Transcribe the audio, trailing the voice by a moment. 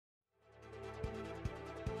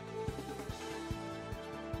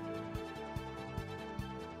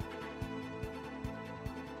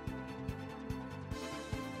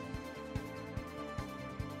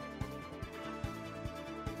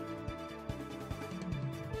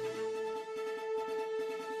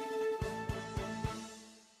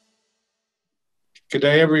Good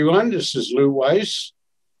day, everyone. This is Lou Weiss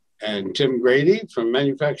and Tim Grady from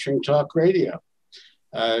Manufacturing Talk Radio.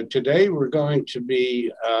 Today, we're going to be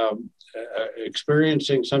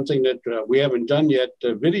experiencing something that we haven't done yet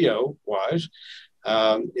video-wise.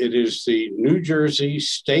 It is the New Jersey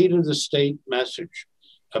State of the State message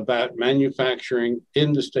about manufacturing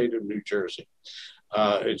in the state of New Jersey.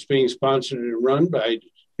 It's being sponsored and run by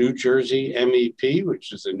New Jersey MEP,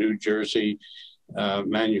 which is the New Jersey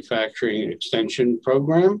Manufacturing Extension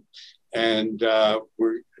Program. And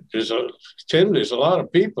there's a lot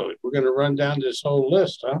of people. We're going to run down this whole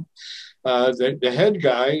list, huh? The head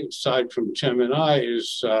guy, aside from Tim and I,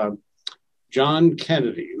 is John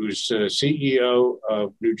Kennedy, who's CEO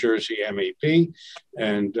of New Jersey MEP.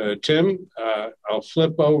 And Tim, I'll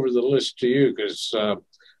flip over the list to you because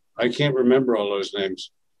I can't remember all those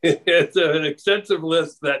names. It's an extensive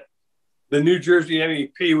list that the New Jersey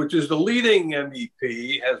MEP, which is the leading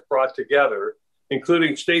MEP, has brought together,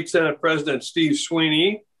 including State Senate President Steve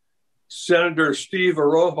Sweeney, Senator Steve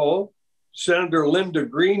Oroho, Senator Linda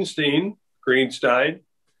Greenstein,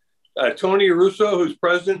 Tony Russo, who's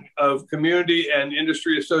president of Community and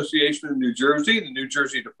Industry Association of New Jersey, the New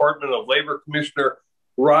Jersey Department of Labor Commissioner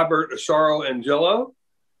Robert Asaro-Angelo,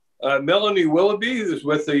 Malony Willoughby, who's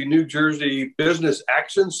with the New Jersey Business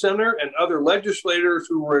Action Center, and other legislators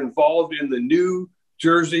who were involved in the New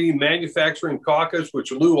Jersey Manufacturing Caucus,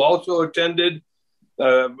 which Lou also attended,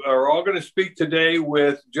 are all going to speak today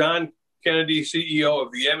with John Kennedy, CEO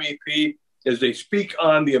of the MEP, as they speak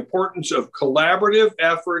on the importance of collaborative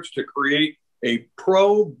efforts to create a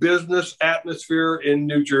pro-business atmosphere in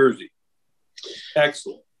New Jersey.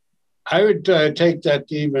 Excellent. I would take that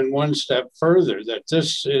even one step further, that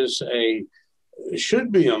this is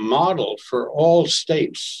should be a model for all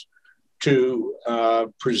states to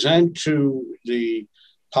present to the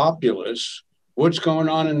populace what's going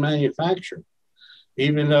on in manufacturing.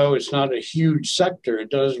 Even though it's not a huge sector, it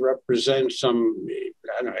does represent some,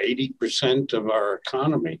 80% of our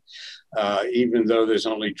economy, even though there's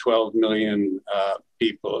only 12 million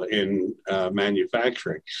people in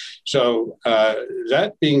manufacturing. So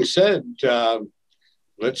that being said,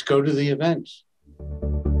 let's go to the events.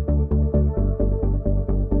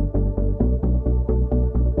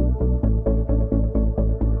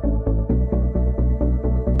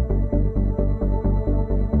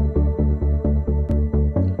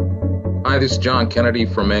 Hi, this is John Kennedy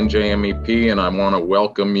from NJMEP, and I want to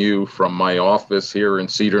welcome you from my office here in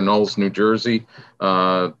Cedar Knolls, New Jersey,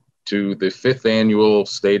 to the 5th annual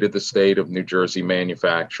State of the State of New Jersey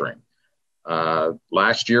Manufacturing.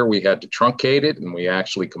 Last year, we had to truncate it, and we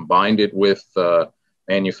actually combined it with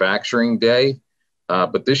Manufacturing Day.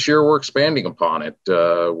 But this year, we're expanding upon it.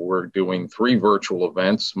 We're doing 3 virtual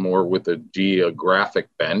events, more with a geographic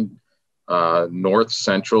bend. North,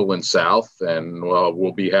 Central, and South, and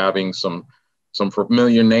we'll be having some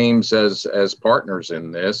familiar names as partners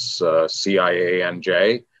in this: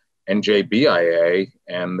 CIANJ, NJBIA,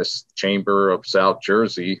 and the Chamber of South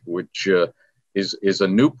Jersey, which is a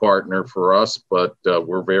new partner for us, but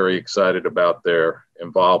we're very excited about their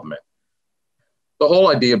involvement. The whole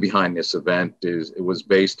idea behind this event it was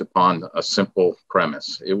based upon a simple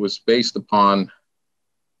premise. It was based upon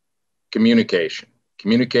communication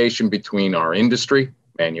between our industry,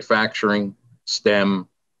 manufacturing, STEM,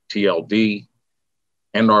 TLD,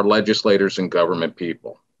 and our legislators and government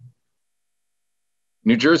people.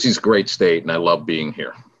 New Jersey's a great state, and I love being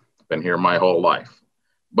here. I've been here my whole life.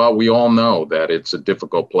 But we all know that it's a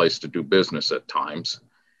difficult place to do business at times,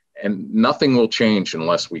 and nothing will change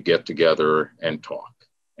unless we get together and talk.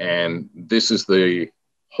 And this is the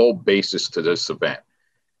whole basis to this event.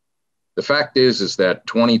 The fact is that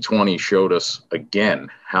 2020 showed us again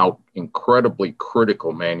how incredibly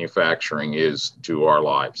critical manufacturing is to our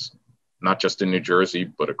lives, not just in New Jersey,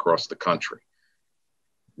 but across the country.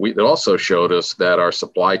 It also showed us that our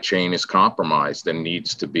supply chain is compromised and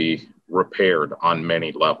needs to be repaired on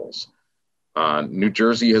many levels. New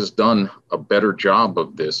Jersey has done a better job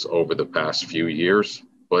of this over the past few years,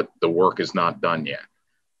 but the work is not done yet.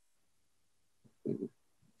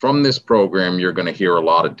 From this program, you're going to hear a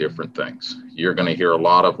lot of different things. You're going to hear a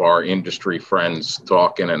lot of our industry friends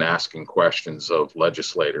talking and asking questions of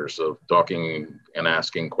legislators, of talking and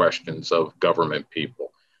asking questions of government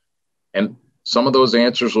people. And some of those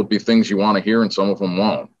answers will be things you want to hear and some of them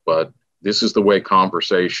won't, but this is the way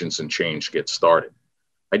conversations and change get started.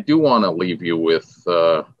 I do want to leave you with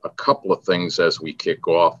a couple of things as we kick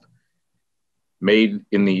off. Made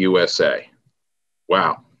in the USA.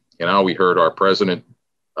 Wow. We heard our president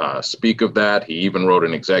speak of that. He even wrote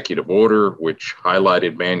an executive order which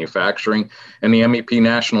highlighted manufacturing and the MEP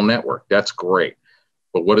National Network. That's great.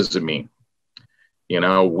 But what does it mean?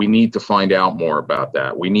 We need to find out more about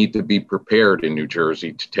that. We need to be prepared in New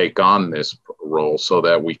Jersey to take on this role so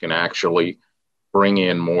that we can actually bring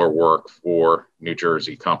in more work for New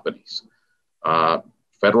Jersey companies.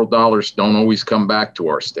 Federal dollars don't always come back to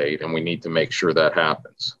our state, and we need to make sure that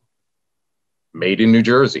happens. Made in New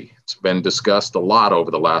Jersey. It's been discussed a lot over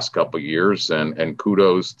the last couple of years, and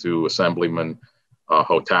kudos to Assemblyman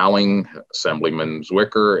Hotaling, Assemblyman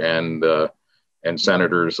Zwicker, and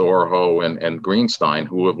Senators Oroho and Greenstein,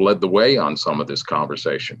 who have led the way on some of this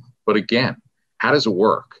conversation. But again, how does it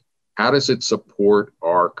work? How does it support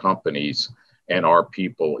our companies and our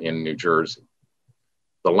people in New Jersey?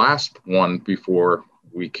 The last one before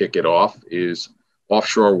we kick it off is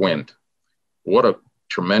offshore wind. What a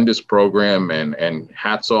tremendous program, and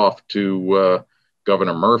hats off to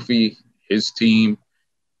Governor Murphy, his team,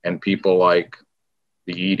 and people like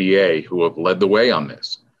the EDA who have led the way on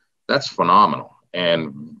this. That's phenomenal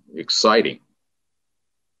and exciting.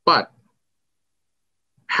 But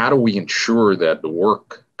how do we ensure that the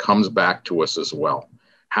work comes back to us as well?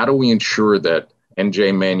 How do we ensure that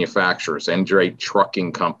NJ manufacturers, NJ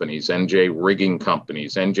trucking companies, NJ rigging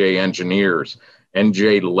companies, NJ engineers,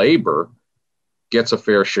 NJ labor gets a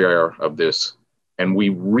fair share of this, and we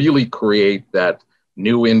really create that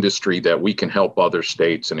new industry that we can help other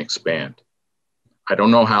states and expand? I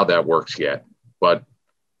don't know how that works yet, but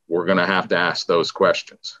we're going to have to ask those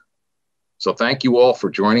questions. So thank you all for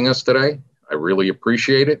joining us today. I really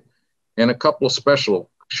appreciate it. And a couple of special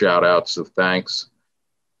shout outs of thanks.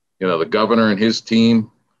 The governor and his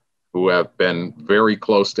team, who have been very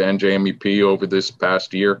close to NJMEP over this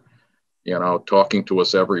past year, talking to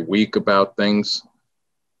us every week about things.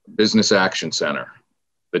 Business Action Center,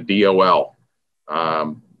 the DOL,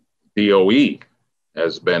 DOE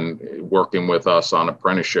has been working with us on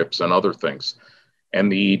apprenticeships and other things.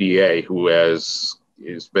 And the EDA, who has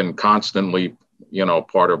been constantly,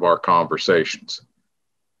 part of our conversations.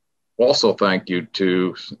 Also, thank you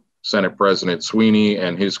to Senate President Sweeney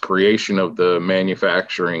and his creation of the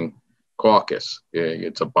Manufacturing Caucus.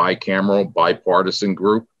 It's a bicameral, bipartisan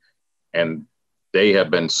group, and they have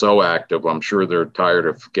been so active. I'm sure they're tired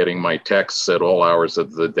of getting my texts at all hours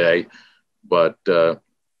of the day, but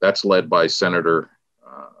that's led by Senator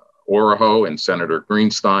Oroho and Senator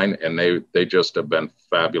Greenstein, and they just have been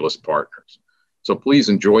fabulous partners. So please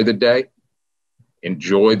enjoy the day,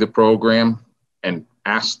 enjoy the program, and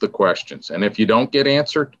ask the questions. And if you don't get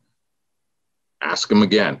answered, ask them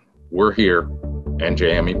again. We're here,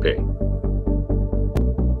 NJMEP.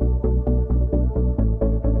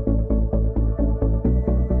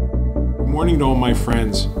 Good morning to all my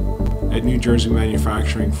friends at New Jersey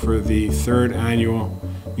Manufacturing for the 3rd annual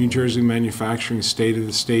New Jersey Manufacturing State of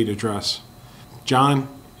the State Address. John,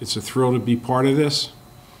 it's a thrill to be part of this.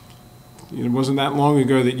 It wasn't that long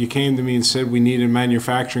ago that you came to me and said we needed a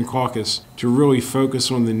manufacturing caucus to really focus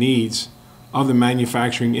on the needs of the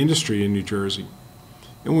manufacturing industry in New Jersey.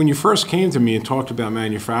 And when you first came to me and talked about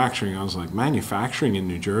manufacturing, I was like, manufacturing in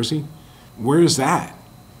New Jersey? Where is that?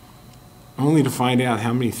 Only to find out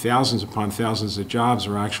how many thousands upon thousands of jobs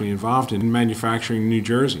are actually involved in manufacturing in New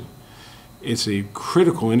Jersey. It's a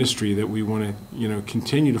critical industry that we want to,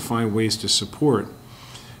 continue to find ways to support.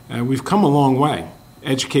 We've come a long way,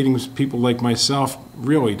 educating people like myself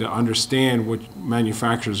really to understand what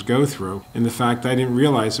manufacturers go through, and the fact I didn't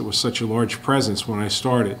realize it was such a large presence when I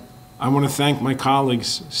started. I want to thank my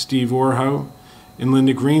colleagues Steve Oroho and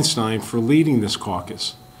Linda Greenstein for leading this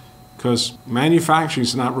caucus, because manufacturing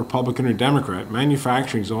is not Republican or Democrat.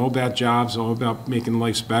 Manufacturing is all about jobs, all about making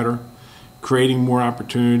lives better, creating more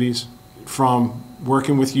opportunities. From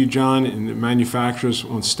working with you, John, and the manufacturers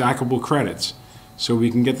on stackable credits, so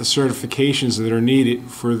we can get the certifications that are needed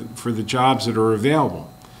for the jobs that are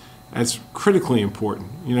available. That's critically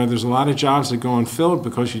important. There's a lot of jobs that go unfilled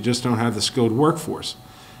because you just don't have the skilled workforce.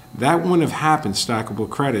 That wouldn't have happened, stackable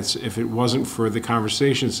credits, if it wasn't for the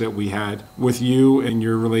conversations that we had with you and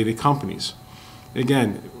your related companies.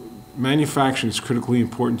 Again, manufacturing is critically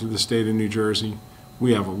important to the state of New Jersey.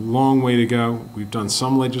 We have a long way to go. We've done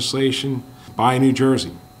some legislation. Buy New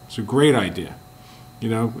Jersey. It's a great idea,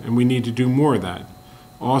 and we need to do more of that.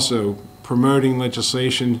 Also, promoting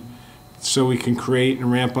legislation so we can create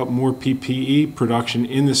and ramp up more PPE production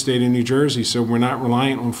in the state of New Jersey, so we're not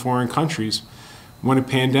reliant on foreign countries when a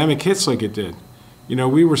pandemic hits like it did.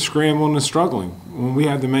 We were scrambling and struggling when we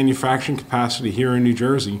have the manufacturing capacity here in New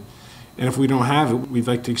Jersey, and if we don't have it, we'd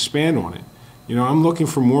like to expand on it. I'm looking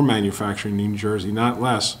for more manufacturing in New Jersey, not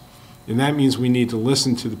less. And that means we need to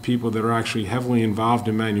listen to the people that are actually heavily involved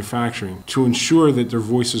in manufacturing to ensure that their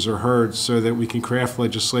voices are heard so that we can craft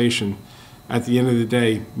legislation at the end of the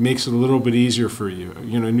day, makes it a little bit easier for you.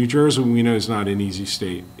 You know, New Jersey, we know, is not an easy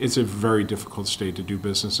state. It's a very difficult state to do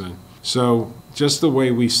business in. So just the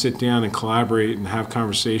way we sit down and collaborate and have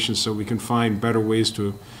conversations so we can find better ways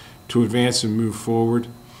to advance and move forward.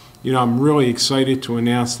 You know, I'm really excited to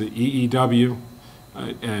announce that EEW,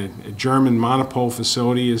 a German monopole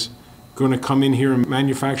facility, is going to come in here and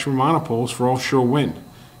manufacture monopoles for offshore wind.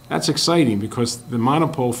 That's exciting because the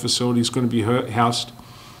monopole facility is going to be housed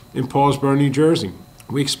in Paulsboro, New Jersey.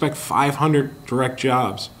 We expect 500 direct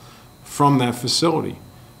jobs from that facility.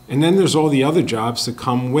 And then there's all the other jobs that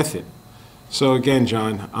come with it. So again,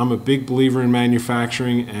 John, I'm a big believer in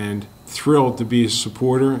manufacturing and thrilled to be a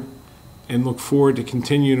supporter and look forward to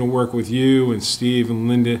continuing to work with you and Steve and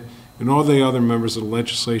Linda and all the other members of the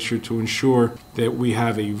legislature to ensure that we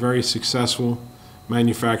have a very successful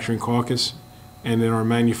manufacturing caucus and that our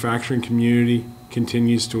manufacturing community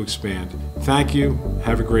continues to expand. Thank you.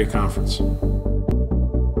 Have a great conference.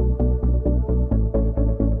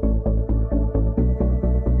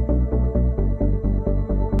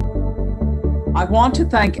 I want to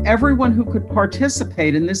thank everyone who could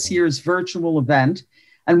participate in this year's virtual event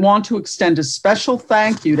and want to extend a special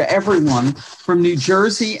thank you to everyone from New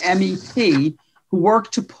Jersey MEP who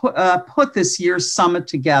worked to put this year's summit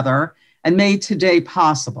together and made today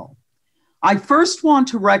possible. I first want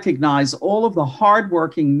to recognize all of the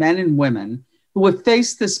hardworking men and women who have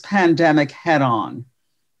faced this pandemic head on.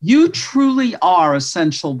 You truly are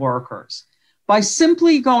essential workers. By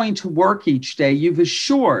simply going to work each day, you've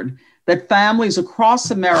assured that families across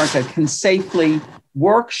America can safely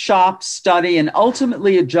work, shop, study, and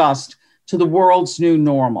ultimately adjust to the world's new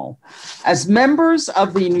normal. As members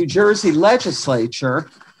of the New Jersey legislature,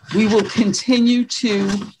 we will continue to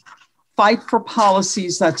fight for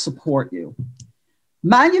policies that support you.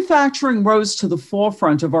 Manufacturing rose to the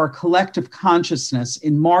forefront of our collective consciousness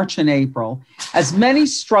in March and April, as many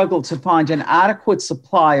struggled to find an adequate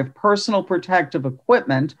supply of personal protective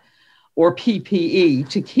equipment, or PPE,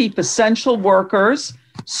 to keep essential workers,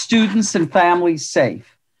 students, and families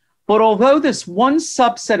safe. But although this one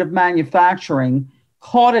subset of manufacturing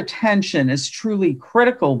caught attention as truly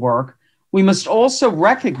critical work, we must also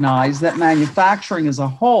recognize that manufacturing as a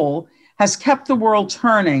whole has kept the world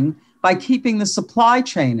turning by keeping the supply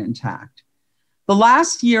chain intact. The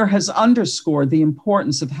last year has underscored the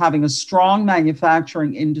importance of having a strong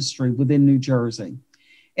manufacturing industry within New Jersey.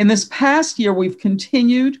 In this past year, we've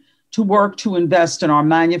continued to work to invest in our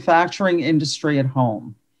manufacturing industry at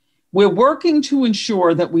home. We're working to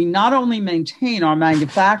ensure that we not only maintain our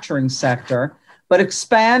manufacturing sector, but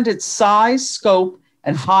expand its size, scope,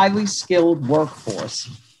 and highly skilled workforce.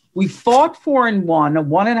 We fought for and won a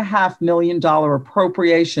 $1.5 million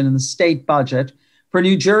appropriation in the state budget for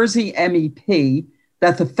New Jersey MEP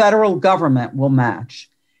that the federal government will match.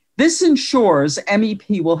 This ensures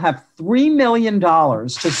MEP will have $3 million to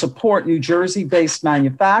support New Jersey-based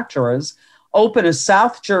manufacturers, open a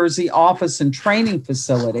South Jersey office and training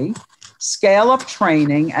facility, scale up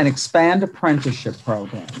training, and expand apprenticeship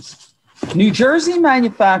programs. New Jersey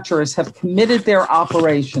manufacturers have committed their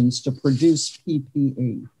operations to produce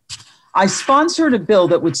PPE. I sponsored a bill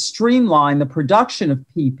that would streamline the production of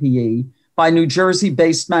PPE by New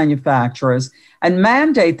Jersey-based manufacturers and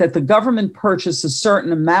mandate that the government purchase a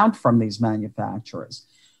certain amount from these manufacturers.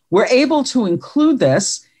 We're able to include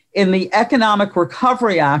this in the Economic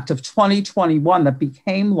Recovery Act of 2021 that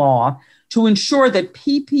became law to ensure that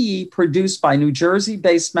PPE produced by New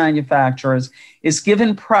Jersey-based manufacturers is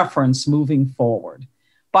given preference moving forward.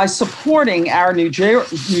 By supporting our New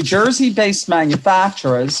Jersey-based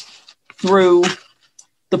manufacturers through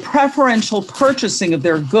the preferential purchasing of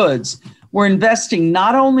their goods, we're investing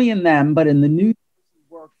not only in them, but in the new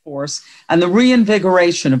workforce and the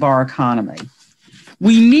reinvigoration of our economy.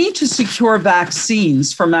 We need to secure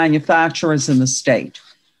vaccines for manufacturers in the state.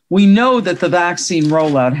 We know that the vaccine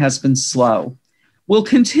rollout has been slow. We'll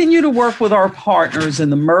continue to work with our partners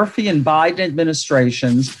in the Murphy and Biden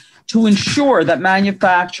administrations to ensure that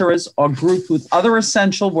manufacturers are grouped with other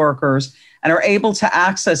essential workers and are able to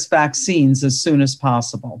access vaccines as soon as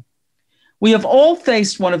possible. We have all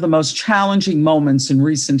faced one of the most challenging moments in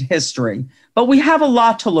recent history, but we have a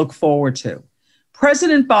lot to look forward to.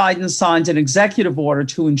 President Biden signed an executive order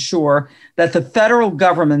to ensure that the federal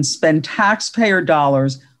government spend taxpayer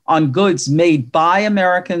dollars on goods made by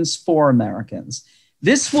Americans for Americans.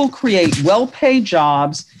 This will create well-paid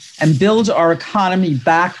jobs and build our economy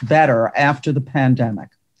back better after the pandemic.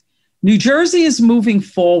 New Jersey is moving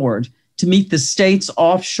forward to meet the state's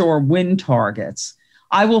offshore wind targets.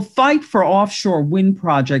 I will fight for offshore wind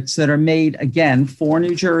projects that are made, again, for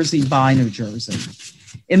New Jersey by New Jersey.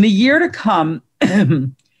 In the year to come,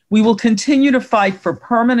 We will continue to fight for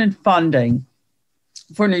permanent funding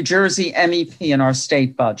for New Jersey MEP in our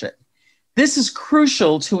state budget. This is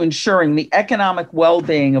crucial to ensuring the economic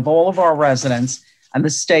well-being of all of our residents and the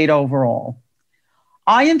state overall.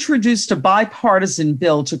 I introduced a bipartisan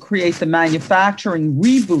bill to create the Manufacturing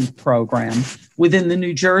Reboot Program within the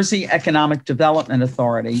New Jersey Economic Development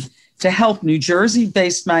Authority to help New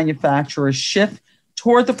Jersey-based manufacturers shift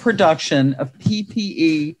toward the production of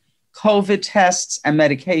PPE, COVID tests, and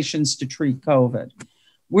medications to treat COVID.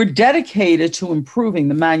 We're dedicated to improving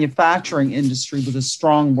the manufacturing industry with a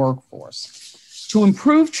strong workforce. To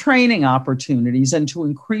improve training opportunities and to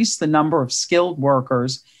increase the number of skilled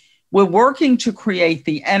workers, we're working to create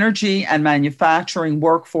the Energy and Manufacturing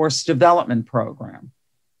Workforce Development Program.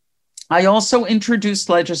 I also introduced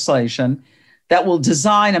legislation that will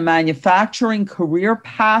design a manufacturing career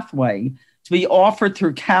pathway to be offered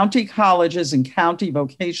through county colleges and county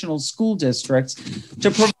vocational school districts to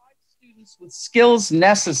provide students with skills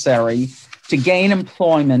necessary to gain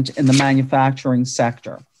employment in the manufacturing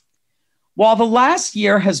sector. While the last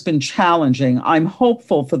year has been challenging, I'm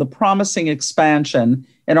hopeful for the promising expansion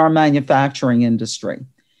in our manufacturing industry.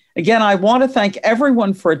 Again, I want to thank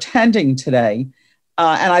everyone for attending today,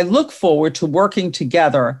 and I look forward to working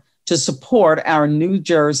together to support our New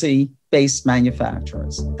Jersey-based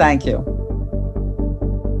manufacturers. Thank you.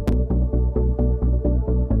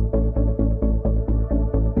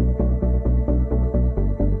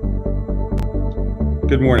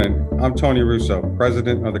 Good morning. I'm Tony Russo,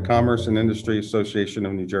 President of the Commerce and Industry Association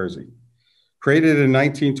of New Jersey. Created in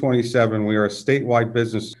 1927, we are a statewide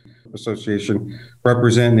business association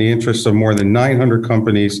representing the interests of more than 900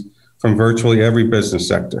 companies from virtually every business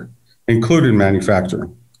sector, including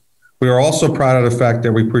manufacturing. We are also proud of the fact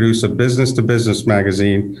that we produce a business-to-business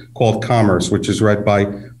magazine called Commerce, which is read by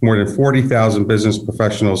more than 40,000 business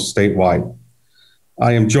professionals statewide.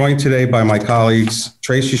 I am joined today by my colleagues,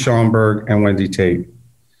 Tracy Schoenberg and Wendy Tate.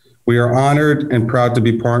 We are honored and proud to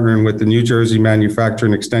be partnering with the New Jersey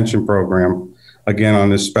Manufacturing Extension Program, again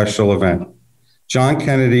on this special event. John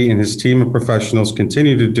Kennedy and his team of professionals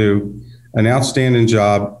continue to do an outstanding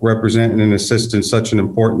job representing and assisting such an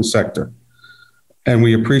important sector, and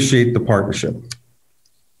we appreciate the partnership.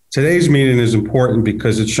 Today's meeting is important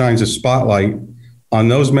because it shines a spotlight on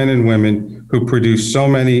those men and women who produce so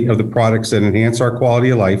many of the products that enhance our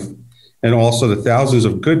quality of life, and also the thousands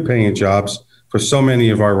of good paying jobs for so many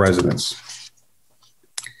of our residents.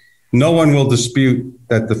 No one will dispute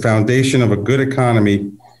that the foundation of a good economy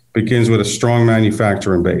begins with a strong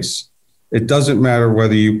manufacturing base. It doesn't matter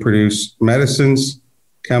whether you produce medicines,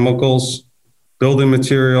 chemicals, building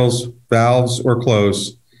materials, valves, or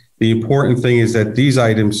clothes. The important thing is that these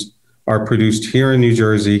items are produced here in New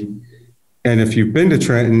Jersey. And if you've been to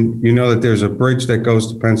Trenton, you know that there's a bridge that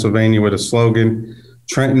goes to Pennsylvania with a slogan,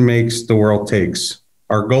 Trenton makes, the world takes.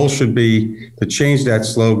 Our goal should be to change that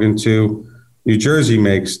slogan to New Jersey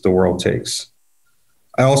makes, the world takes.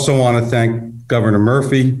 I also want to thank Governor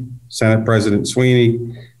Murphy, Senate President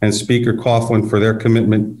Sweeney, and Speaker Coughlin for their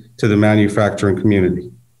commitment to the manufacturing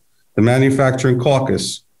community. The Manufacturing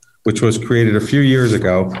Caucus, which was created a few years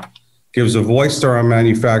ago, gives a voice to our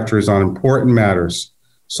manufacturers on important matters,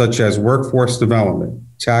 such as workforce development,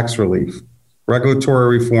 tax relief,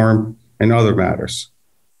 regulatory reform, and other matters.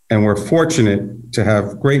 And we're fortunate to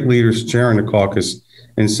have great leaders chairing the caucus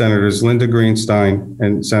in Senators Linda Greenstein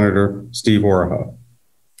and Senator Steve Oroho.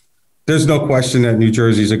 There's no question that New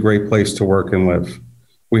Jersey is a great place to work and live.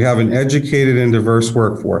 We have an educated and diverse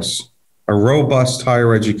workforce, a robust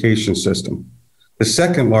higher education system, the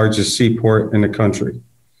second largest seaport in the country,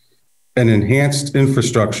 an enhanced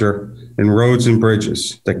infrastructure in roads and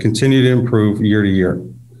bridges that continue to improve year to year,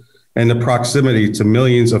 and the proximity to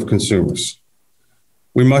millions of consumers.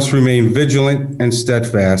 We must remain vigilant and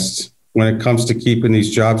steadfast when it comes to keeping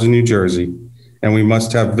these jobs in New Jersey, and we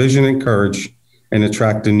must have vision and courage in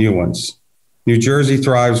attracting new ones. New Jersey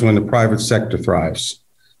thrives when the private sector thrives.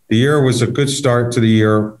 The year was a good start to the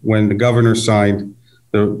year when the governor signed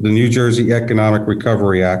the New Jersey Economic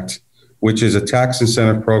Recovery Act, which is a tax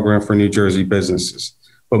incentive program for New Jersey businesses,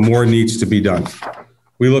 but more needs to be done.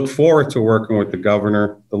 We look forward to working with the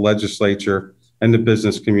governor, the legislature, and the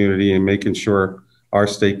business community in making sure our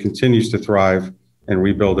state continues to thrive and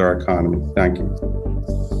rebuild our economy. Thank you.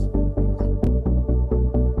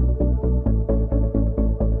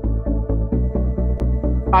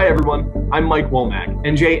 Hi, everyone. I'm Mike Womack,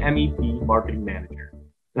 NJMEP Marketing Manager,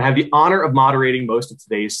 and I have the honor of moderating most of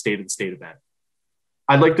today's State of the State event.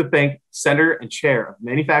 I'd like to thank Senator and Chair of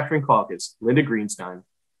Manufacturing Caucus, Linda Greenstein,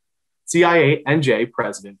 CIA NJ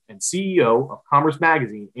President and CEO of Commerce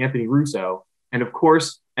Magazine, Anthony Russo, and of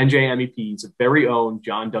course, NJMEP's very own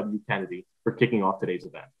John W. Kennedy, for kicking off today's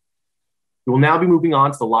event. We will now be moving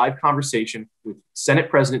on to the live conversation with Senate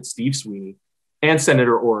President Steve Sweeney and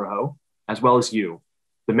Senator Oroho, as well as you,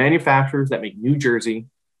 the manufacturers that make New Jersey,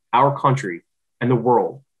 our country, and the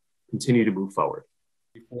world continue to move forward.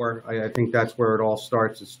 Before, I think that's where it all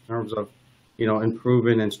starts in terms of,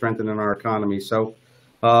 improving and strengthening our economy. So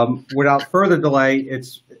without further delay,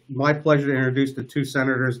 it's my pleasure to introduce the two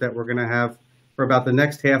senators that we're going to have for about the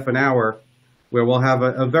next half an hour, where we'll have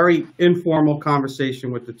a very informal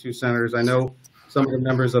conversation with the two senators. I know some of the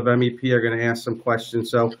members of MEP are going to ask some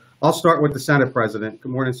questions. So I'll start with the Senate President.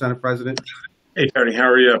 Good morning, Senate President. Hey, Tony, how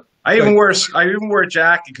are you? I even wore a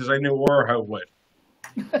jacket because I knew Oroho would.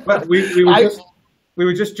 But we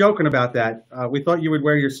were just joking about that. We thought you would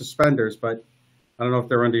wear your suspenders, but I don't know if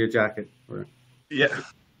they're under your jacket. Yeah.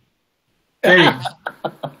 Hey.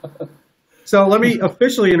 So let me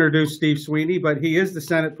officially introduce Steve Sweeney, but he is the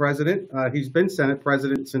Senate President. He's been Senate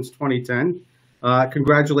President since 2010.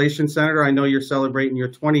 Congratulations, Senator. I know you're celebrating your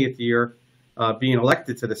 20th year being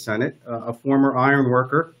elected to the Senate. A former iron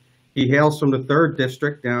worker. He hails from the 3rd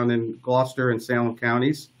District down in Gloucester and Salem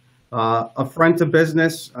counties. A friend to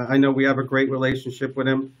business. I know we have a great relationship with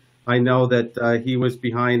him. I know that he was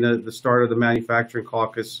behind the start of the Manufacturing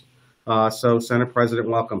Caucus. So, Senate President,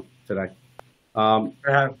 welcome today.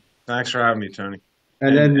 Thanks for having me, Tony.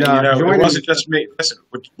 And then it wasn't just me.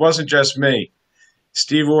 It wasn't just me.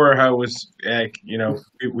 Steve Oroho was.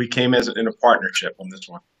 We came in a partnership on this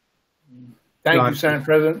one. Thank you, Senate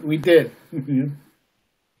President. We did. And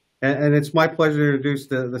it's my pleasure to introduce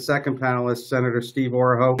the second panelist, Senator Steve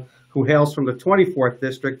Oroho, who hails from the 24th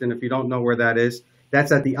District. And if you don't know where that is,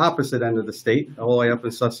 that's at the opposite end of the state, all the way up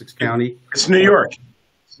in Sussex County. It's New York.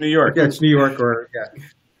 It's New York. Yeah, it's New York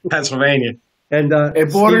Pennsylvania. And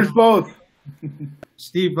it borders both.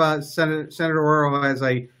 Steve, Senator Oroho has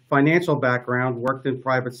a financial background, worked in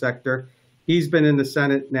private sector. He's been in the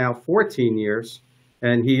Senate now 14 years,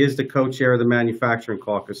 and he is the co-chair of the Manufacturing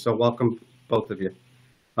Caucus. So welcome, both of you.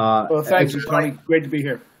 Well, thanks, Tony. Great to be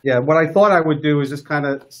here. Yeah, what I thought I would do is just kind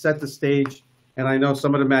of set the stage, and I know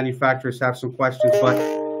some of the manufacturers have some questions, but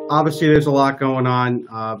obviously there's a lot going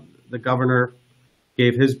on. The governor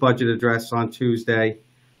gave his budget address on Tuesday,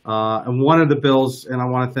 and one of the bills, and I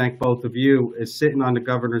want to thank both of you, is sitting on the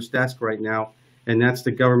governor's desk right now, and that's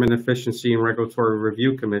the Government Efficiency and Regulatory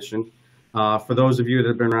Review Commission. For those of you that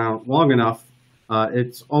have been around long enough,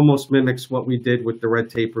 it almost mimics what we did with the Red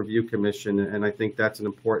Tape Review Commission, and I think that's an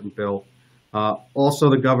important bill. Also,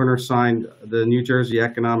 the governor signed the New Jersey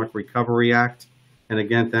Economic Recovery Act, and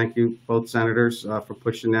again, thank you, both senators, for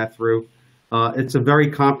pushing that through. It's a very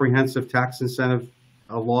comprehensive tax incentive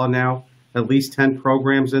law now, at least 10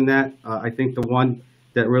 programs in that. I think the one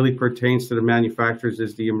that really pertains to the manufacturers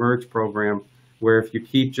is the Emerge program, where if you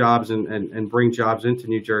keep jobs and bring jobs into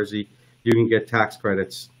New Jersey, you can get tax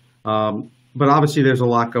credits. But obviously there's a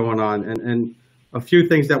lot going on, and a few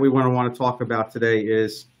things that we want to talk about today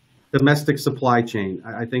is domestic supply chain.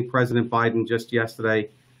 I think President Biden just yesterday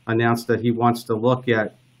announced that he wants to look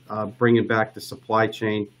at bringing back the supply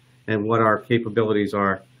chain and what our capabilities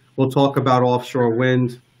are. We'll talk about offshore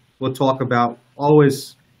wind. We'll talk about,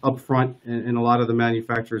 always up front in a lot of the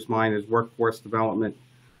manufacturers' mind, is workforce development,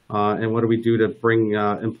 and what do we do to bring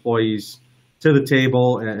employees to the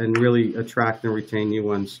table and really attract and retain new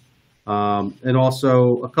ones. And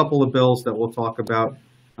also a couple of bills that we'll talk about.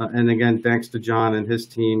 And again, thanks to John and his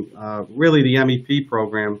team. Really, the MEP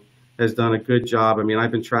program has done a good job. I mean,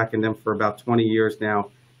 I've been tracking them for about 20 years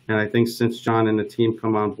now. And I think since John and the team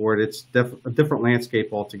come on board, it's a different landscape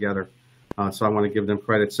altogether. So I want to give them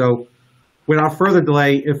credit. So without further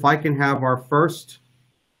delay, if I can have our first,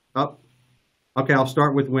 okay, I'll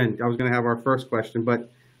start with wind. I was going to have our first question, but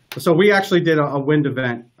so we actually did a wind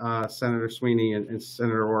event, Senator Sweeney and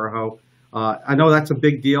Senator Oroho. I know that's a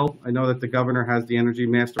big deal. I know that the governor has the energy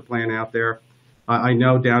master plan out there. I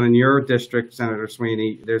know down in your district, Senator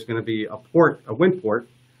Sweeney, there's going to be a wind port,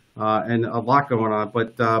 and a lot going on.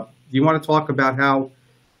 But do you want to talk about how,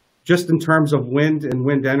 just in terms of wind and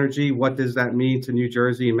wind energy, what does that mean to New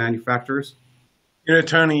Jersey and manufacturers?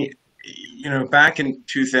 Tony, back in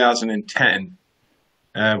 2010,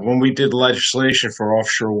 when we did legislation for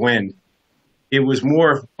offshore wind, it was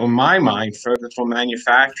more, on my mind, focused on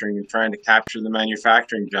manufacturing and trying to capture the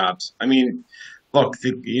manufacturing jobs. I mean, look,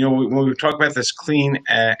 when we talk about this clean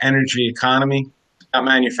energy economy, it's about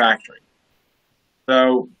manufacturing.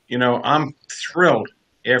 So, I'm thrilled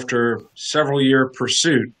after several-year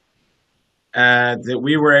pursuit that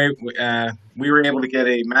we were able to get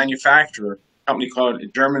a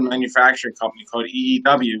German manufacturing company called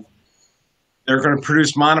EEW. They're going to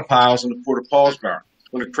produce monopiles in the Port of Paulsboro.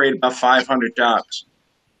 going to create about 500 jobs.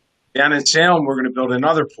 Down in Salem, we're going to build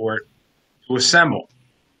another port to assemble.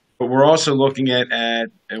 But we're also looking at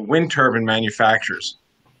wind turbine manufacturers.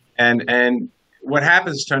 And what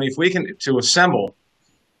happens, Tony, if we can to assemble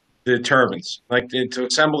the turbines, to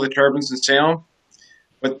assemble the turbines in Salem,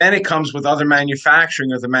 but then it comes with other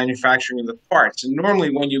manufacturing of the manufacturing of the parts. And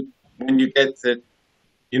normally when you get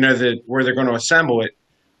where they're going to assemble it,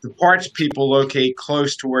 the parts people locate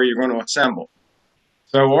close to where you're going to assemble.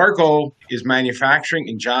 So our goal is manufacturing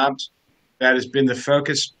and jobs. That has been the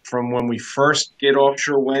focus from when we first did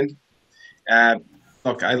offshore wind.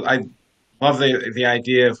 Look, I love the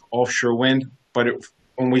idea of offshore wind, but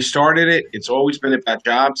when we started it, it's always been about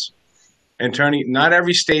jobs. And Tony, not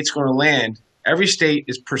every state's going to land. Every state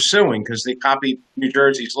is pursuing because they copied New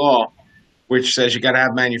Jersey's law, which says you got to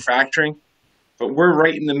have manufacturing. But we're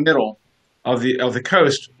right in the middle of the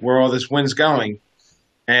coast where all this wind's going,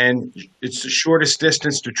 and it's the shortest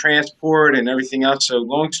distance to transport and everything else. So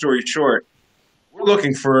long story short, we're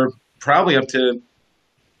looking for probably up to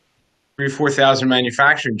 3,000 or 4,000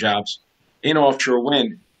 manufacturing jobs in offshore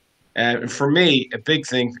wind. And for me, a big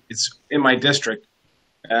thing, it's in my district,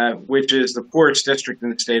 which is the poorest district in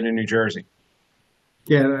the state of New Jersey.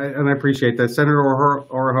 Yeah, and I appreciate that. Senator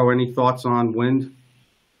Oroho, any thoughts on wind?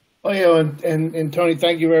 Oh, yeah, and Tony,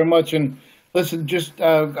 thank you very much. And listen, just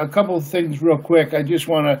a couple of things real quick. I just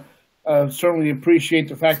want to certainly appreciate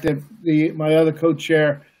the fact that my other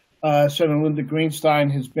co-chair, Senator Linda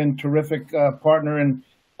Greenstein, has been a terrific partner.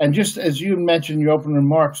 And just as you mentioned in your opening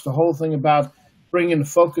remarks, the whole thing about bringing the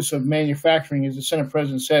focus of manufacturing, as the Senate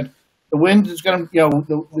President said, the wind is going to,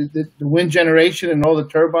 the wind generation and all the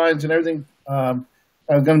turbines and everything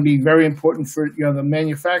are going to be very important for, the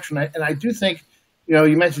manufacturing. And I do think,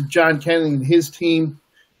 you mentioned John Kennedy and his team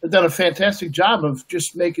have done a fantastic job of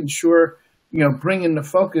just making sure, bringing the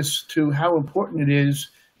focus to how important it is.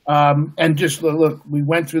 And just look, we're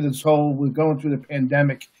going through the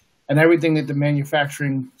pandemic, and everything that the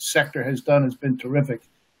manufacturing sector has done has been terrific.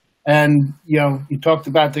 And, you talked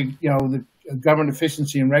about the Government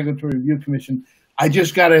Efficiency and Regulatory Review Commission. I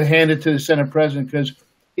just got to hand it to the Senate President because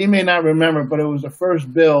he may not remember, but it was the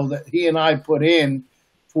first bill that he and I put in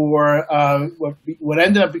for what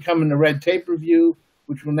ended up becoming the Red Tape Review,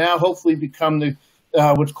 which will now hopefully become the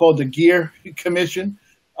what's called the Gear Commission.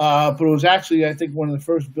 But it was actually, I think, one of the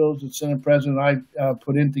first bills that Senate President and I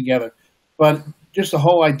put in together. But just the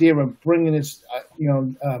whole idea of bringing this,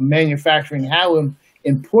 manufacturing, how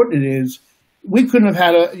important it is. We couldn't have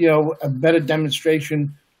had a better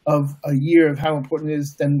demonstration of a year of how important it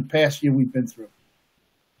is than the past year we've been through.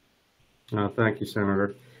 Thank you,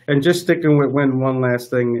 Senator. And just sticking with wind, one last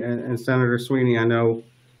thing, and Senator Sweeney, I know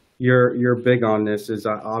you're big on this, is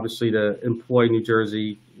obviously to employ New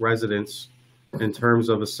Jersey residents in terms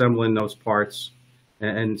of assembling those parts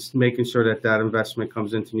and making sure that investment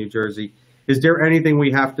comes into New Jersey. Is there anything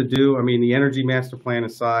we have to do? I mean, the Energy Master Plan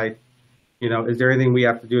aside, is there anything we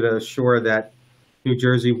have to do to assure that New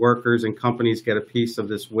Jersey workers and companies get a piece of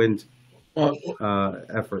this wind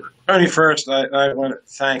effort? Tony, first, I want to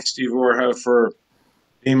thank Steve Oroho for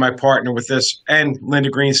being my partner with this, and Linda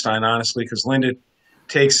Greenstein, honestly, because Linda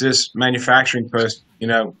takes this manufacturing post,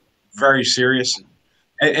 very serious.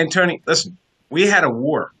 And Tony, listen, we had a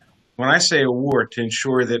war. When I say a war, to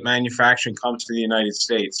ensure that manufacturing comes to the United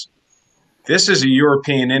States. This is a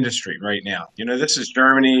European industry right now. This is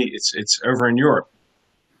Germany. It's over in Europe.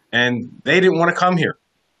 And they didn't want to come here.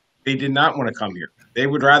 They did not want to come here. They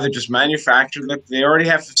would rather just manufacture. They already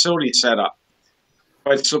have facilities set up.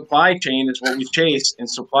 But supply chain is what we chase, and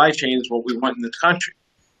supply chain is what we want in this country.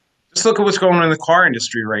 Just look at what's going on in the car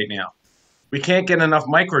industry right now. We can't get enough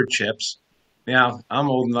microchips. Now, I'm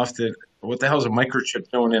old enough to, what the hell is a microchip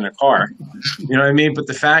doing in a car? You know what I mean? But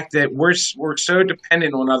the fact that we're so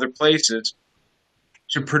dependent on other places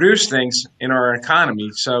to produce things in our economy.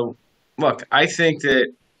 So, look, I think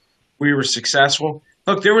that we were successful.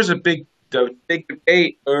 Look, there was a big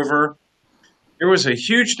debate over. There was a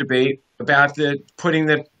huge debate about putting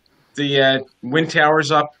the wind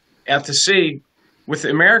towers up out to sea with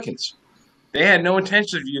the Americans. They had no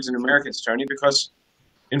intention of using Americans, Tony, because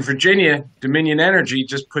in Virginia, Dominion Energy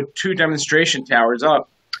just put 2 demonstration towers up,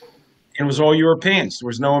 and it was all Europeans. There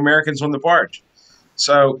was no Americans on the barge.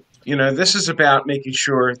 So, this is about making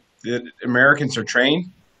sure that Americans are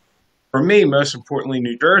trained. For me, most importantly,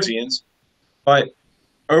 New Jerseyans, but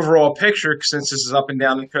overall picture, since this is up and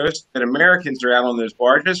down the coast, that Americans are out on those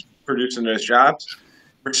barges, producing those jobs,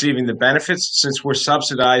 receiving the benefits, since we're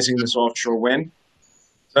subsidizing this offshore wind.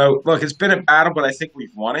 So, look, it's been a battle, but I think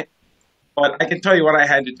we've won it. But I can tell you what I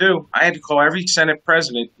had to do. I had to call every Senate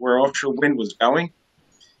president where offshore wind was going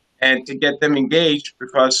and to get them engaged,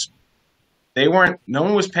 because no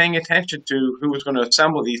one was paying attention to who was going to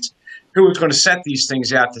assemble these, who was going to set these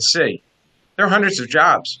things out to sea. There are hundreds of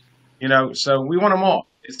jobs, so we want them all.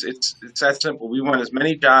 It's that simple. We want as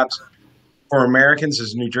many jobs for Americans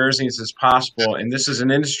as New Jerseyans as possible. And this is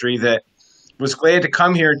an industry that was glad to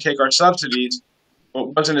come here and take our subsidies,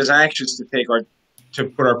 but wasn't as anxious to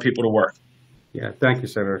put our people to work. Yeah, thank you,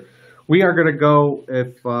 Senator. We are going to go,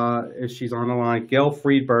 if she's on the line, Gail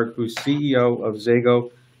Friedberg, who's CEO of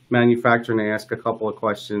Zago Manufacturing, to ask a couple of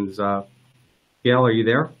questions. Gail, are you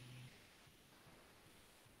there?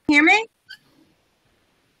 Hear me?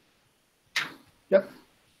 Yep.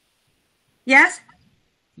 Yes?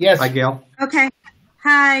 Yes. Hi, Gail. Okay.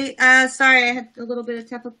 Hi. Sorry, I had a little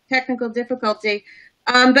bit of technical difficulty.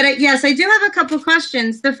 But yes, I do have a couple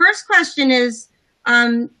questions. The first question is,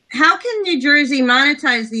 how can New Jersey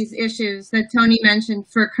monetize these issues that Tony mentioned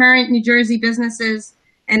for current New Jersey businesses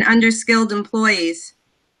and underskilled employees?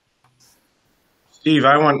 Steve,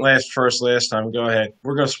 I went last time. Go ahead.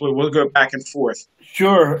 We'll go back and forth.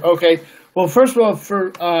 Sure. Okay. Well, first of all,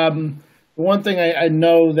 for one thing I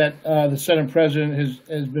know that the Senate President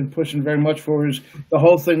has been pushing very much for is the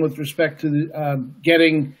whole thing with respect to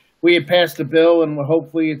the we had passed the bill, and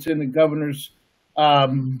hopefully it's in the governor's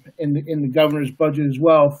in the governor's budget as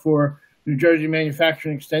well, for New Jersey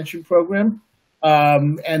Manufacturing Extension Program,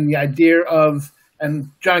 and the idea of,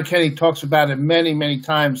 and John Kennedy talks about it many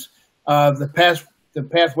times, the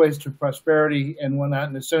pathways to prosperity and whatnot.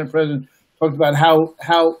 And the Senate President talked about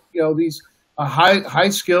how these high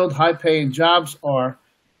skilled, high paying jobs are.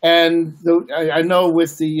 And I know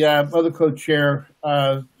with the other co-chair,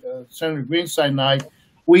 Senator Greenstein and I,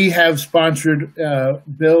 we have sponsored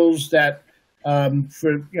bills that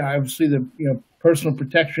for obviously the personal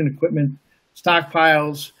protection equipment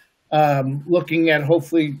stockpiles, looking at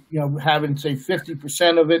hopefully having say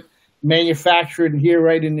 50% of it manufactured here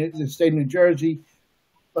right in the state of New Jersey,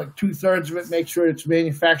 like 2/3 of it, make sure it's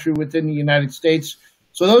manufactured within the United States.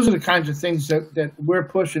 So those are the kinds of things that we're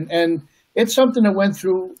pushing, and it's something that went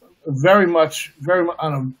through very much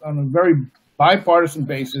on a very bipartisan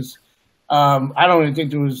basis. I don't even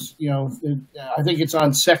think there was, I think it's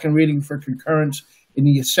on second reading for concurrence in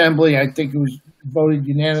the Assembly. I think it was voted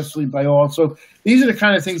unanimously by all. So these are the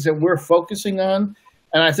kind of things that we're focusing on,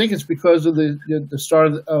 and I think it's because of the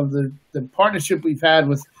start of the partnership we've had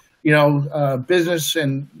with, business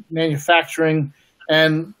and manufacturing,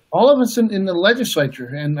 and all of us in the legislature.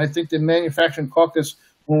 And I think the Manufacturing Caucus,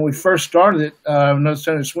 when we first started it,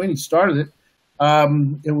 Senator Sweeney started it,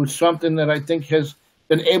 it was something that I think has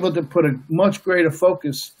been able to put a much greater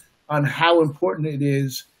focus on how important it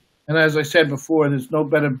is. And as I said before, there's no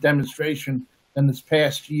better demonstration than this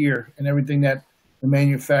past year and everything that the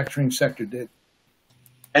manufacturing sector did.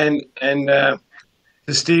 And to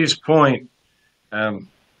Steve's point,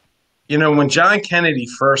 when John Kennedy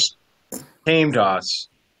first came to us,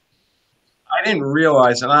 I didn't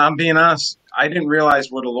realize, and I'm being honest, I didn't realize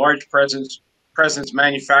what a large presence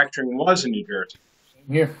manufacturing was in New Jersey.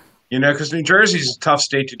 Same here. Because New Jersey is a tough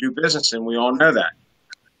state to do business in. We all know that.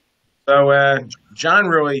 So John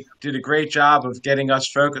really did a great job of getting us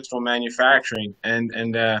focused on manufacturing. And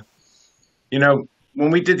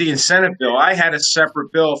when we did the incentive bill, I had a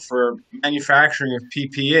separate bill for manufacturing of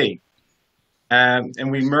PPE,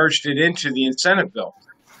 and we merged it into the incentive bill.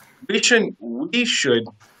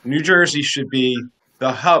 New Jersey should be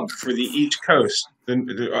the hub for the East Coast,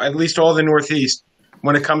 at least all the Northeast,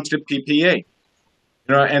 when it comes to PPE.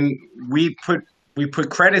 And we put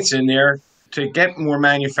credits in there to get more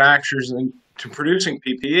manufacturers into producing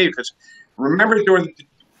PPE, because remember during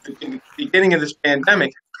the beginning of this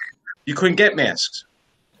pandemic, you couldn't get masks.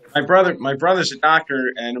 My brother's a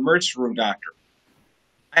doctor, an emergency room doctor.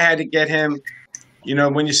 I had to get him,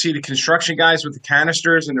 when you see the construction guys with the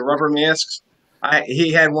canisters and the rubber masks,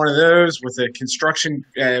 he had one of those with a construction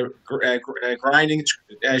grinding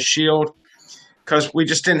shield, because we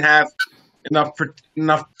just didn't have enough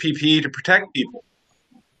PPE to protect people.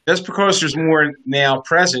 Just because there's more now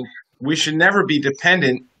present, we should never be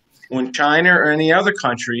dependent on China or any other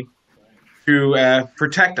country to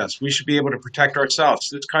protect us. We should be able to protect ourselves.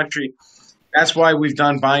 This country, that's why we've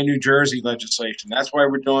done Buy New Jersey legislation. That's why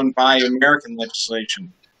we're doing Buy American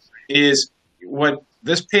legislation. Is what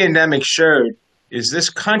this pandemic showed is this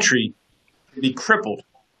country can be crippled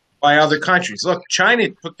by other countries. Look, China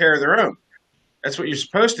took care of their own. That's what you're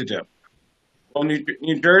supposed to do. Well,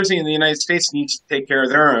 New Jersey and the United States needs to take care of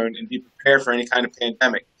their own and be prepared for any kind of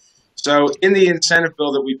pandemic. So in the incentive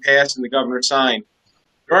bill that we passed and the governor signed,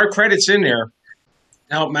 there are credits in there to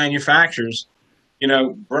help manufacturers,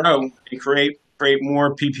 grow and create create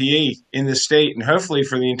more PPE in the state and hopefully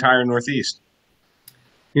for the entire Northeast.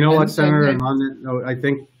 You know what, Senator? And on that note, I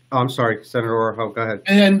think. Oh, I'm sorry, Senator Oroho. Go ahead.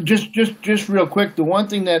 And just real quick, the one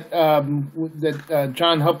thing that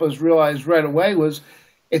John helped us realize right away was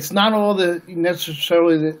it's not all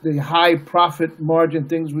necessarily the high profit margin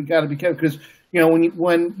things we got to be careful, because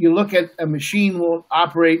when you look at a machine will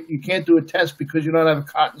operate, you can't do a test because you don't have a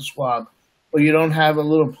cotton swab or you don't have a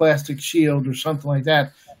little plastic shield or something like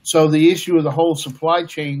that. So the issue of the whole supply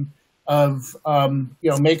chain of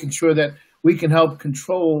making sure that we can help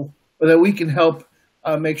control, or that we can help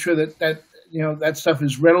make sure that stuff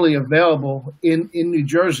is readily available in New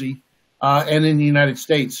Jersey and in the United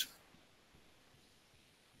States.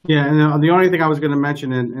 Yeah, and the only thing I was going to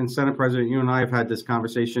mention, and Senate President, you and I have had this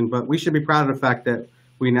conversation, but we should be proud of the fact that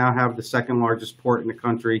we now have the second largest port in the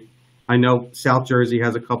country. I know South Jersey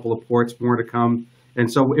has a couple of ports, more to come.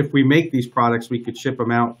 And so if we make these products, we could ship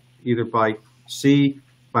them out either by sea,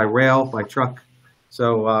 by rail, by truck.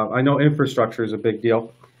 So I know infrastructure is a big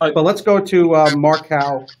deal. But let's go to Mark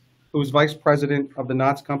Howe, who's Vice President of the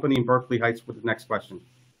Knott's Company in Berkeley Heights, with the next question.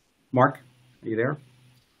 Mark, are you there?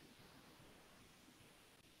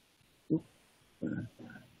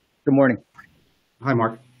 Good morning. Hi,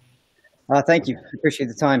 Mark. Thank you. I appreciate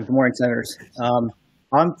the time. Good morning, Senators.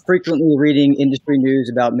 I'm frequently reading industry news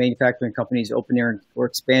about manufacturing companies opening or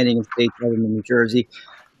expanding in states other than New Jersey.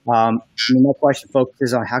 My question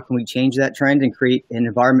focuses on how can we change that trend and create an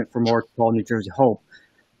environment for more to call New Jersey home.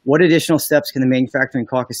 What additional steps can the Manufacturing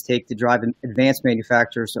Caucus take to drive advanced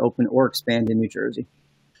manufacturers to open or expand in New Jersey?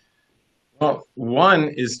 Well, one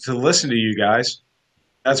is to listen to you guys.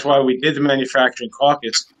 That's why we did the Manufacturing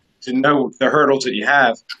Caucus, to know the hurdles that you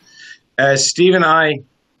have. Steve and I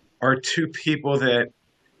are two people that,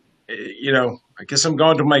 I guess I'm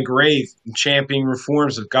going to my grave and championing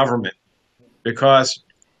reforms of government, because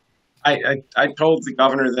I told the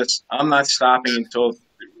governor that I'm not stopping until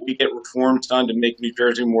we get reforms done to make New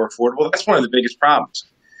Jersey more affordable. That's one of the biggest problems.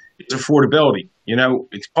 It's affordability.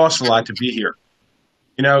 It costs a lot to be here.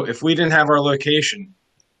 If we didn't have our location,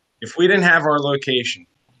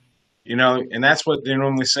 and that's what they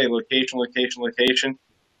normally say, location,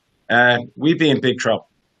 we'd be in big trouble.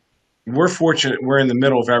 We're fortunate we're in the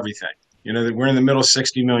middle of everything. We're in the middle of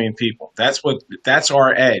 60 million people. That's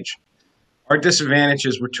our edge. Our disadvantage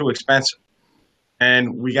is we're too expensive.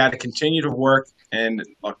 And we got to continue to work. And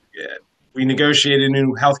we negotiated a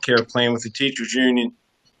new health care plan with the teachers union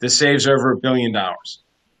that saves over $1 billion.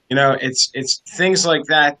 It's things like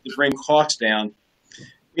that to bring costs down.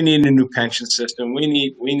 We need a new pension system. We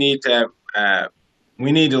need to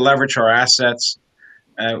leverage our assets.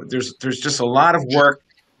 There's just a lot of work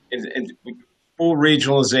in full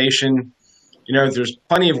regionalization. There's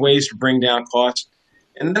plenty of ways to bring down costs.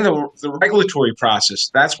 And then the regulatory process.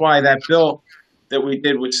 That's why that bill that we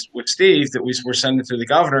did with Steve, that we were sending to the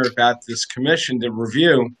governor about this commission to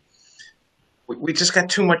review, we just got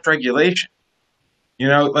too much regulation.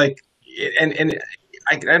 And I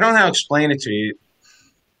don't know how to explain it to you.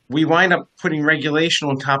 We wind up putting regulation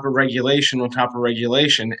on top of regulation on top of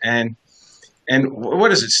regulation. And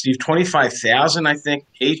what is it, Steve? 25,000, I think,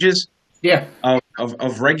 pages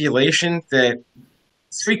of regulation that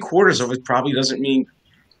 3/4 of it probably doesn't mean,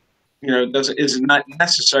 is not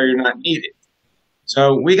necessary or not needed.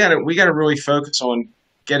 So we got to really focus on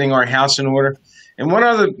getting our house in order. And one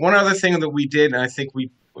other thing that we did, and I think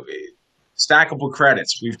stackable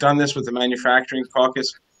credits. We've done this with the Manufacturing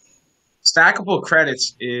Caucus. Stackable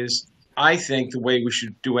credits is, I think, the way we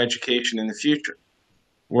should do education in the future,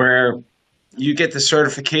 where you get the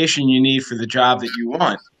certification you need for the job that you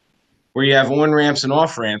want, where you have on-ramps and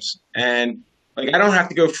off-ramps. And I don't have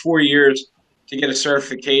to go 4 years to get a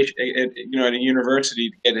certification at a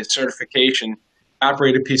university to get a certification,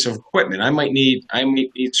 operate a piece of equipment. I might need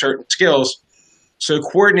certain skills. So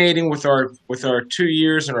coordinating with our 2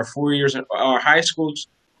 years and our 4 years, our high schools,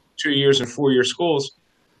 2 years and 4 year schools,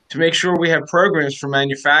 to make sure we have programs for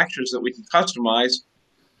manufacturers that we can customize,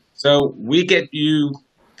 so we get you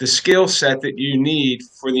the skill set that you need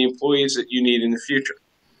for the employees that you need in the future.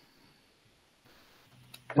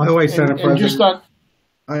 By the way, Senate President,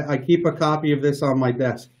 I keep a copy of this on my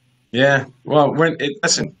desk. Yeah, well,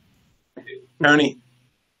 listen, Tony,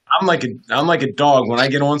 I'm like a dog. When I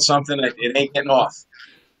get on something, it ain't getting off.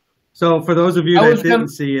 So for those of you that didn't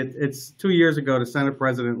see it, it's 2 years ago the Senate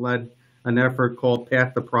President led an effort called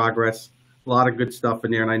Path to Progress. A lot of good stuff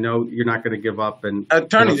in there, and I know you're not going to give up. And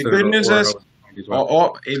Tony, the good news is,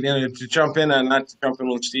 to jump in and not to jump in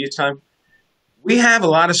on Steve's time, we have a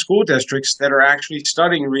lot of school districts that are actually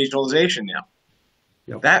studying regionalization now.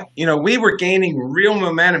 Yep. We were gaining real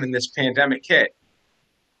momentum in this pandemic hit.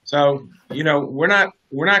 So, you know, we're not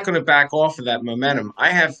going to back off of that momentum.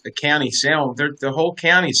 I have a county, Salem. The whole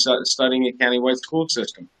county studying a countywide school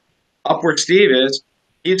system. Up where Steve is,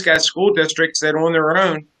 he's got school districts that on their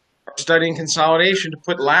own are studying consolidation to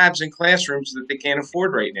put labs in classrooms that they can't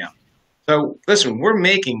afford right now. So, listen, we're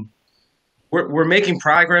making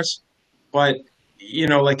progress, but you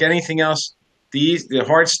know, like anything else, the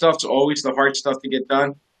hard stuff's always the hard stuff to get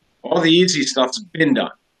done. All the easy stuff's been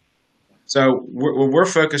done. So what we're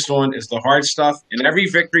focused on is the hard stuff, and every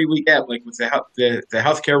victory we get, like with the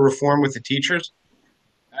healthcare reform with the teachers,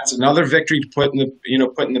 that's another victory to put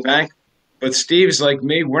in the bank. But Steve's like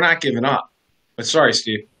me; we're not giving up. But sorry,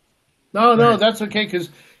 Steve. No, that's okay, because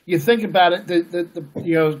you think about it.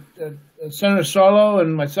 Senator Solo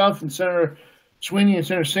and myself and Senator Sweeney and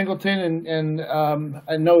Senator Singleton and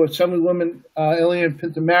I know Assemblywoman Ilian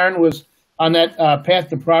Pinto-Marin was on that path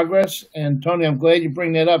to progress. And Tony, I'm glad you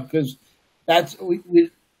bring that up, because that's we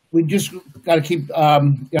just got to keep.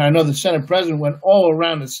 I know the Senate President went all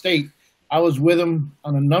around the state. I was with him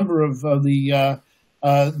on a number of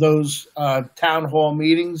those town hall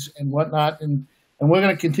meetings and whatnot, and we're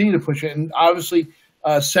going to continue to push it. And obviously,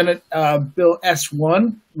 Senate Bill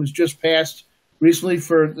S1 was just passed recently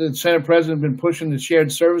for the Senate President, been pushing the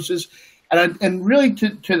shared services, and really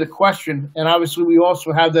to the question. And obviously, we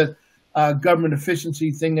also have the government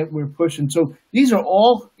efficiency thing that we're pushing. So these are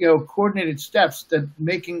all coordinated steps that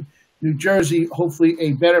making New Jersey hopefully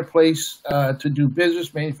a better place to do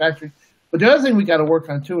business, manufacturing. But the other thing we got to work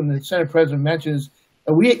on too, and the Senate President mentioned, is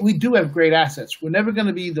we do have great assets. We're never going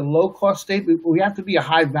to be the low cost state, but we have to be a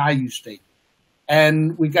high value state.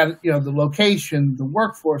 And we got the location, the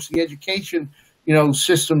workforce, the education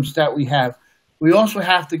systems that we have. We also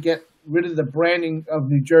have to get rid of the branding of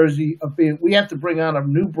New Jersey we have to bring on a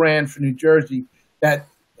new brand for New Jersey that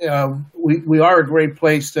we are a great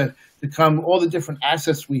place to come, all the different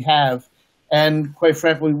assets we have. And quite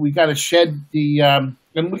frankly, we got to shed and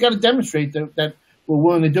we got to demonstrate that we're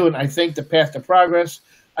willing to do it. And I think the path to progress,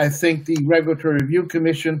 I think the Regulatory Review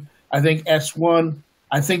Commission, I think S1,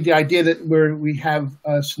 I think the idea that we have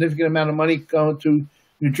a significant amount of money going to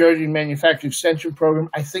New Jersey Manufacturing Extension Program.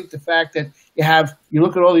 I think the fact that you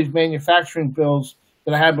look at all these manufacturing bills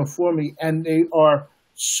that I had before me, and they are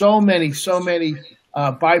so many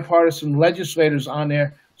bipartisan legislators on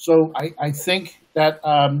there. So I think that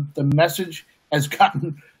the message has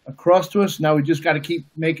gotten across to us. Now we just got to keep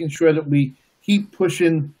making sure that we keep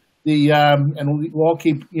pushing and we all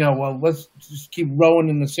keep, let's just keep rowing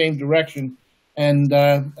in the same direction. And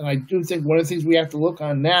I do think one of the things we have to look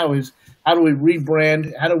on now is how do we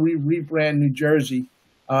rebrand New Jersey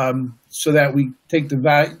so that we take the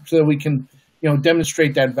value, so that we can,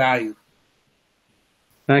 demonstrate that value.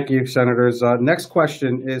 Thank you, Senators. Next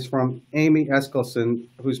question is from Amy Eskelson,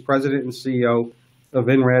 who's President and CEO of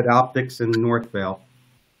InRad Optics in Northvale.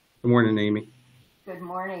 Good morning, Amy. Good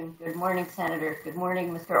morning. Good morning, Senator. Good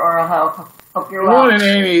morning, Mr. Oroho. Hope you're well. Good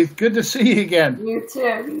morning, Amy. Good to see you again. You too.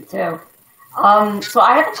 You too. So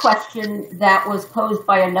I have a question that was posed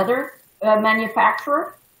by another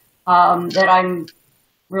manufacturer that I'm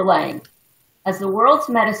relaying. As the world's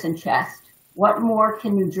medicine chest, what more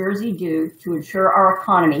can New Jersey do to ensure our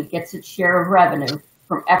economy gets its share of revenue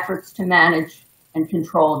from efforts to manage and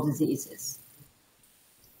control diseases?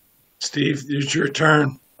 Steve, it's your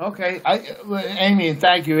turn. Okay, Amy,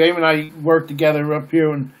 thank you. Amy and I worked together up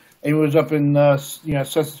here, and Amy was up in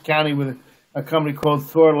Sussex County with a company called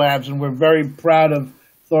Thor Labs, and we're very proud of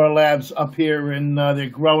Thor Labs up here, and they're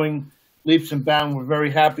growing leaps and bounds. We're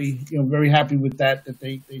very happy, very happy with that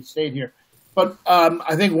they stayed here. But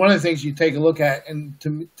I think one of the things you take a look at, and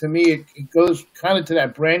to me, it goes kind of to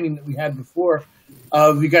that branding that we had before.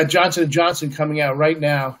 We got Johnson & Johnson coming out right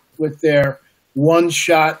now with their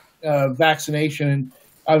one-shot vaccination, and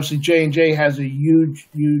obviously J&J has a huge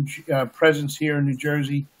presence here in New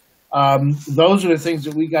Jersey. Those are the things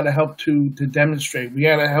that we got to help to demonstrate. We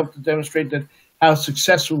got to help to demonstrate that how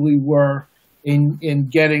successful we were in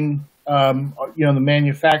getting the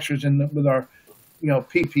manufacturers with our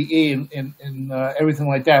PPE and everything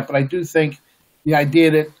like that. But I do think the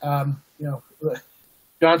idea that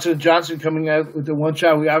Johnson & Johnson coming out with the one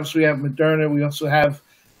shot. We obviously have Moderna. We also have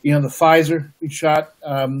the Pfizer shot.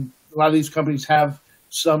 A lot of these companies have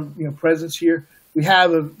some presence here. We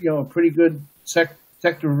have a pretty good sector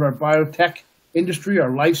of our biotech industry,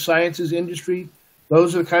 our life sciences industry.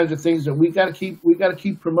 Those are the kinds of things that we got to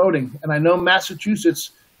keep promoting. And I know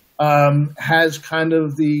Massachusetts has kind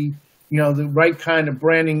of the right kind of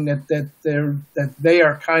branding that they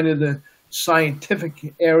are kind of the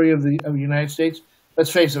scientific area of the United States. Let's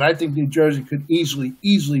face it, I think New Jersey could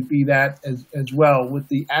easily be that as well with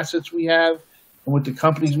the assets we have and with the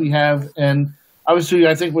companies we have, and obviously,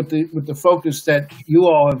 I think with the focus that you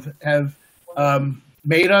all have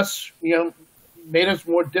made us, made us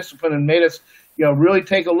more disciplined and made us, really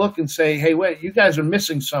take a look and say, hey, wait, you guys are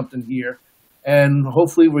missing something here, and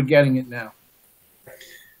hopefully we're getting it now.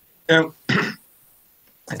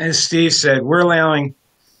 As Steve said, we're allowing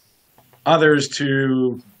others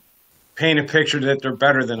to paint a picture that they're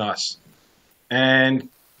better than us. And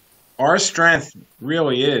our strength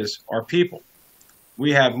really is our people.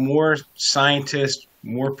 We have more scientists,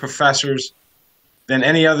 more professors than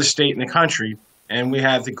any other state in the country, and we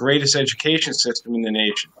have the greatest education system in the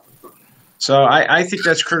nation. So I think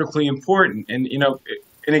that's critically important. And,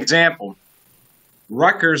 an example,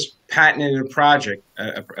 Rutgers patented a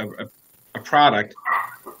product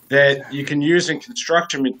that you can use in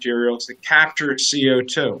construction materials that capture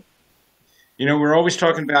CO2. We're always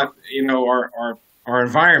talking about, our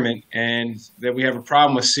environment and that we have a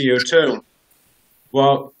problem with CO2.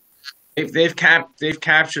 Well, they've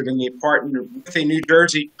captured in the partner with a New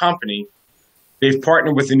Jersey company. They've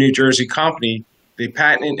partnered with a New Jersey company. They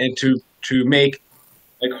patented it to make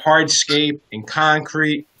like hardscape and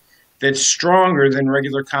concrete that's stronger than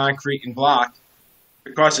regular concrete and block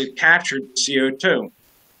because it captured CO2.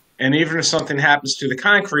 And even if something happens to the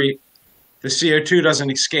concrete, the CO2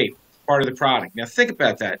 doesn't escape. It's part of the product. Now think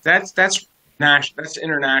about that. That's national. That's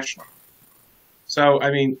international. So,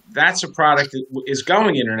 I mean, that's a product that is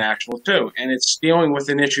going international too, and it's dealing with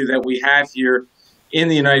an issue that we have here in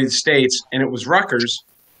the United States, and it was Rutgers.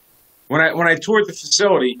 When I toured the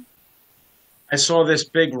facility, I saw this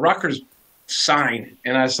big Rutgers sign,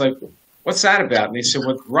 and I was like, "What's that about?" And they said,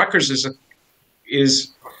 "Well, Rutgers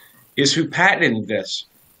is who patented this."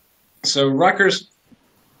 So Rutgers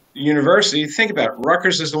University, think about it.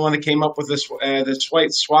 Rutgers is the one that came up with this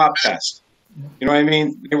white swab test. You know what I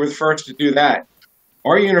mean? They were the first to do that.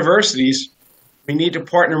 Our universities, we need to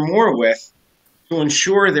partner more with to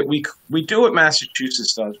ensure that we do what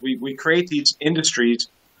Massachusetts does. We create these industries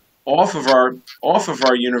off of our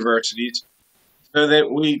universities so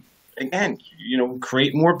that we, again,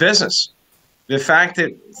 create more business. The fact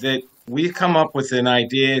that we've come up with an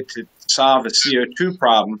idea to solve a CO2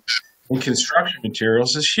 problem in construction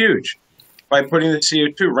materials is huge by putting the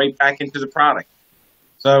CO2 right back into the product.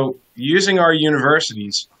 So using our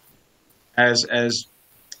universities as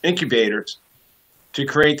incubators to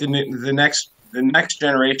create the next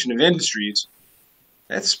generation of industries,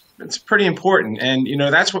 it's pretty important. And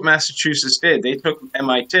that's what Massachusetts did. They took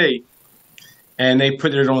MIT and they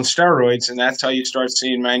put it on steroids, and that's how you start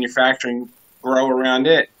seeing manufacturing grow around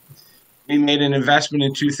it. We made an investment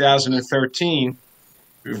in 2013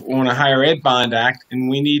 on a Higher Ed Bond Act, and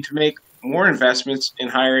we need to make more investments in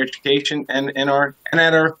higher education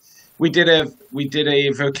we did a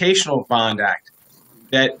vocational bond act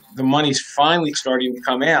that the money's finally starting to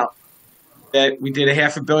come out, that we did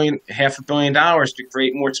 $500 million to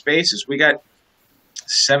create more spaces. We got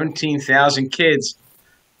 17,000 kids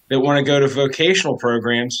that want to go to vocational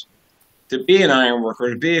programs to be an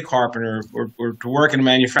ironworker, to be a carpenter, or to work in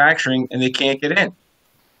manufacturing, and they can't get in.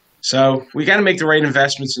 So we got to make the right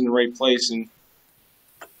investments in the right place, and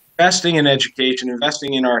investing in education,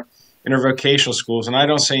 investing in our vocational schools. And I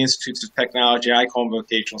don't say institutes of technology; I call them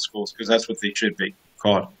vocational schools because that's what they should be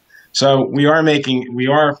called. So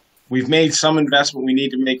we've made some investment. We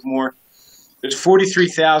need to make more. There's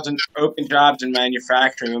 43,000 open jobs in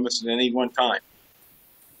manufacturing almost at any one time.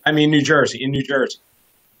 I mean, in New Jersey,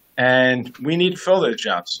 and we need to fill those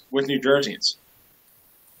jobs with New Jerseyans.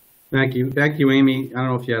 Thank you, Amy. I don't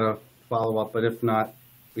know if you had a follow-up, but if not,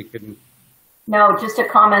 we can. No, just a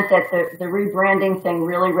comment that the rebranding thing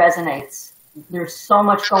really resonates. There's so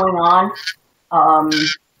much going on.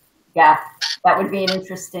 Yeah, that would be an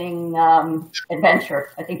interesting adventure.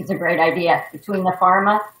 I think it's a great idea between the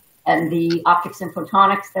pharma and the optics and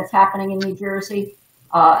photonics that's happening in New Jersey,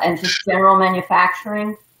 and just general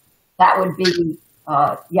manufacturing. That would be,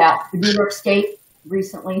 the New York State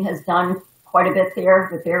recently has done quite a bit there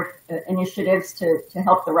with their initiatives to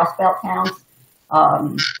help the Rust Belt towns.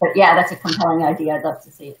 But yeah, that's a compelling idea. I'd love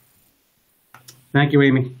to see it. Thank you,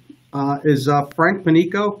 Amy. Is Frank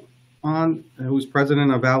Panico on, who's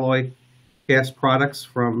president of Alloy Cast Products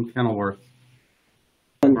from Kenilworth?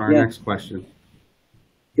 For our next question.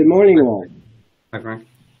 Good morning, all. Hi, Frank.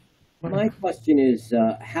 My question is,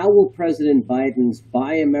 how will President Biden's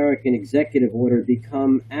Buy American executive order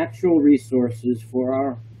become actual resources for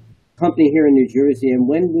our company here in New Jersey, and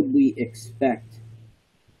when would we expect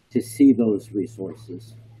to see those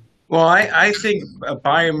resources? Well, I think a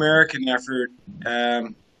Buy American effort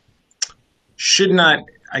should not,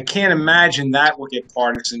 I can't imagine that will get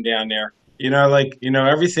partisan down there.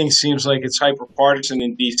 Everything seems like it's hyper partisan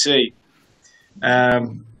in DC.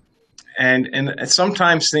 And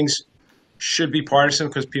sometimes things should be partisan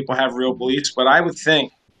because people have real beliefs. But I would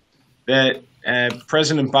think that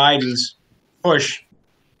President Biden's push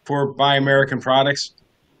for Buy American products,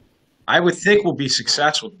 I would think will be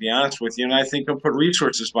successful, to be honest with you. And I think they'll put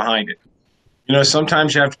resources behind it.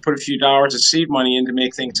 Sometimes you have to put a few dollars of seed money in to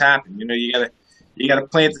make things happen. You gotta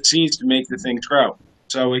plant the seeds to make the things grow.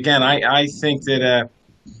 So again, I think that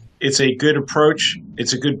it's a good approach.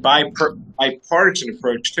 It's a good bipartisan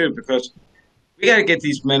approach too, because we got to get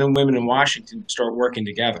these men and women in Washington to start working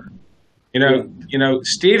together.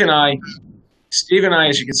 Steve and I,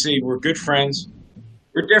 as you can see, we're good friends.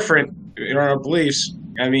 We're different in our beliefs.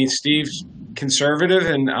 I mean, Steve's conservative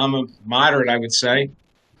and I'm a moderate, I would say.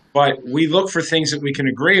 But we look for things that we can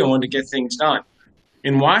agree on to get things done.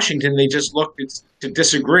 In Washington, they just look to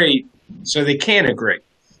disagree so they can't agree.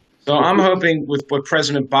 So I'm hoping with what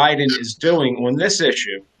President Biden is doing on this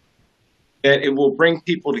issue, that it will bring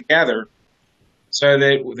people together so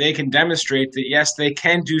that they can demonstrate that, yes, they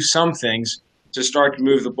can do some things to start to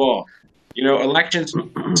move the ball. Elections,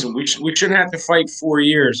 we shouldn't have to fight 4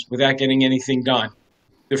 years without getting anything done.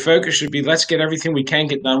 The focus should be, let's get everything we can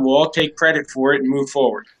get done. We'll all take credit for it and move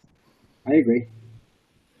forward. I agree.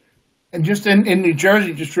 And just in New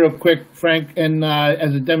Jersey, just real quick, Frank, and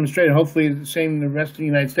as a demonstrator, hopefully the same in the rest of the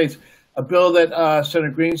United States, a bill that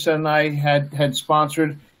Senator Greenstein and I had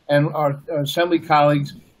sponsored and our Assembly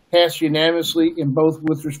colleagues passed unanimously in both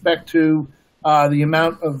with respect to the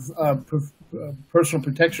amount of personal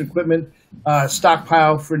protection equipment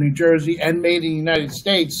stockpile for New Jersey and made in the United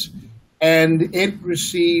States. And it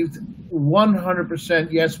received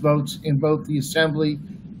 100% yes votes in both the Assembly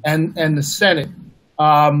and the Senate.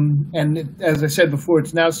 As I said before,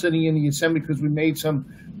 it's now sitting in the Assembly because we made some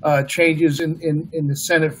changes in the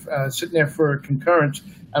Senate sitting there for concurrence,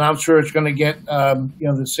 and I'm sure it's going to get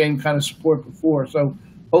the same kind of support before. So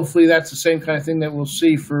hopefully that's the same kind of thing that we'll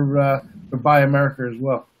see for Buy America as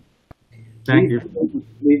well. Thank you.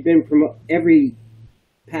 We've been every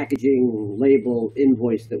packaging, label,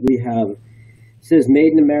 invoice that we have says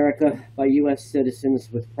 "Made in America by U.S. citizens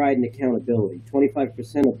with pride and accountability."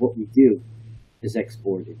 25% of what we do is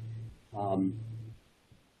exported.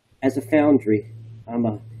 As a foundry, I'm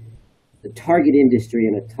a target industry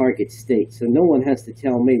in a target state, so no one has to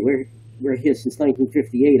tell me we're here since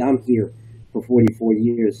 1958. I'm here for 44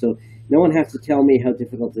 years, so no one has to tell me how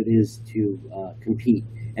difficult it is to compete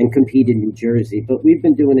in New Jersey. But we've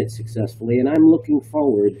been doing it successfully, and I'm looking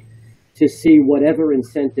forward to see whatever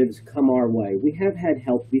incentives come our way. We have had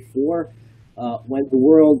help before when the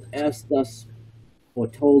world asked us or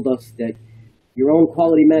told us that your own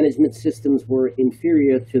quality management systems were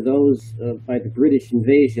inferior to those by the British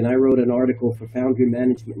invasion. I wrote an article for Foundry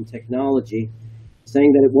Management and Technology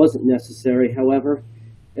saying that it wasn't necessary. However,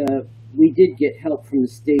 we did get help from the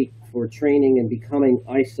state for training and becoming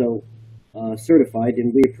ISO certified,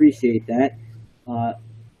 and we appreciate that.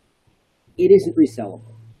 It isn't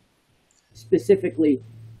resellable. Specifically,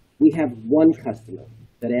 we have one customer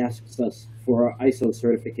that asks us for our ISO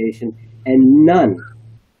certification, and none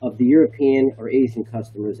of the European or Asian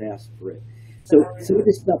customers ask for it. So some of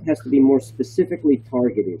this stuff has to be more specifically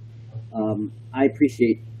targeted. I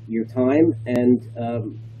appreciate your time, and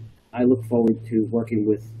I look forward to working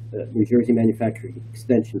with the New Jersey Manufacturing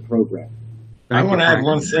Extension Program. I want to add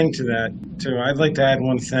one thing to that, too. I'd like to add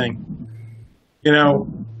one thing.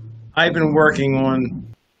 I've been working on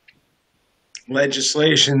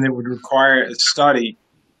legislation that would require a study.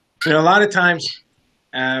 A lot of times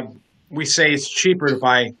we say it's cheaper to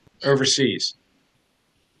buy overseas,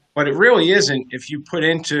 but it really isn't if you put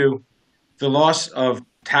into the loss of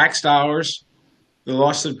tax dollars, the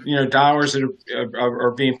loss of dollars that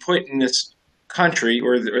are being put in this country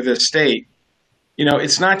or the state.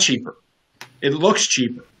 It's not cheaper. It looks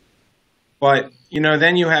cheaper, but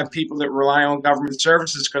then you have people that rely on government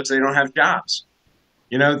services because they don't have jobs.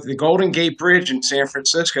 The Golden Gate Bridge in San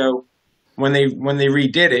Francisco, when they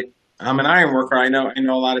redid it, I'm an iron worker. I know a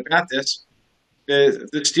lot about this.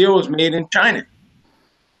 The steel was made in China.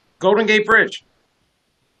 Golden Gate Bridge.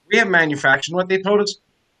 We have manufacturing. What they told us,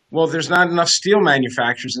 well, there's not enough steel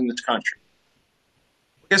manufacturers in this country.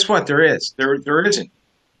 Guess what? There is. There isn't.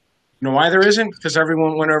 You know why there isn't? Because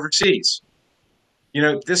everyone went overseas.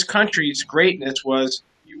 This country's greatness was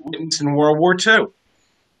witnessed in World War II.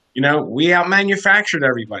 We out-manufactured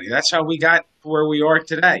everybody. That's how we got to where we are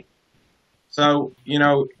today. So,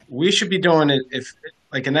 we should be doing it if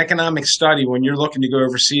like an economic study when you're looking to go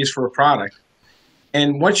overseas for a product.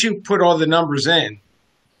 And once you put all the numbers in,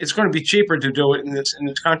 it's going to be cheaper to do it in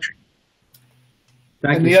this country.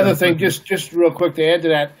 And the other thing, just real quick to add to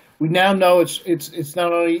that, we now know it's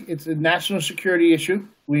not only it's a national security issue.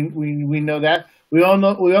 We know that. We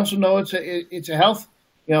also know it's a health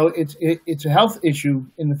it's a health issue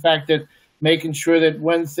in the fact that making sure that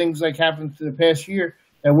when things like happened to the past year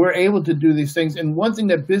that we're able to do these things. And one thing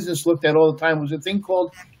that business looked at all the time was a thing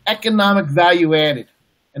called economic value added,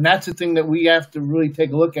 and that's the thing that we have to really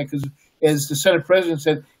take a look at because, as the Senate President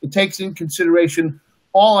said, it takes in consideration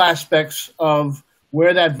all aspects of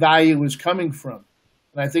where that value is coming from.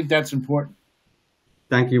 And I think that's important.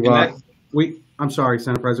 Thank you. I'm sorry,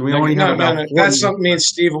 Senate President. We only have about that's something me and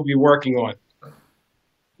Steve will be working on.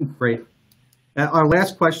 Great. Our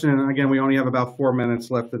last question, and again, we only have about 4 minutes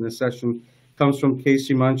left in this session, comes from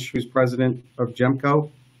Casey Munch, who's president of GEMCO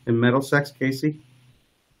in Middlesex. Casey.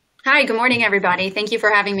 Hi, good morning, everybody. Thank you for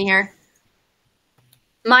having me here.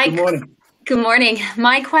 Mike. Good morning. Good morning.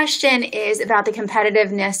 My question is about the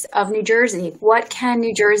competitiveness of New Jersey. What can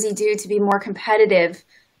New Jersey do to be more competitive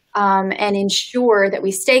and ensure that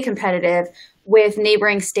we stay competitive with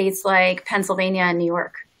neighboring states like Pennsylvania and New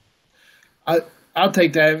York? I'll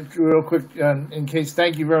take that real quick in case.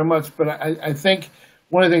 Thank you very much. But I think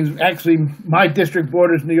one of the things, actually, my district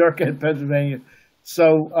borders New York and Pennsylvania.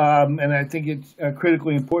 So, and I think it's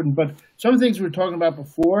critically important. But some of the things we were talking about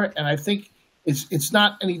before, and I think it's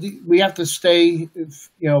not anything. We have to stay,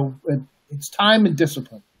 it's time and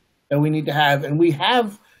discipline that we need to have. And we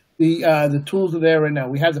have the tools are there right now.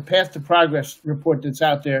 We have the Path to Progress report that's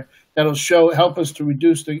out there that'll help us to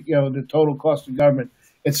reduce the total cost of government.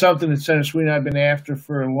 It's something that Senator Sweeney and I have been after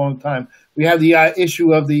for a long time. We have the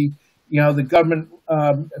issue of the government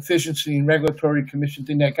efficiency and regulatory commission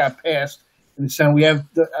thing that got passed in the Senate. We have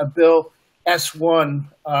a bill S1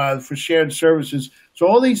 for shared services. So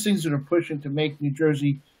all these things that are pushing to make New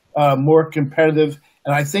Jersey more competitive.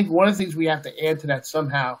 And I think one of the things we have to add to that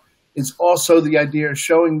somehow is also the idea of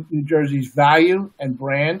showing New Jersey's value and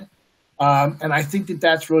brand. And I think that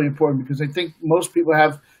that's really important because I think most people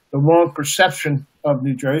have the wrong perception of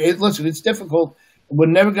New Jersey. Listen, it's difficult. We're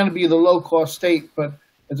never going to be the low-cost state, but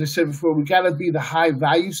as I said before, we got to be the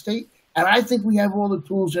high-value state. And I think we have all the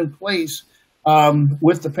tools in place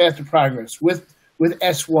with the Path to Progress, with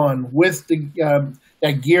S1, with the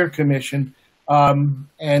that Gear Commission,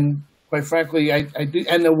 and quite frankly, I do.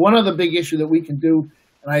 And the one other big issue that we can do,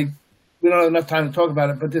 and we don't have enough time to talk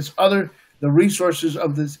about it, but the resources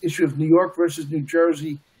of this issue of New York versus New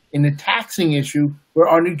Jersey in the taxing issue, where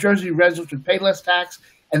our New Jersey residents would pay less tax,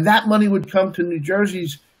 and that money would come to New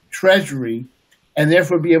Jersey's treasury, and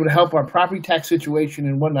therefore be able to help our property tax situation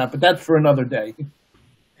and whatnot. But that's for another day.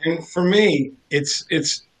 And for me, it's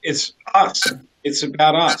us. It's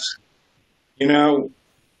about us.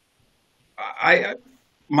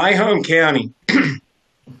 My home county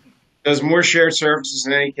does more shared services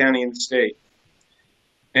than any county in the state.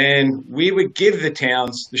 And we would give the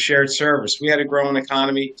towns the shared service. We had a growing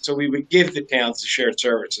economy, so we would give the towns the shared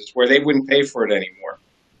services where they wouldn't pay for it anymore.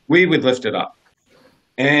 We would lift it up.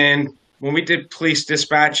 And when we did police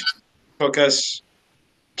dispatch, it took us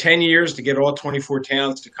 10 years to get all 24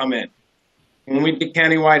 towns to come in. When we did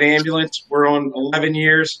countywide ambulance, we're on 11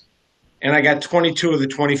 years, and I got 22 of the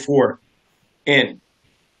 24 in.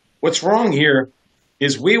 What's wrong here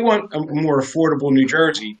is we want a more affordable New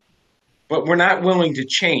Jersey, but we're not willing to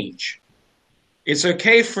change. It's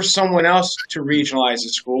okay for someone else to regionalize a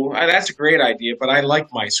school. That's a great idea, but I like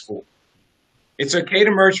my school. It's okay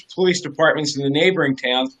to merge police departments in the neighboring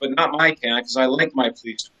towns, but not my town because I like my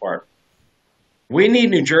police department. We need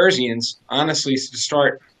New Jerseyans, honestly, to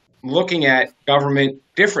start looking at government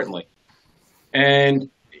differently. And,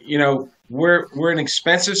 we're an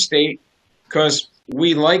expensive state because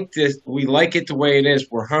we like it the way it is.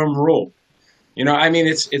 We're home rule.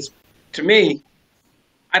 It's to me,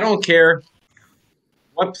 I don't care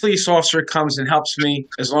what police officer comes and helps me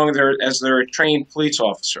as long as they're a trained police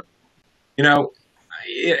officer.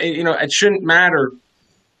 It shouldn't matter,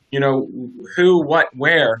 who, what,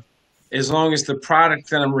 where, as long as the product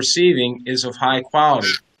that I'm receiving is of high quality.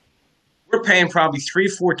 We're paying probably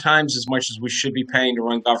 3-4 times as much as we should be paying to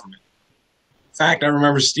run government. In fact, I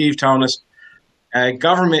remember Steve telling us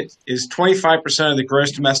government is 25% of the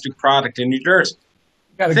gross domestic product in New Jersey.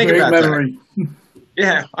 Got a Think great about memory. That.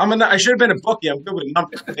 Yeah, I should have been a bookie. I'm good with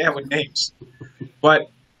numbers, bad with names. But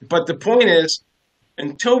the point is,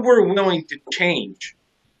 until we're willing to change,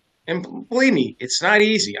 and believe me, it's not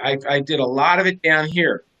easy. I did a lot of it down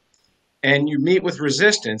here, and you meet with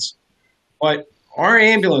resistance. But our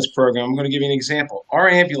ambulance program, I'm going to give you an example. Our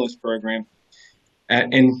ambulance program,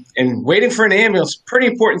 and waiting for an ambulance, pretty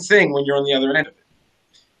important thing when you're on the other end of it.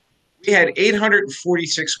 We had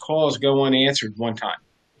 846 calls go unanswered one time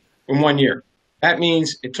in 1 year. That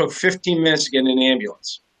means it took 15 minutes to get an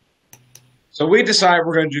ambulance. So we decided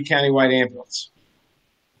we're going to do countywide ambulance.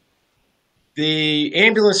 The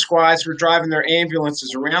ambulance squads were driving their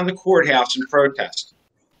ambulances around the courthouse in protest,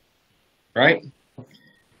 right?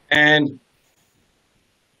 And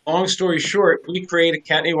long story short, we created a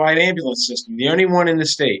countywide ambulance system, the only one in the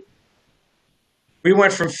state. We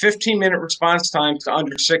went from 15-minute response times to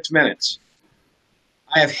under 6 minutes.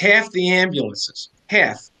 I have half the ambulances,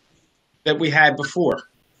 half, that we had before.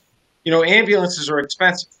 You know, ambulances are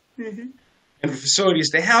expensive. Mm-hmm. And the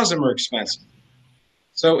facilities to house them are expensive.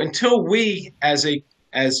 So until we, as a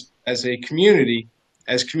community,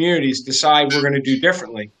 as communities, decide we're going to do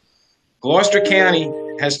differently, Gloucester County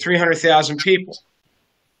has 300,000 people.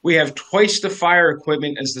 We have twice the fire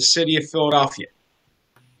equipment as the city of Philadelphia.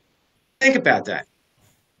 Think about that.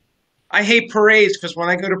 I hate parades because when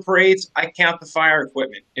I go to parades, I count the fire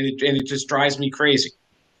equipment, and it just drives me crazy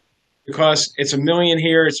because it's 1 million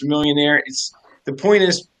here, it's 1 million there. The point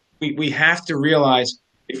is we have to realize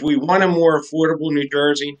if we want a more affordable New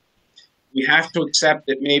Jersey, we have to accept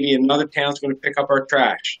that maybe another town's going to pick up our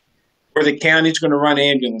trash, or the county's going to run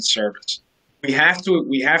ambulance service. We have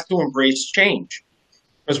to embrace change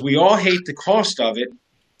because we all hate the cost of it,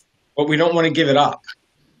 but we don't want to give it up.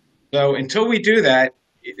 So until we do that,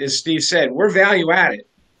 as Steve said, we're value added.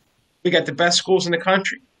 We got the best schools in the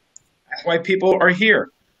country. That's why people are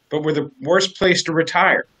here, but we're the worst place to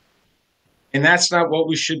retire. And that's not what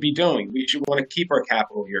we should be doing. We should want to keep our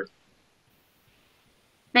capital here.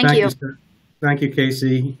 Thank you. Thank you,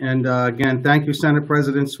 Casey. And again, thank you, Senate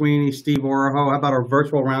President Sweeney, Steve Oroho. How about a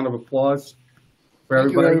virtual round of applause for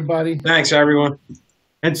everybody? Thanks, everyone.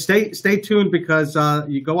 And stay tuned because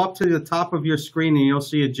you go up to the top of your screen and you'll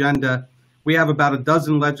see agenda. We have about a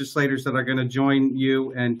dozen legislators that are going to join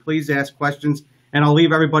you, and please ask questions. And I'll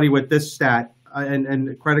leave everybody with this stat,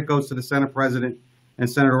 and credit goes to the Senate President and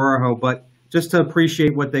Senator Oroho, but just to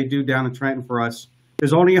appreciate what they do down in Trenton for us,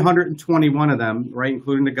 there's only 121 of them, right,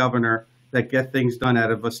 including the governor, that get things done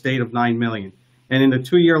out of a state of 9 million. And in the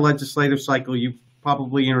 2-year legislative cycle, you've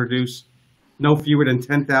probably introduced no fewer than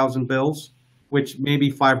 10,000 bills, which maybe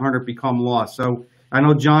 500 become law. So I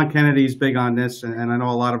know John Kennedy is big on this, and I know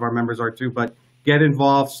a lot of our members are too, but get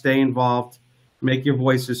involved, stay involved, make your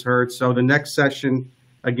voices heard. So the next session,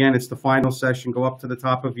 again, it's the final session. Go up to the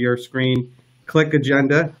top of your screen, click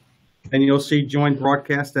agenda, and you'll see join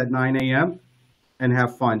broadcast at 9 a.m. and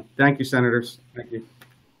have fun. Thank you, Senators. Thank you.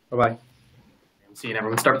 Bye-bye. I'm seeing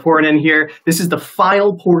everyone start pouring in here. This is the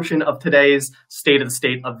final portion of today's State of the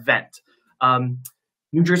State event.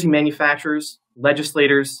 New Jersey manufacturers,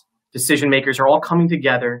 legislators, decision makers are all coming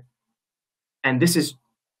together, and this is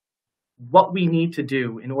what we need to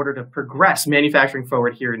do in order to progress manufacturing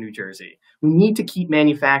forward here in New Jersey. We need to keep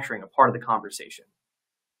manufacturing a part of the conversation.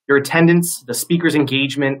 Your attendance, the speaker's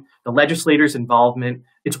engagement, the legislators' involvement,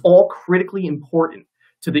 it's all critically important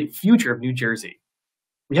to the future of New Jersey.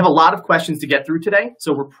 We have a lot of questions to get through today,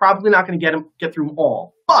 so we're probably not going to get through them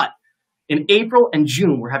all. But in April and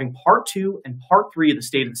June, we're having part 2 and part 3 of the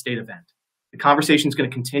State event. The conversation is going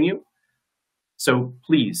to continue. So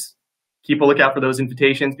please keep a lookout for those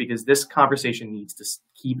invitations because this conversation needs to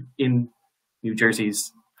keep in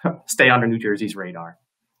stay under New Jersey's radar.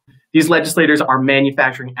 These legislators are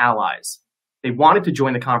manufacturing allies. They wanted to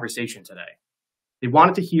join the conversation today. They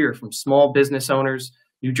wanted to hear from small business owners,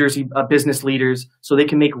 New Jersey business leaders, so they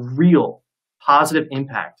can make real positive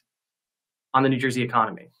impact on the New Jersey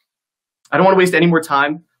economy. I don't want to waste any more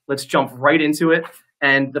time. Let's jump right into it.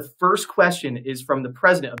 And the first question is from the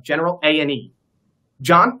president of General A&E,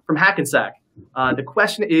 John from Hackensack. The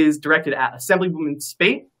question is directed at Assemblywoman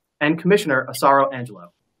Spate and Commissioner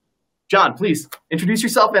Asaro-Angelo. John, please introduce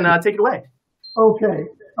yourself and take it away. Okay.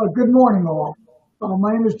 Good morning, all.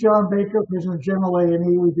 My name is John Baker, President of General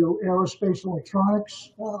A&E. We do aerospace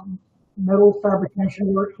electronics, metal fabrication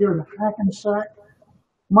work here in Hackensack.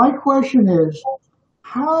 My question is,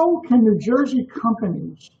 how can New Jersey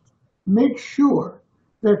companies make sure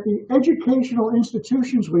that the educational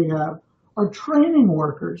institutions we have are training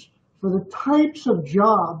workers for the types of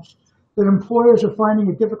jobs that employers are finding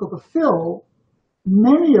it difficult to fill,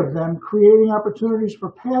 many of them creating opportunities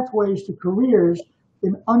for pathways to careers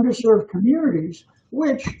in underserved communities,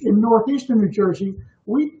 which in northeastern New Jersey,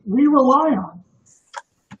 we rely on.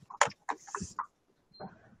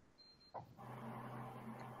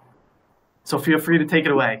 So feel free to take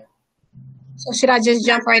it away. So should I just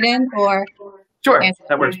jump right in or? Sure,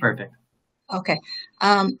 that works perfect. Okay.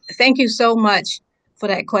 Thank you so much for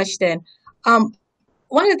that question.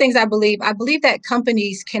 one of the things I believe that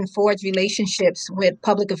companies can forge relationships with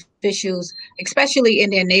public officials, especially in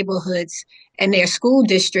their neighborhoods and their school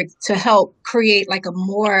districts, to help create like a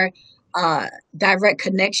more direct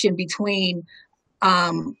connection between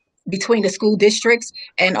the school districts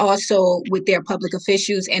and also with their public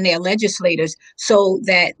officials and their legislators, so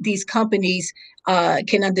that these companies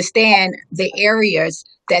can understand the areas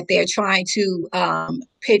that they're trying to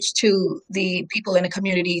pitch to the people in the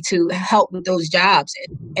community to help with those jobs.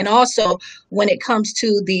 And also when it comes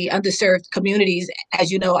to the underserved communities,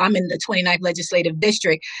 as you know, I'm in the 29th legislative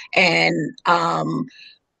district, and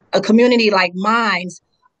a community like mine's,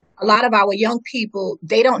 a lot of our young people,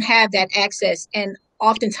 they don't have that access, and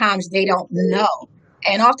oftentimes they don't know.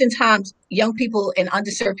 And oftentimes young people and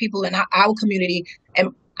underserved people in our community, and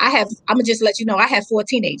I'm gonna just let you know, I have 4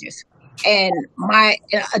 teenagers and my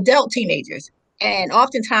adult teenagers. And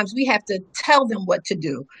oftentimes we have to tell them what to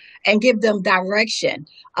do and give them direction.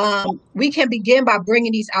 We can begin by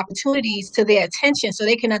bringing these opportunities to their attention so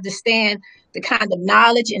they can understand the kind of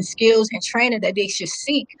knowledge and skills and training that they should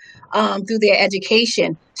seek through their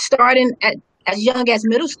education, starting as young as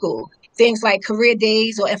middle school. Things like career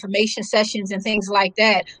days or information sessions and things like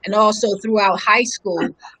that, and also throughout high school.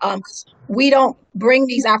 We don't bring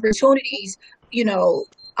these opportunities,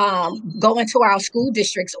 going to our school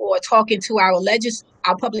districts or talking to our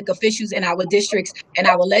public officials in our districts and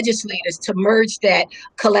our legislators to merge that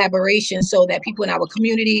collaboration so that people in our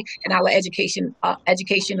community and our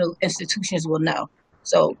educational institutions will know.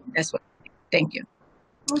 So that's what. Thank you.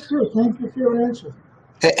 Okay, thank you for your answer.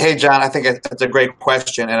 Hey, John, I think that's a great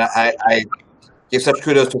question, and I give such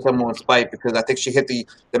kudos to someone with spite, because I think she hit the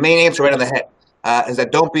main answer right on the head, is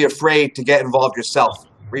that don't be afraid to get involved yourself.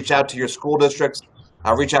 Reach out to your school districts,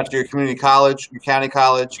 reach out to your community college, your county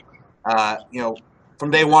college.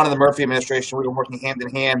 From day one in the Murphy administration, we've been working hand in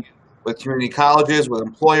hand with community colleges, with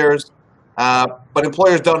employers, but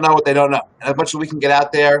employers don't know what they don't know. And as much as we can get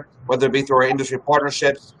out there, whether it be through our industry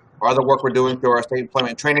partnerships or other work we're doing through our state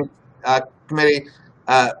employment and training committee,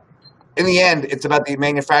 in the end, it's about the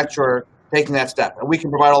manufacturer taking that step. And we can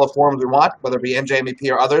provide all the forms we want, whether it be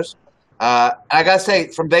NJMEP or others. And I got to say,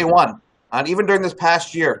 from day one, and even during this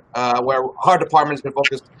past year, where our department has been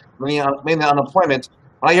focused mainly on employment,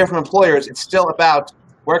 when I hear from employers, it's still about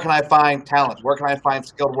where can I find talent? Where can I find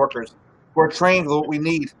skilled workers who are trained with what we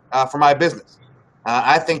need for my business?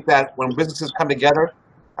 I think that when businesses come together,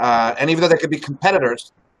 and even though they could be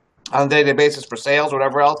competitors on a day-to-day basis for sales or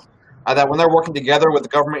whatever else, that when they're working together with the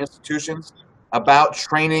government institutions about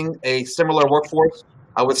training a similar workforce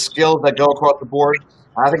with skills that go across the board,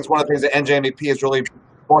 I think it's one of the things that NJMEP has really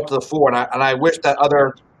brought to the fore. And I wish that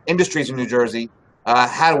other industries in New Jersey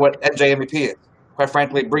had what NJMEP is. Quite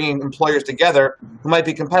frankly, bringing employers together who might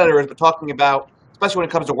be competitors, but talking about, especially when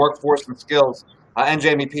it comes to workforce and skills,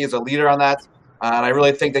 NJMEP is a leader on that. And I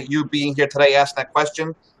really think that you being here today asking that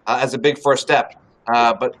question is a big first step.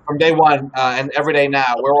 But from day one and every day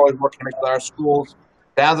now, we're always working with our schools,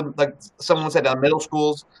 down to, like someone said, down middle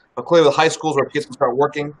schools, but clearly with high schools where kids can start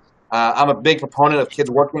working. I'm a big proponent of kids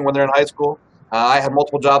working when they're in high school. I had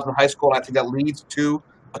multiple jobs in high school, and I think that leads to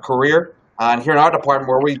a career. And here in our department,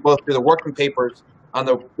 where we both do the working papers on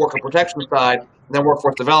the worker protection side and then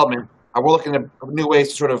workforce development, we're looking at new ways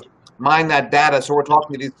to sort of mine that data. So we're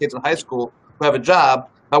talking to these kids in high school who have a job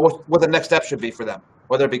about what the next step should be for them,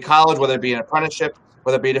 whether it be college, whether it be an apprenticeship,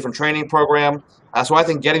 whether it be a different training program. So I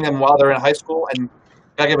think getting them while they're in high school, and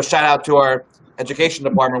I give a shout out to our education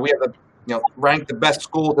department. We have ranked the best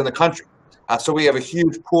schools in the country. So we have a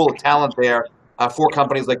huge pool of talent there for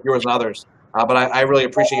companies like yours and others. But I really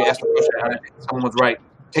appreciate you asking the question. Someone was right.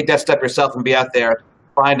 Take that step yourself and be out there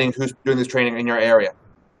finding who's doing this training in your area.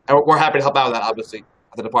 And we're happy to help out with that, obviously,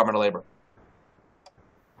 at the Department of Labor.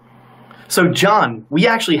 So, John, we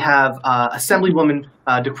actually have Assemblywoman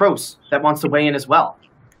DeCrose that wants to weigh in as well.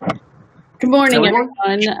 Good morning,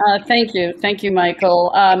 everyone. Thank you,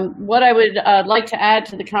 Michael. What I would like to add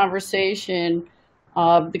to the conversation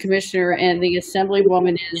of the Commissioner and the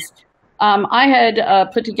Assemblywoman is I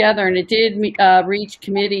had put together, and it did reach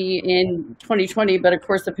committee in 2020, but of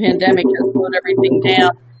course the pandemic has slowed everything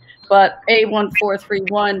down. But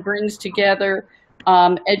A1431 brings together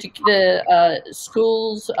the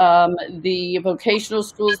schools, the vocational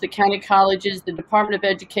schools, the county colleges, the Department of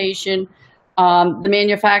Education, the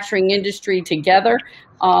manufacturing industry together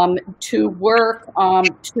to work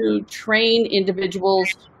to train individuals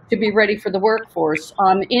to be ready for the workforce.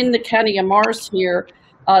 In the County of Morris here,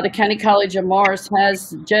 the County College of Morris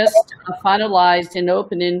has just finalized and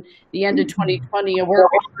opened in the end of 2020 a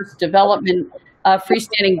workforce development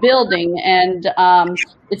freestanding building. And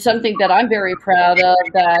it's something that I'm very proud of,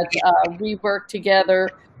 that we work together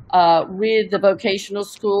with the vocational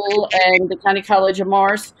school and the County College of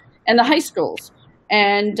Morris and the high schools.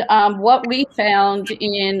 And what we found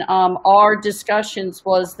in our discussions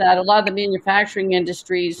was that a lot of the manufacturing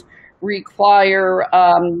industries require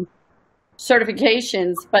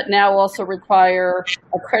certifications, but now also require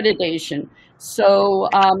accreditation. So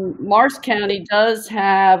Morris County does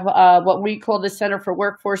have what we call the Center for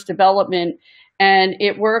Workforce Development, and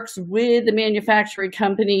it works with the manufacturing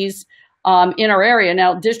companies in our area.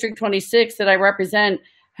 Now, District 26 that I represent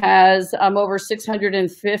has over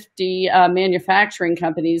 650 manufacturing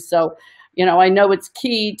companies. So, you know, I know it's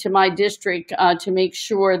key to my district to make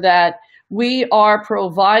sure that we are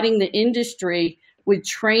providing the industry with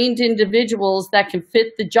trained individuals that can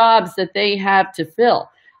fit the jobs that they have to fill.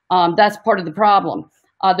 That's part of the problem.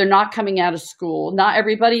 They're not coming out of school. Not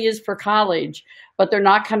everybody is for college, but they're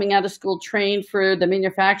not coming out of school trained for the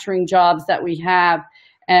manufacturing jobs that we have.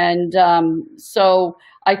 And so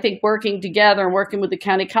I think working together and working with the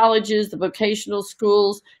county colleges, the vocational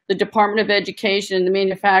schools, the Department of Education, and the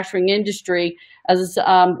manufacturing industry as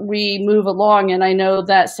we move along. And I know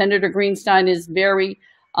that Senator Greenstein is very,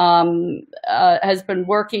 has been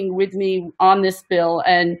working with me on this bill.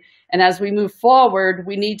 And as we move forward,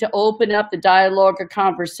 we need to open up the dialogue or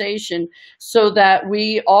conversation so that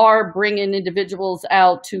we are bringing individuals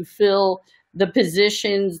out to fill the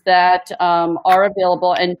positions that are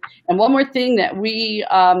available. And one more thing that we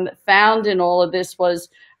found in all of this was,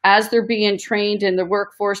 as they're being trained in the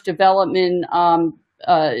workforce development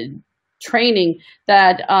training,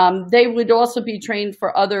 that they would also be trained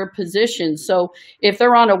for other positions. So if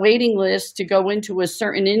they're on a waiting list to go into a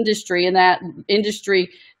certain industry and that industry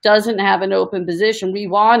doesn't have an open position, we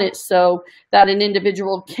want it so that an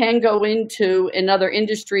individual can go into another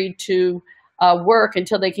industry to work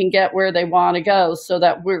until they can get where they want to go, so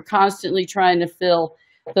that we're constantly trying to fill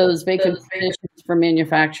those vacant positions for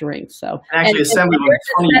manufacturing. So, actually, Assemblywoman,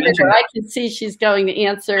 Senator, I can see she's going to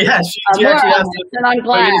answer. Yes, she more actually on this, and I'm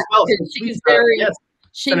glad. well. She's very, yes,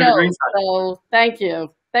 she Senator knows. Greenstein.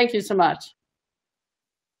 So, thank you so much.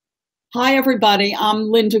 Hi, everybody. I'm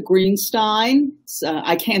Linda Greenstein.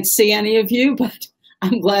 I can't see any of you, but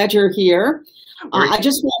I'm glad you're here. I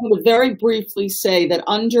just wanted to very briefly say that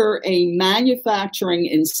under a manufacturing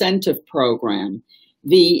incentive program,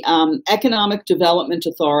 the Economic Development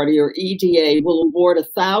Authority, or EDA, will award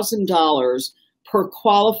 $1,000 per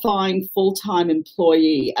qualifying full-time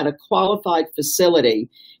employee at a qualified facility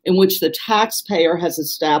in which the taxpayer has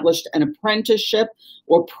established an apprenticeship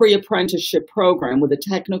or pre-apprenticeship program with a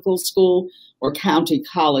technical school or county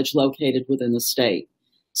college located within the state.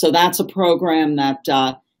 So that's a program that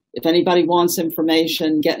if anybody wants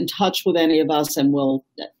information, get in touch with any of us and we'll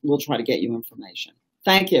try to get you information.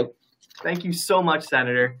 Thank you. Thank you so much,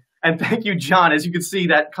 Senator. And thank you, John. As you can see,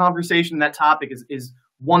 that conversation, that topic is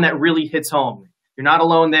one that really hits home. You're not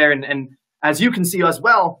alone there. And as you can see as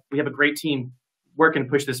well, we have a great team working to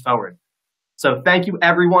push this forward. So thank you,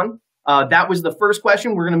 everyone. That was the first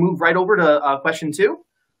question. We're going to move right over to question 2.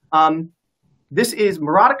 This is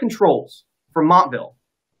Murata Controls from Montville.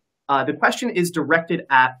 The question is directed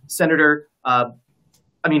at Assemblywoman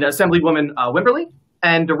Wimberly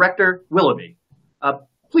and Director Willoughby.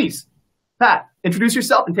 Please, Pat, introduce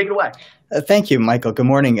yourself and take it away. Thank you, Michael. Good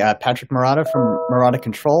morning. Patrick Murata from Murata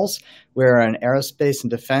Controls. We're an aerospace and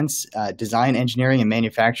defense design, engineering, and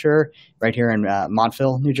manufacturer right here in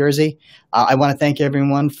Montville, New Jersey. I want to thank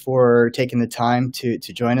everyone for taking the time to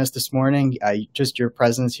join us this morning. Just your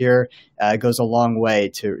presence here goes a long way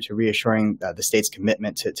to reassuring the state's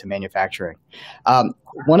commitment to manufacturing.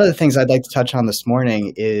 One of the things I'd like to touch on this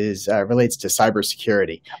morning is relates to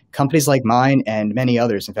cybersecurity. Companies like mine and many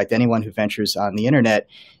others, in fact, anyone who ventures on the internet,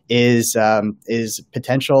 is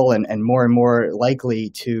potential and more likely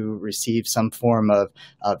to receive some form of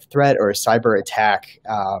threat or a cyber attack.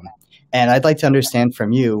 And I'd like to understand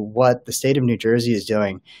from you what the state of New Jersey is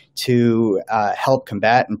doing to help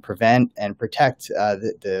combat and prevent and protect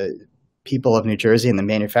the people of New Jersey and the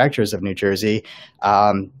manufacturers of New Jersey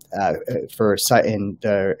in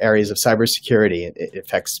the areas of cybersecurity. It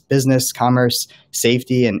affects business, commerce,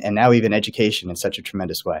 safety, and now even education in such a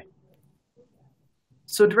tremendous way.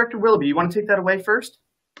 So Director Willoughby, you want to take that away first?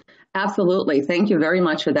 Absolutely. Thank you very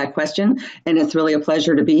much for that question. And it's really a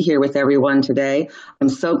pleasure to be here with everyone today. I'm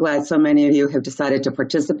so glad so many of you have decided to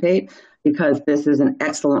participate, because this is an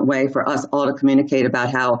excellent way for us all to communicate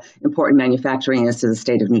about how important manufacturing is to the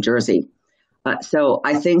state of New Jersey. So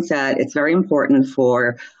I think that it's very important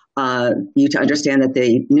for you to understand that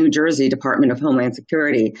the New Jersey Department of Homeland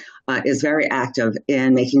Security is very active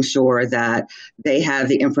in making sure that they have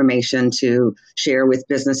the information to share with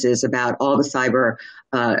businesses about all the cyber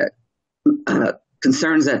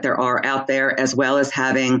concerns that there are out there, as well as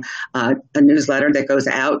having a newsletter that goes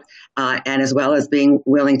out, and as well as being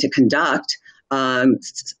willing to conduct a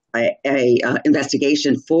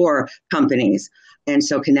investigation for companies. And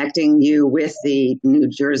so connecting you with the New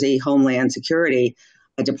Jersey Homeland Security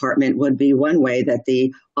Department would be one way that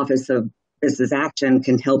the Office of Business Action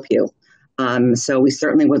can help you. So we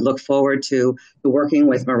certainly would look forward to working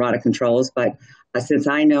with Marotta Controls. But since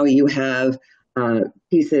I know you have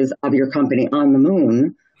pieces of your company on the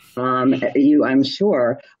moon, you, I'm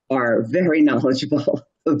sure, are very knowledgeable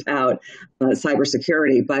about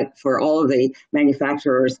cybersecurity. But for all of the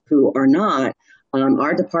manufacturers who are not,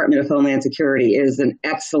 our Department of Homeland Security is an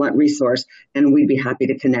excellent resource, and we'd be happy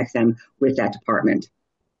to connect them with that department.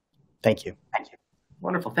 Thank you.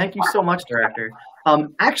 Wonderful. Thank you so much, Director.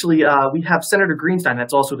 Actually, we have Senator Greenstein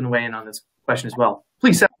that's also going to weigh in on this question as well.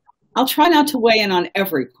 Please, Senator. I'll try not to weigh in on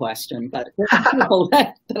every question, but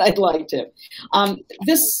that I'd like to.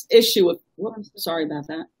 This issue of, well, I'm sorry about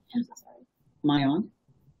that. Am I on?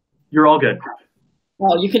 You're all good.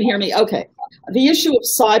 Oh, you can hear me? Okay. The issue of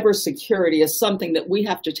cybersecurity is something that we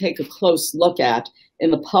have to take a close look at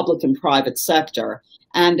in the public and private sector.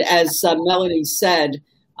 And as Malony said,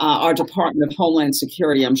 our Department of Homeland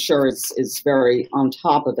Security, I'm sure, is very on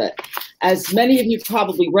top of it. As many of you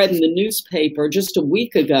probably read in the newspaper, just a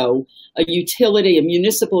week ago, a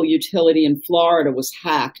municipal utility in Florida was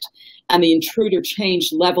hacked, and the intruder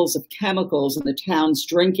changed levels of chemicals in the town's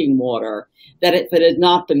drinking water that, if it had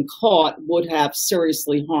not been caught, would have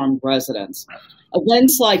seriously harmed residents.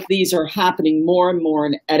 Events like these are happening more and more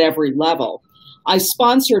at every level. I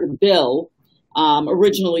sponsored a bill,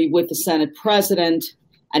 originally with the Senate President,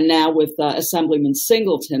 and now with Assemblyman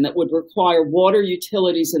Singleton, that would require water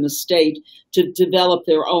utilities in the state to develop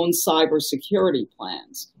their own cybersecurity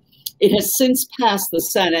plans. It has since passed the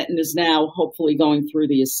Senate and is now hopefully going through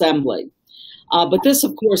the Assembly. But this,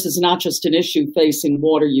 of course, is not just an issue facing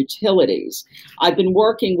water utilities. I've been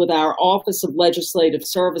working with our Office of Legislative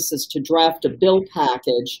Services to draft a bill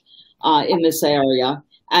package in this area,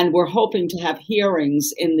 and we're hoping to have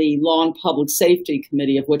hearings in the Law and Public Safety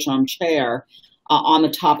Committee, of which I'm chair, on the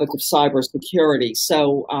topic of cybersecurity.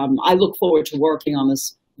 So I look forward to working on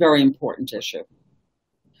this very important issue.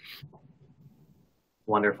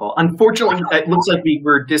 Wonderful. Unfortunately, it looks like we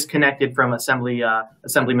were disconnected from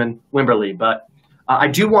Assemblyman Wimberly, but I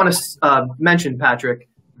do want to mention, Patrick,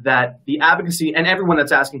 that the advocacy, and everyone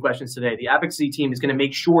that's asking questions today, the advocacy team is going to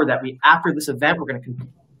make sure that after this event, we're going to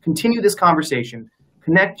continue this conversation,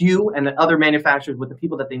 connect you and the other manufacturers with the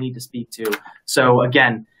people that they need to speak to. So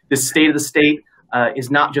again, this State of the State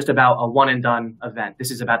is not just about a one and done event.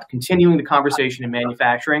 This is about continuing the conversation in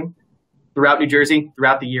manufacturing throughout New Jersey,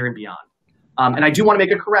 throughout the year and beyond. And I do want to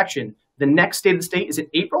make a correction. The next State of the State is in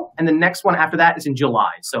April, and the next one after that is in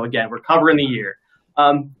July. So again, we're covering the year.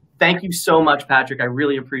 Thank you so much, Patrick. I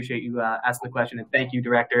really appreciate you asking the question, and thank you,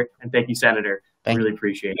 Director, and thank you, Senator. I really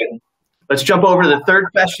appreciate it. Let's jump over to the third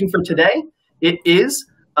question for today. It is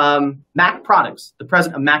MAC Products, the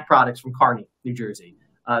president of MAC Products from Kearney, New Jersey.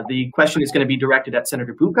 The question is going to be directed at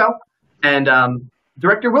Senator Bucco and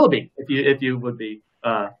Director Willoughby, if you would be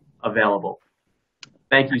available.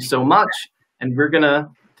 Thank you so much, and we're going to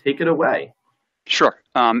take it away. Sure.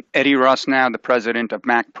 Eddie Ross-Now, the president of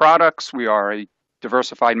MAC Products. We are a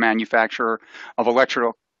diversified manufacturer of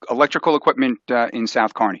electrical equipment in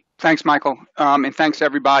South Kearney. Thanks, Michael, and thanks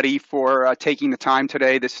everybody for taking the time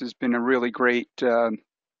today. This has been a really great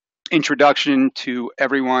introduction to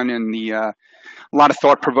everyone and a lot of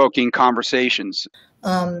thought-provoking conversations.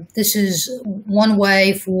 This is one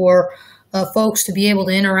way for folks to be able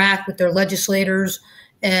to interact with their legislators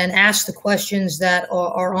and ask the questions that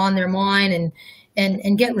are on their mind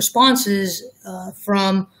and get responses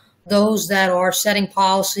from those that are setting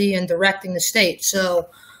policy and directing the state. So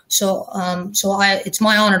it's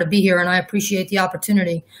my honor to be here, and I appreciate the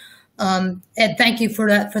opportunity. Ed, thank you for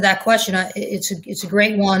that question. It's a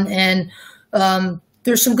great one, and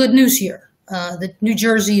there's some good news here. That New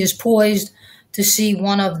Jersey is poised to see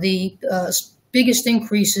one of the biggest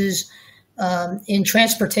increases in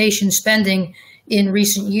transportation spending in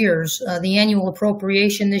recent years. The annual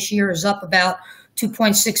appropriation this year is up about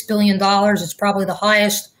 $2.6 billion. It's probably the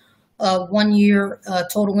highest one-year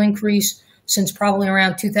total increase since probably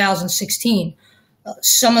around 2016.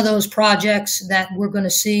 Some of those projects that we're going to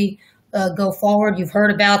see go forward, you've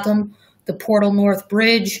heard about them. The Portal North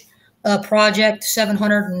Bridge project,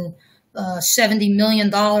 $770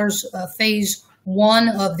 million, phase one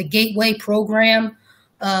of the Gateway program,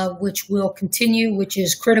 which will continue, which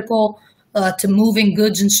is critical to moving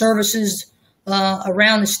goods and services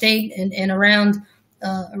around the state and around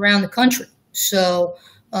the country. So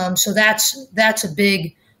that's a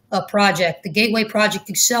big project. The Gateway project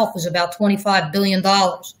itself is about $25 billion.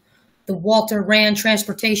 The Walter Rand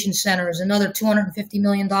Transportation Center is another $250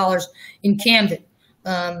 million in Camden.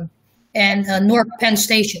 And Newark Penn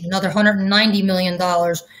Station, another $190 million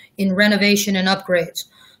in renovation and upgrades.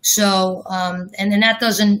 So, and then that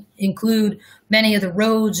doesn't include many of the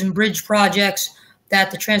roads and bridge projects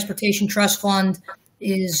that the Transportation Trust Fund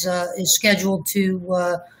is scheduled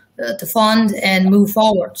to fund and move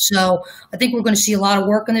forward. So I think we're going to see a lot of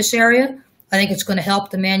work in this area. I think it's going to help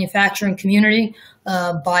the manufacturing community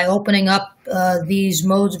by opening up these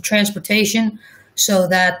modes of transportation so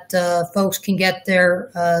that folks can get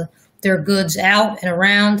their goods out and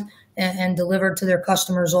around and delivered to their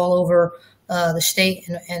customers all over the state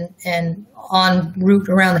and en route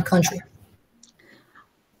around the country.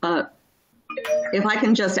 If I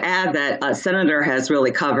can just add that Senator has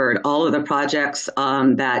really covered all of the projects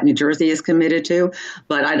that New Jersey is committed to,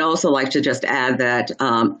 but I'd also like to just add that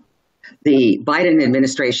the Biden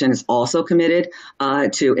administration is also committed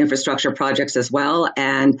to infrastructure projects as well,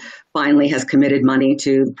 and finally has committed money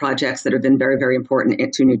to projects that have been very, very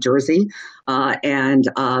important to New Jersey. And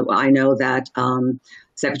I know that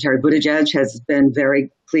Secretary Buttigieg has been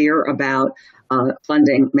very clear about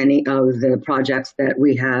funding many of the projects that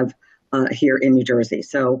we have here in New Jersey.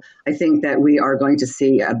 So I think that we are going to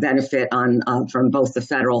see a benefit from both the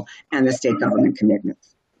federal and the state government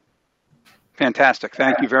commitments. Fantastic.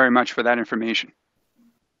 Thank you very much for that information.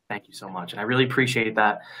 Thank you so much. And I really appreciate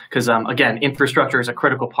that because, again, infrastructure is a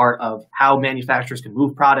critical part of how manufacturers can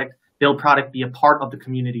move product, build product, be a part of the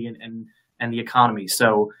community and the economy.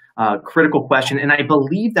 So critical question. And I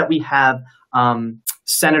believe that we have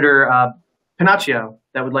Senator Panaccio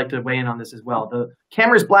that would like to weigh in on this as well. The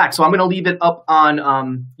camera is black, so I'm going to leave it up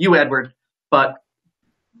on you, Edward. But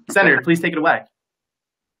Senator, please take it away.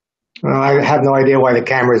 Well, I have no idea why the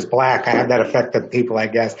camera is black. I have that effect of people, I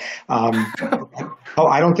guess.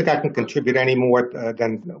 I don't think I can contribute any more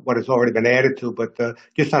than what has already been added to, but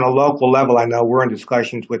just on a local level, I know we're in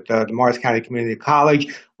discussions with the Morris County Community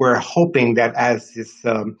College. We're hoping that as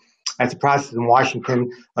the process in Washington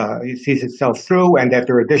sees itself through and that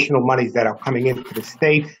there are additional monies that are coming into the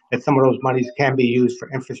state, that some of those monies can be used for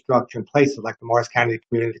infrastructure in places like the Morris County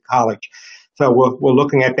Community College. So we're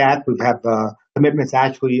looking at that. We have commitments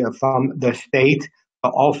actually from the state to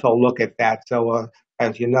also look at that. So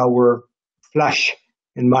as you know, we're flush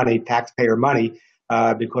in money, taxpayer money,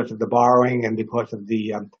 because of the borrowing and because of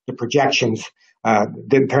the projections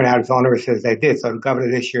didn't turn out as onerous as they did. So the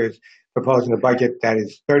governor this year is proposing a budget that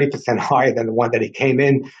is 30% higher than the one that he came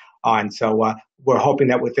in on. So we're hoping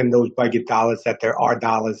that within those budget dollars that there are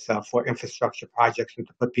dollars for infrastructure projects and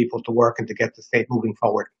to put people to work and to get the state moving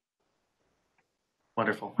forward.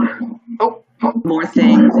 Wonderful. More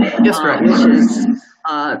things, yes, right. Which is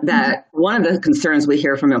that one of the concerns we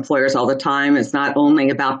hear from employers all the time is not only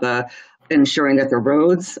about ensuring that the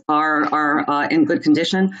roads are in good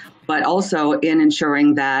condition, but also in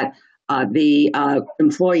ensuring that the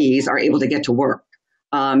employees are able to get to work.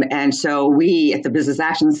 And so we at the Business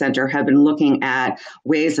Action Center have been looking at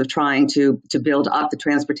ways of trying to build up the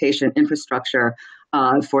transportation infrastructure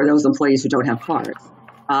for those employees who don't have cars.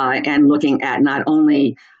 And looking at not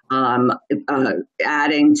only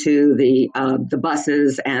adding to the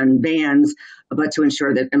buses and vans, but to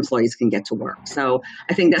ensure that employees can get to work. So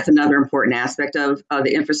I think that's another important aspect of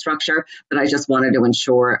the infrastructure that I just wanted to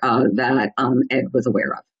ensure that Ed was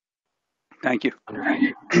aware of. Thank you.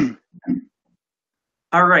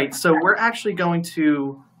 All right, so we're actually going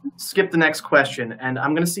to skip the next question, and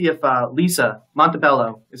I'm going to see if Lisa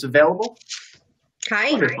Montebello is available.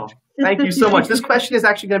 Hi. Wonderful. Thank you so much. This question is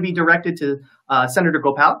actually going to be directed to Senator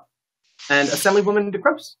Gopal and Assemblywoman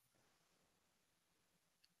DeCrose.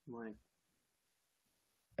 Good morning.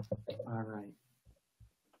 All right.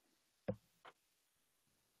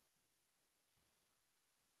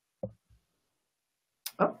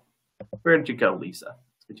 Oh, where did you go, Lisa?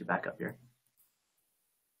 Let's get you back up here.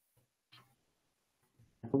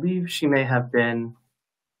 I believe she may have been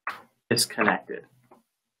disconnected.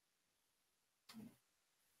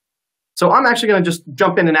 So I'm actually going to just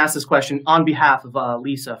jump in and ask this question on behalf of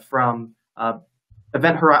Lisa from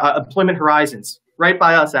Employment Horizons, right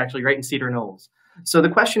by us, actually, right in Cedar Knolls. So the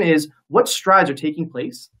question is, what strides are taking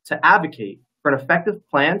place to advocate for an effective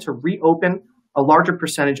plan to reopen a larger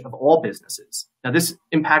percentage of all businesses? Now, this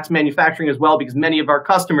impacts manufacturing as well because many of our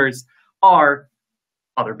customers are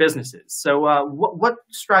other businesses. So what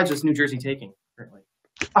strides is New Jersey taking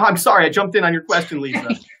I'm sorry, I jumped in on your question, Lisa.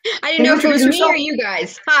 I didn't know if it was me or you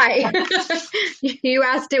guys. Hi. You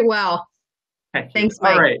asked it well. Thanks,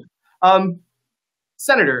 Mike. All right.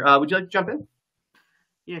 Senator, would you like to jump in?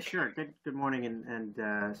 Yeah, sure. Good morning,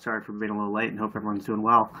 and sorry for being a little late, and hope everyone's doing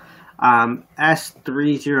well.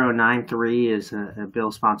 S3093 is a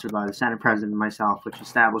bill sponsored by the Senate President and myself, which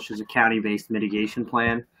establishes a county-based mitigation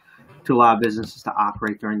plan to allow businesses to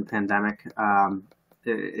operate during the pandemic.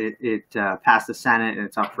 It passed the Senate, and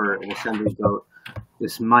it's up for an Assembly vote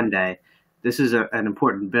this Monday. This is an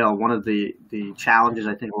important bill. One of the challenges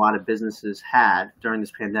I think a lot of businesses had during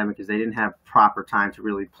this pandemic is they didn't have proper time to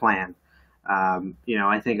really plan.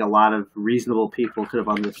 I think a lot of reasonable people could have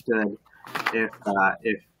understood if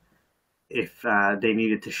they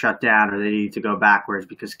needed to shut down or they needed to go backwards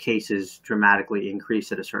because cases dramatically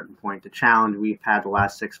increased at a certain point. The challenge we've had the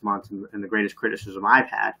last 6 months, and the greatest criticism I've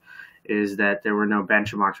had, is that there were no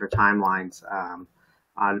benchmarks or timelines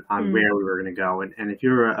on where we were going to go. And if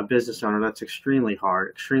you're a business owner, that's extremely hard,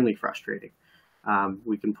 extremely frustrating.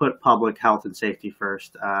 We can put public health and safety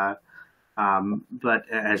first, but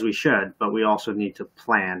as we should, but we also need to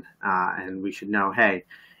plan, and we should know, hey,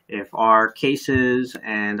 if our cases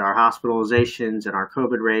and our hospitalizations and our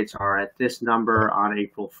COVID rates are at this number on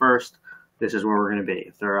April 1st, this is where we're going to be.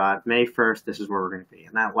 If they're at May 1st, this is where we're going to be.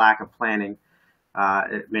 And that lack of planning,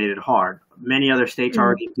 it made it hard. Many other states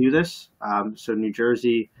already do this, so New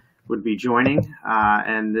Jersey would be joining,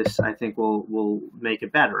 and this, I think, will make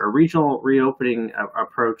it better. A regional reopening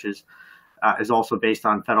approach is also based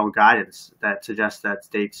on federal guidance that suggests that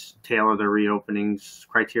states tailor their reopenings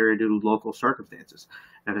criteria to local circumstances.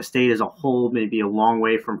 And if a state as a whole may be a long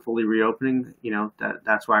way from fully reopening,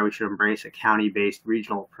 that's why we should embrace a county-based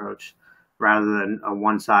regional approach rather than a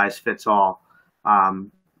one-size-fits-all,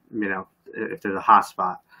 if there's a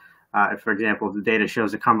hotspot. If, for example, the data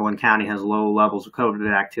shows that Cumberland County has low levels of COVID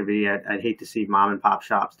activity, I'd hate to see mom and pop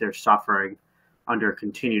shops, they're suffering under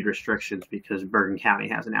continued restrictions because Bergen County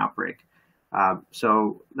has an outbreak.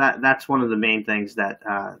 So that's one of the main things that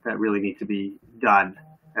really need to be done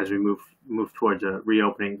as we move towards a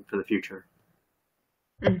reopening for the future.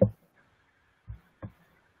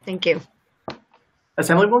 Thank you.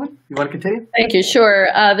 Assemblywoman, you want to continue? Thank you. Sure.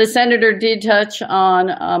 The senator did touch on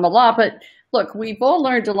a lot, but look, we've all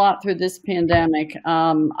learned a lot through this pandemic.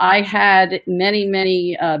 I had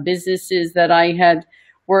many businesses that I had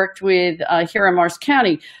worked with here in Morris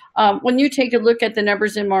County. When you take a look at the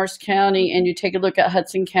numbers in Morris County and you take a look at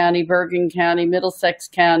Hudson County, Bergen County, Middlesex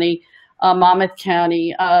County, Monmouth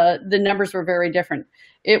County, the numbers were very different.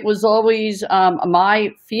 It was always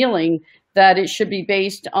my feeling that it should be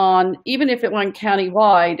based on, even if it went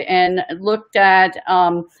countywide and looked at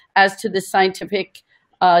as to the scientific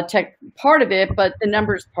tech part of it, but the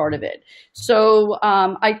numbers part of it. So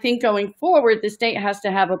I think going forward, the state has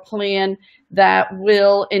to have a plan that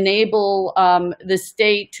will enable the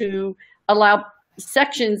state to allow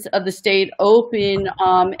sections of the state open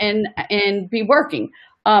and be working.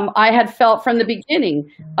 I had felt from the beginning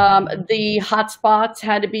the hotspots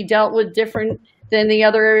had to be dealt with different than the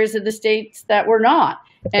other areas of the states that were not,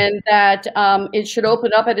 and that it should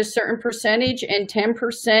open up at a certain percentage and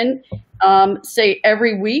 10%, say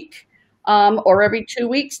every week or every 2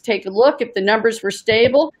 weeks, take a look. If the numbers were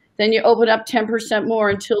stable, then you open up 10% more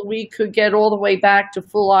until we could get all the way back to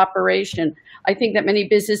full operation. I think that many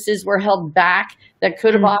businesses were held back that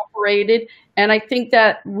could have operated. And I think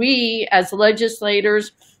that we as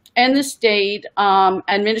legislators and the state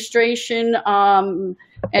administration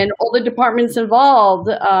and all the departments involved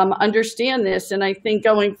understand this. And I think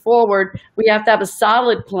going forward, we have to have a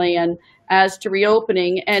solid plan as to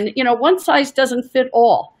reopening. And, one size doesn't fit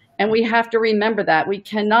all. And we have to remember that. We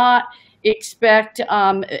cannot expect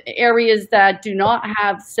areas that do not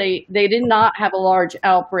have, they did not have a large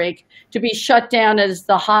outbreak to be shut down as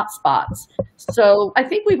the hot spots. So I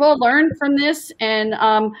think we've all learned from this. And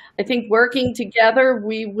I think working together,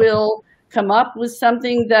 we will come up with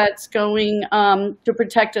something that's going to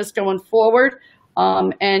protect us going forward.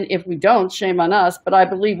 And if we don't, shame on us. But I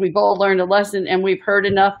believe we've all learned a lesson and we've heard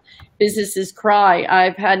enough businesses cry.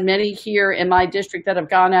 I've had many here in my district that have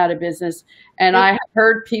gone out of business, and I have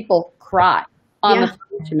heard people cry on the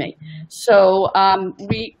phone to me. So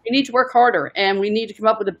we need to work harder, and we need to come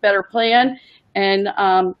up with a better plan. And,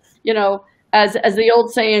 as the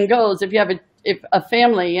old saying goes, if you have a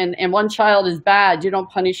family and one child is bad, you don't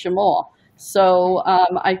punish them all. So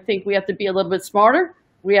I think we have to be a little bit smarter.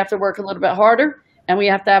 We have to work a little bit harder, and we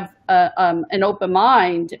have to have an open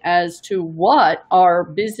mind as to what our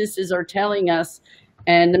businesses are telling us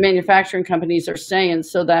and the manufacturing companies are saying,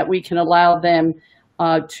 so that we can allow them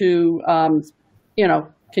to,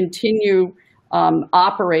 continue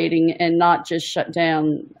operating and not just shut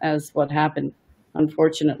down as what happened,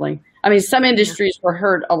 unfortunately. I mean, some industries were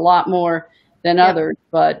hurt a lot more than others,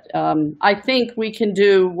 but I think we can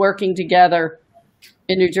do, working together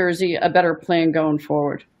in New Jersey, a better plan going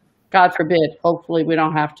forward. God forbid, hopefully we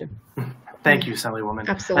don't have to. Thank you, Assemblywoman.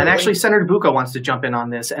 Absolutely. And actually, Senator Bucco wants to jump in on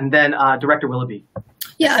this, and then Director Willoughby.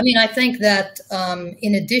 Yeah, I mean, I think that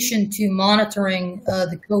in addition to monitoring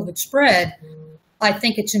the COVID spread, I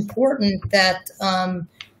think it's important that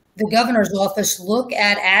the governor's office look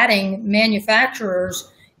at adding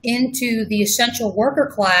manufacturers into the essential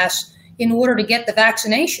worker class in order to get the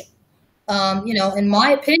vaccination. You know, in my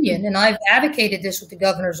opinion, and I've advocated this with the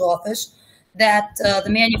governor's office, that the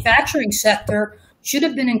manufacturing sector should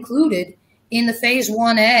have been included in the phase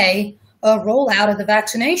 1A rollout of the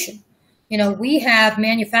vaccination. You know, we have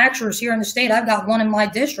manufacturers here in the state. I've got one in my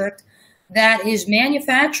district that is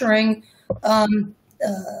manufacturing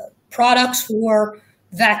products for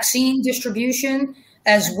vaccine distribution,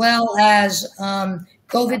 as well as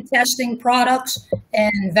COVID testing products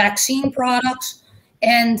and vaccine products.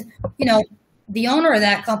 And, you know, the owner of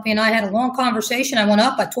that company and I had a long conversation. I went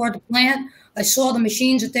up, I toured the plant, I saw the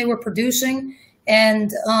machines that they were producing,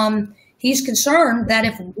 and he's concerned that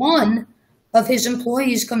if one of his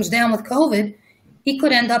employees comes down with COVID, he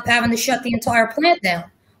could end up having to shut the entire plant down.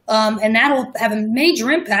 And that'll have a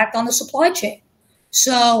major impact on the supply chain.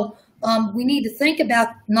 So we need to think about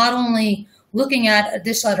not only looking at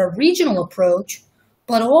this at a regional approach,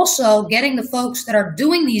 but also getting the folks that are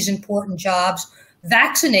doing these important jobs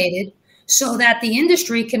vaccinated so that the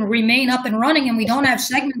industry can remain up and running and we don't have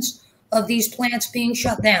segments of these plants being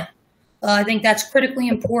shut down. I think that's critically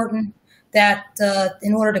important, that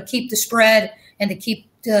in order to keep the spread and to keep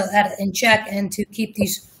that in check and to keep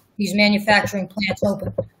these manufacturing plants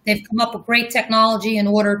open. They've come up with great technology in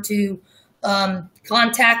order to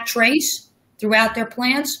contact trace throughout their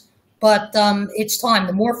plants, but it's time.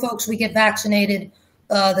 The more folks we get vaccinated,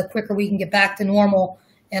 the quicker we can get back to normal.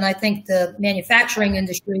 And I think the manufacturing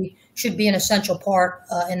industry should be an essential part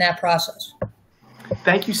in that process.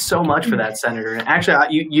 Thank you so much for that, Senator. And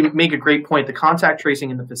actually, you make a great point, the contact tracing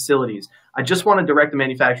in the facilities. I just want to direct the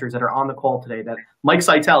manufacturers that are on the call today that Mike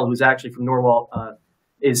Seitel, who's actually from Norwalk,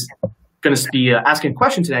 is going to be asking a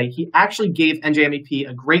question today. He actually gave NJMEP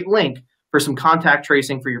a great link for some contact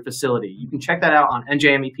tracing for your facility. You can check that out on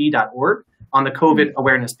njmep.org on the COVID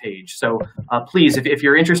awareness page. So please, if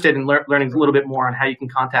you're interested in learning a little bit more on how you can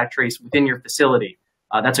contact trace within your facility,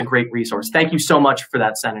 that's a great resource. Thank you so much for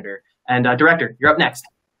that, Senator. And Director, you're up next.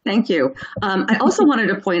 Thank you. I also wanted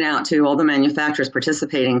to point out to all the manufacturers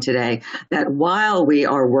participating today that while we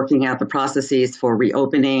are working out the processes for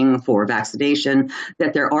reopening, for vaccination,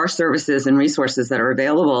 that there are services and resources that are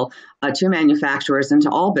available to manufacturers and to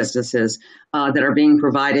all businesses that are being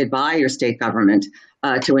provided by your state government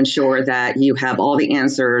to ensure that you have all the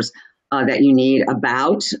answers that you need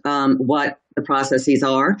about what the processes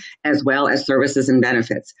are, as well as services and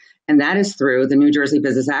benefits. And that is through the New Jersey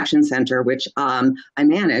Business Action Center, which I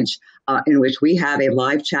manage, in which we have a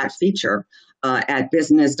live chat feature at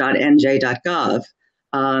business.nj.gov.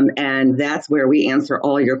 And that's where we answer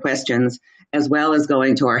all your questions, as well as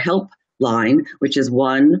going to our helpline, which is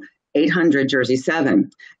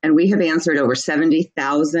 1-800-JERSEY-7. And we have answered over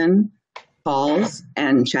 70,000 calls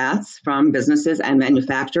and chats from businesses and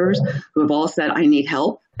manufacturers who have all said, I need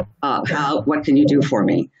help. What can you do for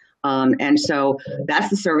me? And so that's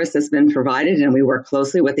the service that's been provided, and we work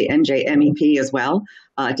closely with the NJMEP as well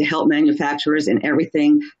to help manufacturers in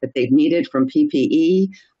everything that they've needed, from PPE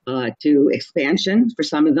to expansion for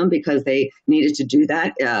some of them, because they needed to do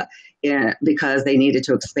that because they needed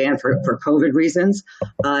to expand for COVID reasons.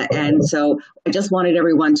 And so I just wanted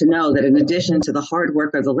everyone to know that in addition to the hard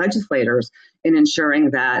work of the legislators in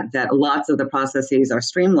ensuring that lots of the processes are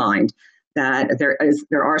streamlined, that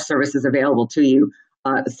there are services available to you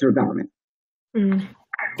through government.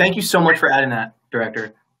 Thank you so much for adding that,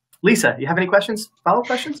 Director. Lisa, you have any questions, follow-up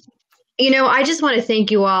questions? You know, I just want to thank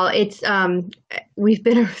you all. It's we've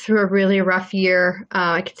been through a really rough year.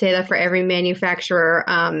 I could say that for every manufacturer.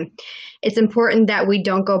 It's important that we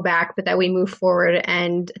don't go back, but that we move forward.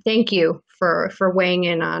 And thank you for weighing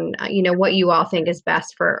in on what you all think is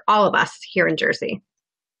best for all of us here in Jersey.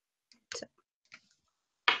 So,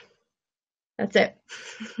 that's it.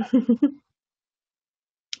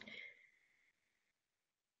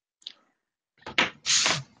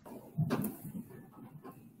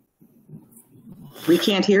 We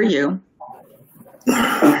can't hear you.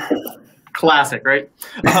 Classic, right?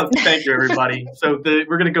 Thank you, everybody. So we're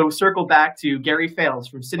going to go circle back to Gary Fales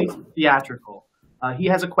from City Theatrical. He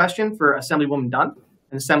has a question for Assemblywoman Dunn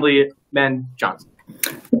and Assemblyman Johnson.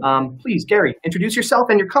 Please, Gary, introduce yourself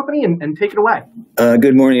and your company and take it away.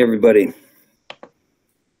 Good morning, everybody.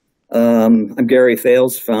 I'm Gary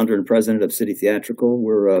Fales, founder and president of City Theatrical.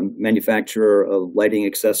 We're a manufacturer of lighting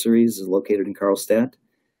accessories located in Carlstadt.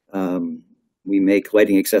 We make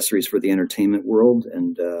lighting accessories for the entertainment world,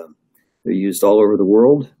 and they're used all over the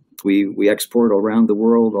world. We export around the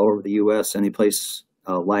world, all over the U.S., any place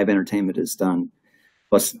live entertainment is done,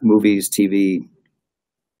 plus movies, TV,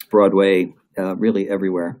 Broadway, really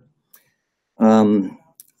everywhere.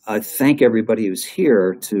 I thank everybody who's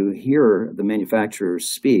here to hear the manufacturers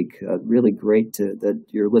speak. Really great that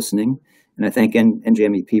you're listening. And I thank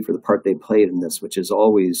NJMEP for the part they played in this, which is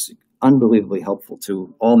always unbelievably helpful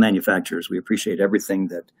to all manufacturers. We appreciate everything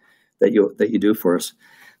that you do for us.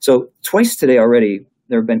 So twice today already,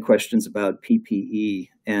 there have been questions about PPE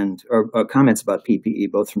or comments about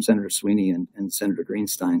PPE, both from Senator Sweeney and Senator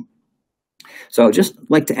Greenstein. So I'd just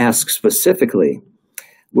like to ask specifically,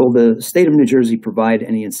 will the state of New Jersey provide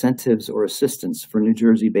any incentives or assistance for New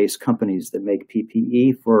Jersey-based companies that make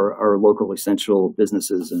PPE for our local essential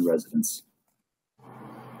businesses and residents?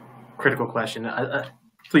 Critical question.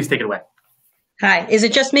 Please take it away. Hi, is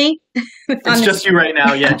it just me? It's just you right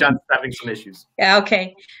now. Yeah, John's having some issues. Yeah,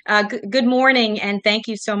 okay. Good morning, and thank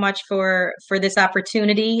you so much for this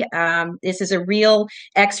opportunity. This is a real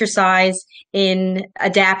exercise in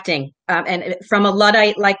adapting, and from a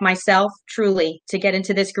Luddite like myself, truly, to get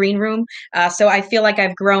into this green room. So I feel like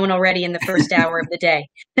I've grown already in the first hour of the day.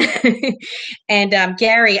 And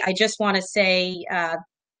Gary, I just want to say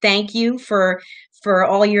thank you for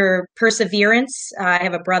all your perseverance. I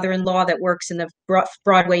have a brother-in-law that works in the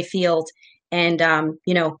Broadway field, and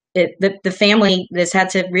the family has had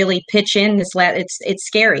to really pitch in. It's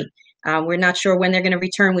scary. We're not sure when they're going to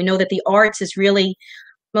return. We know that the arts is really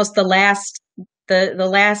most the last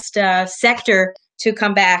sector to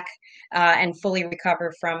come back and fully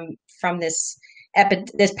recover from this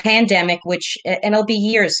pandemic, and it'll be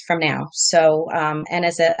years from now. So, and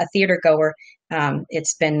as a theater goer,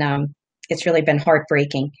 it's really been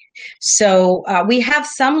heartbreaking. So we have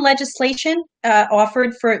some legislation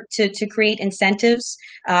offered to create incentives.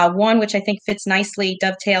 One which I think fits nicely,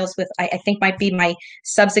 dovetails with I think might be my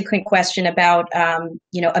subsequent question about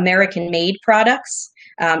American-made products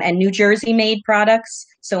and New Jersey-made products.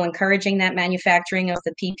 So encouraging that manufacturing of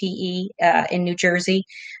the PPE in New Jersey.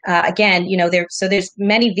 Again, there's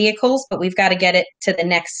many vehicles, but we've got to get it to the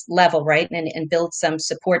next level, right? And build some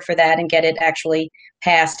support for that and get it actually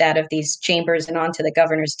passed out of these chambers and onto the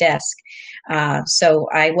governor's desk. So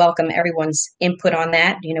I welcome everyone's input on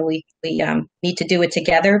that. We need to do it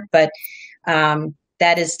together, but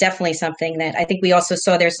that is definitely something that I think we also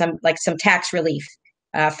saw there's some tax relief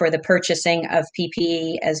for the purchasing of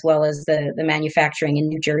PPE as well as the manufacturing in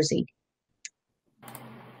New Jersey.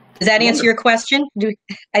 Does that answer your question?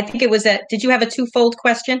 I think it was did you have a twofold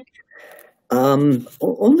question?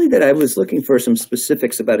 Only that I was looking for some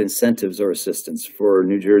specifics about incentives or assistance for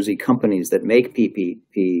New Jersey companies that make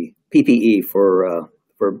PPE for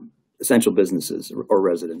essential businesses or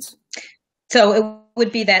residents. So it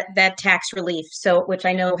would be that tax relief, so which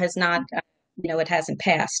I know has not, it hasn't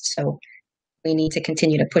passed. So we need to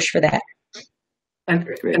continue to push for that. And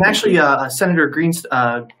actually, Senator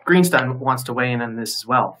Greenstein wants to weigh in on this as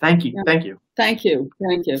well. Thank you. Thank you. Thank you.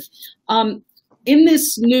 Thank you. In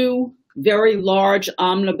this new, very large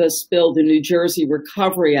omnibus bill, the New Jersey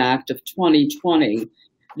Recovery Act of 2020,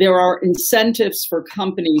 there are incentives for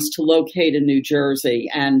companies to locate in New Jersey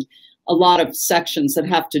and a lot of sections that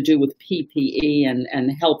have to do with PPE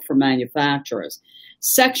and help for manufacturers.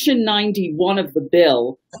 Section 91 of the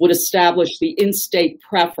bill would establish the in-state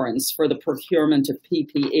preference for the procurement of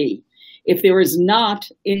PPE. If there is not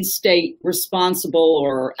in-state responsible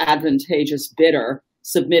or advantageous bidder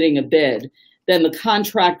submitting a bid, then the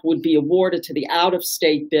contract would be awarded to the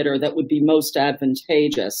out-of-state bidder that would be most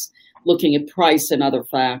advantageous, looking at price and other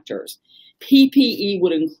factors. PPE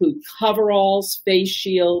would include coveralls, face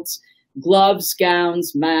shields, gloves,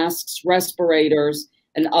 gowns, masks, respirators,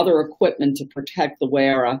 and other equipment to protect the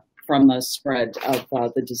wearer from the spread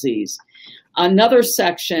of the disease. Another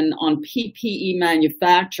section on PPE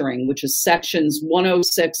manufacturing, which is sections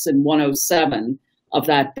 106 and 107 of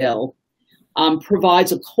that bill,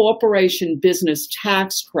 provides a corporation business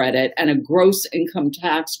tax credit and a gross income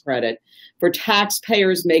tax credit for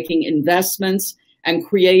taxpayers making investments and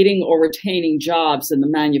creating or retaining jobs in the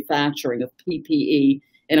manufacturing of PPE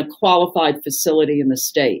in a qualified facility in the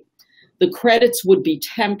state. The credits would be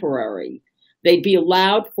temporary. They'd be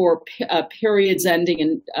allowed for periods ending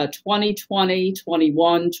in 2020,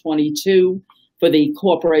 21, 22 for the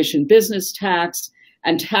corporation business tax,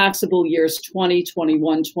 and taxable years 20,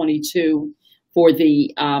 21, 22 for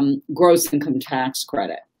the gross income tax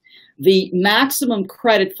credit. The maximum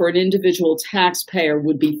credit for an individual taxpayer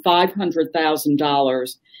would be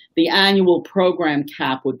 $500,000. The annual program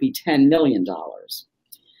cap would be $10 million.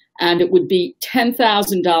 And it would be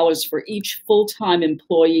 $10,000 for each full-time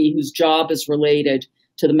employee whose job is related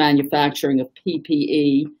to the manufacturing of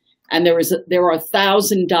PPE. And there are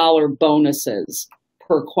 $1,000 bonuses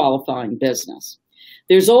per qualifying business.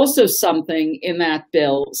 There's also something in that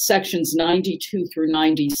bill, sections 92 through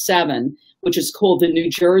 97, which is called the New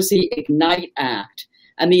Jersey Ignite Act.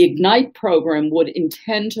 And the Ignite program would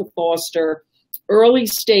intend to foster early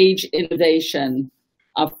stage innovation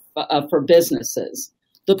for businesses.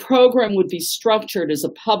 The program would be structured as a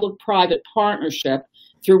public-private partnership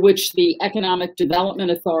through which the Economic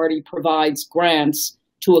Development Authority provides grants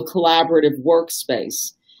to a collaborative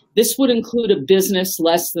workspace. This would include a business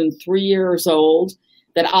less than 3 years old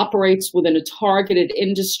that operates within a targeted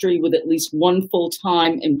industry with at least one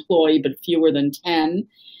full-time employee but fewer than 10,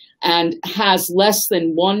 and has less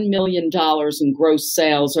than $1 million in gross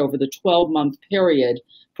sales over the 12-month period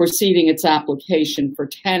preceding its application for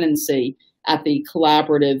tenancy at the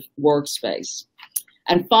collaborative workspace.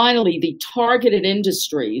 And finally, the targeted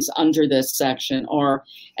industries under this section are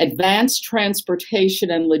advanced transportation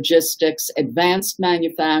and logistics, advanced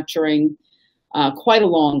manufacturing, quite a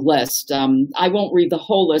long list. I won't read the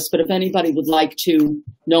whole list, but if anybody would like to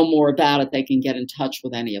know more about it, they can get in touch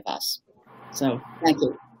with any of us. So thank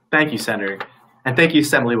you. Thank you, Senator. And thank you,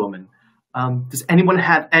 Assemblywoman. Does anyone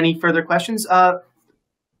have any further questions? I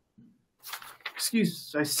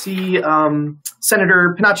see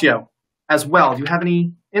Senator Pinocchio as well. Do you have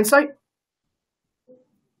any insight?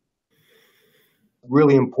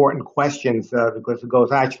 Really important questions because it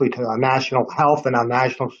goes actually to our national health and our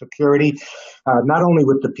national security, not only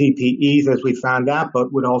with the PPEs as we found out,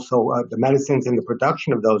 but with also the medicines and the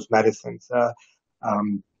production of those medicines.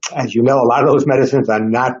 As you know, a lot of those medicines are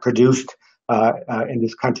not produced in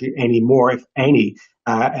this country anymore, if any,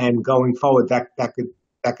 and going forward, that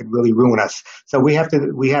could really ruin us. So we have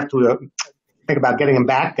to think about getting them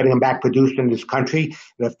back produced in this country.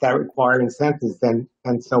 And if that requires incentives, then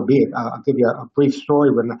so be it. I'll give you a brief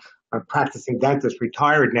story. When a practicing dentist,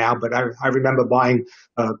 retired now, but I remember buying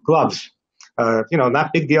gloves.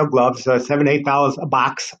 Not big deal gloves, $7, $8 a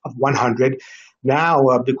box of 100. Now,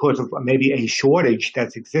 because of maybe a shortage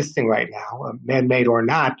that's existing right now, man-made or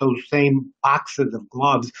not, those same boxes of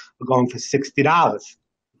gloves are going for $60.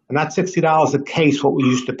 And not $60 a case, what we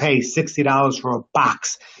used to pay, $60 for a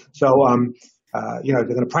box. So, they're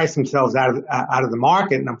going to price themselves out of the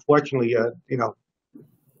market. And unfortunately,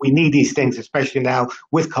 we need these things, especially now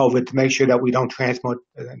with COVID, to make sure that we don't transmit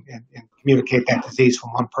and communicate that disease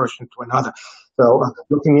from one person to another. So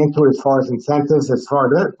looking into it as far as incentives,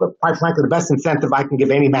 quite frankly, the best incentive I can give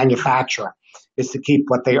any manufacturer is to keep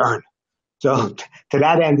what they earn. So to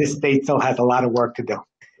that end, this state still has a lot of work to do.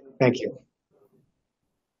 Thank you.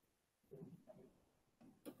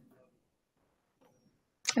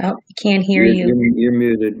 Oh, can't hear you. You're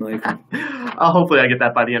muted, Mike. Hopefully I get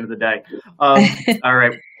that by the end of the day. All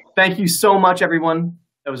right. Thank you so much, everyone.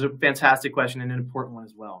 That was a fantastic question and an important one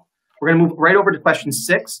as well. We're going to move right over to question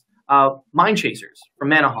 6, Mine Chasers from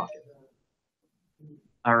Manahawkin.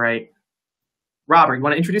 All right. Robert, you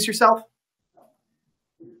want to introduce yourself?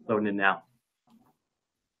 Loading in now.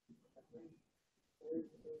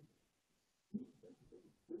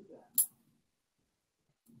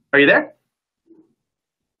 Are you there?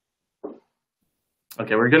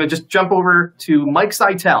 Okay, we're going to just jump over to Mike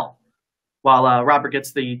Seitel while Robert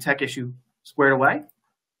gets the tech issue squared away.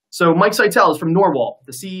 So Mike Seitel is from Norwalk,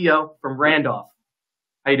 the CEO from Randolph.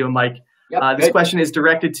 How you doing, Mike? Yep, this question is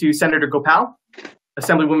directed to Senator Gopal,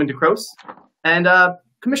 Assemblywoman DeCrose, and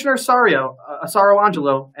Commissioner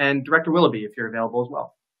Asaro-Angelo, and Director Willoughby, if you're available as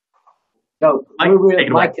well. So Mike,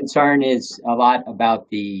 my concern is a lot about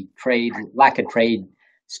the lack of trade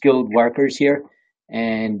skilled workers here.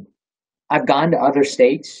 And I've gone to other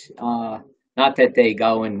states, not that they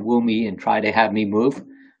go and woo me and try to have me move,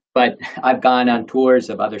 but I've gone on tours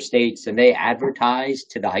of other states and they advertise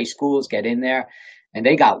to the high schools, get in there, and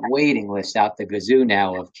they got waiting lists out the gazoo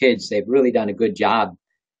now of kids. They've really done a good job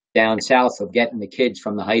down south of getting the kids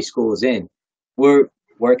from the high schools in. We're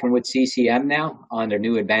working with CCM now on their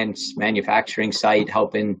new advanced manufacturing site,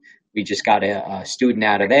 helping. We just got a student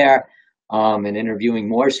out of there and interviewing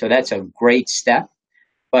more. So that's a great step.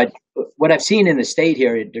 But what I've seen in the state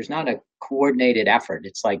here, there's not a coordinated effort.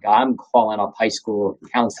 It's like I'm calling up high school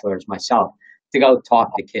counselors myself to go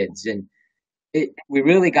talk to kids. And we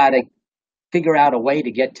really got to figure out a way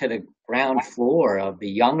to get to the ground floor of the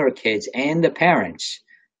younger kids and the parents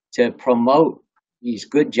to promote these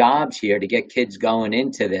good jobs here to get kids going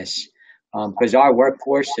into this, because our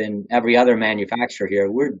workforce and every other manufacturer here,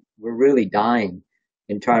 we're really dying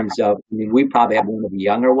in terms of. I mean, we probably have one of the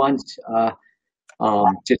younger ones,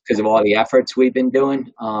 just because of all the efforts we've been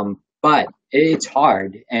doing. But it's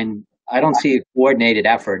hard, and I don't see a coordinated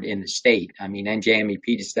effort in the state. I mean,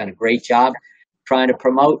 NJMEP has done a great job trying to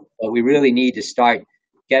promote, but we really need to start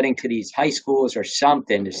getting to these high schools or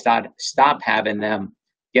something to stop having them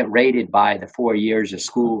get rated by the 4 years of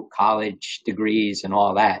school, college degrees, and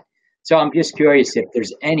all that. So I'm just curious if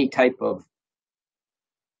there's any type of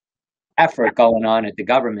effort going on at the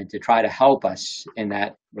government to try to help us in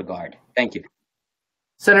that regard. Thank you.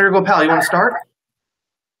 Senator Gopal, you want to start?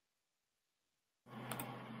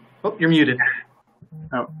 Oh, you're muted.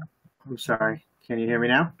 Oh, I'm sorry. Can you hear me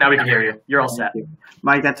now? Now we can hear you. You're all set.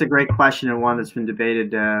 Mike, that's a great question and one that's been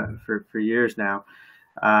debated for years now.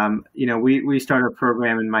 You know, we started a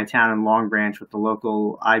program in my town in Long Branch with the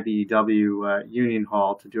local IBEW Union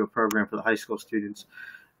Hall to do a program for the high school students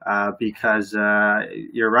because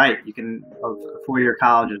you're right. A four-year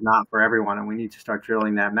college is not for everyone, and we need to start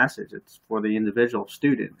drilling that message. It's for the individual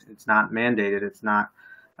student. It's not mandated. It's not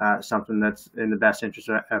something that's in the best interest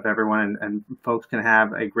of everyone, and folks can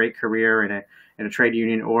have a great career in a trade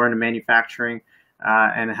union or in a manufacturing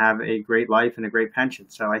and have a great life and a great pension.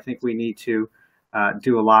 So I think we need to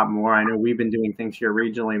do a lot more. I know we've been doing things here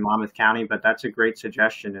regionally in Monmouth County, but that's a great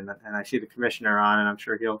suggestion. And I see the commissioner on, and I'm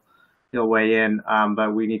sure he'll weigh in.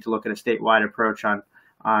 But we need to look at a statewide approach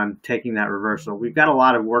on taking that reversal. We've got a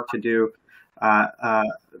lot of work to do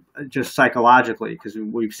just psychologically, because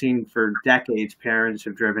we've seen for decades parents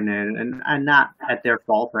have driven in, and not at their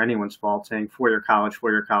fault or anyone's fault, saying four-year college,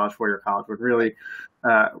 four-year college, four-year college. But really,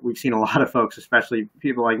 we've seen a lot of folks, especially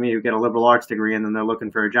people like me, who get a liberal arts degree and then they're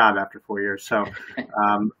looking for a job after 4 years. So,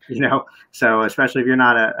 you know, so especially if you're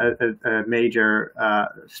not a major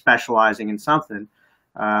specializing in something,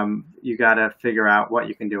 you got to figure out what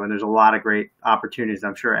you can do. And there's a lot of great opportunities.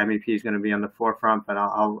 I'm sure MEP is going to be on the forefront, but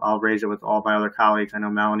I'll raise it with all my other colleagues. I know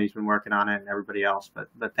Malony's been working on it and everybody else, but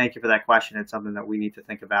thank you for that question. It's something that we need to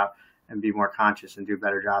think about and be more conscious and do a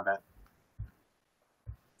better job at.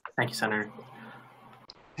 Thank you, Senator.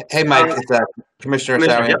 Hey, Mike, it's Commissioner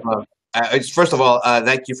Asaro-Angelo. First of all,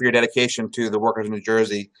 thank you for your dedication to the workers in New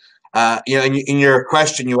Jersey. You know, in your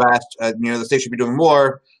question, you asked, you know, the state should be doing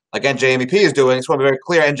more, like NJMEP is doing. I just want to be very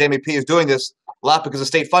clear, NJMEP is doing this a lot because of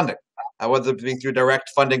state funding, whether it be through direct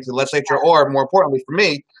funding to the legislature or, more importantly for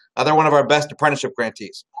me, they're one of our best apprenticeship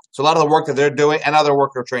grantees. So a lot of the work that they're doing, and other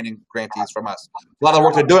worker training grantees from us, a lot of the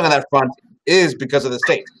work they're doing on that front is because of the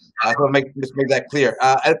state. I want to just make that clear.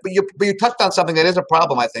 But you touched on something that is a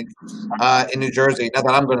problem, I think, in New Jersey. Not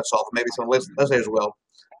that I'm going to solve it. Maybe some legislators will.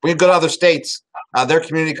 When you go to other states, their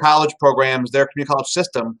community college programs, their community college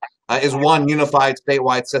system is one unified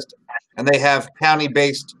statewide system. And they have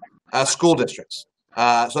county-based school districts.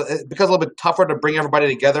 So it becomes a little bit tougher to bring everybody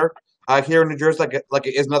together here in New Jersey like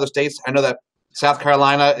it is in other states. I know that South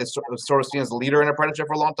Carolina is sort of seen as a leader in apprenticeship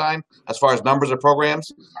for a long time as far as numbers of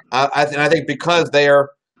programs. I think because their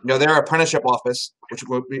apprenticeship office, which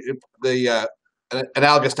would be the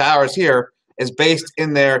analogous to ours here, is based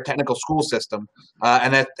in their technical school system,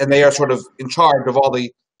 and they are sort of in charge of all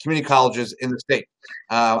the community colleges in the state.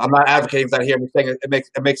 I'm not advocating for that here. I'm saying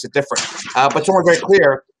it makes it different. But someone very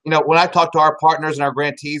clear, you know, when I talk to our partners and our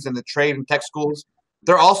grantees in the trade and tech schools,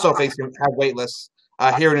 they're also have wait lists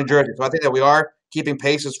here in New Jersey. So I think that we are keeping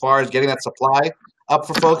pace as far as getting that supply up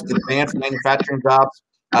for folks. The demand for manufacturing jobs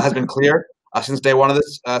has been clear since day one of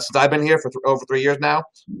this, since I've been here for over 3 years now.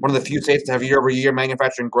 One of the few states to have year-over-year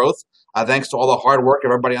manufacturing growth, thanks to all the hard work of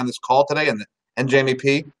everybody on this call today and the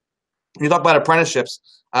NJMEP. When you talk about apprenticeships,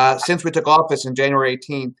 since we took office in January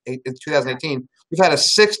 2018, we've had a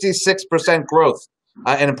 66% growth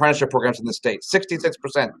in apprenticeship programs in the state.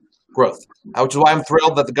 66% growth, which is why I'm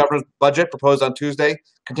thrilled that the governor's budget proposed on Tuesday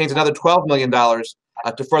contains another $12 million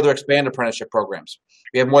to further expand apprenticeship programs.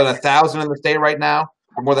 We have more than 1,000 in the state right now,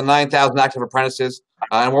 more than 9,000 active apprentices,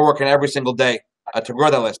 and we're working every single day to grow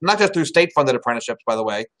that list. Not just through state-funded apprenticeships, by the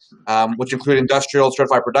way, which include industrial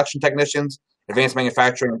certified production technicians, advanced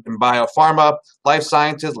manufacturing and biopharma, life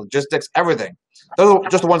sciences, logistics, everything. Those are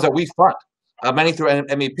just the ones that we fund, many through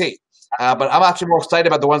MEP. But I'm actually more excited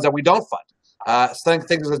about the ones that we don't fund.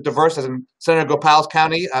 Things as diverse as in Senator Gopal's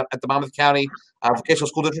county, at the Monmouth County Vocational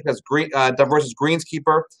School District, has diverse as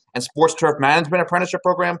greenskeeper and sports turf management apprenticeship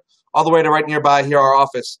program, all the way to right nearby here, our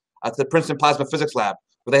office, to the Princeton Plasma Physics Lab,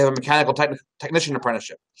 where they have a mechanical technician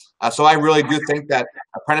apprenticeship. So I really do think that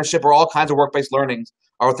apprenticeship or all kinds of work-based learnings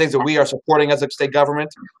are things that we are supporting as a state government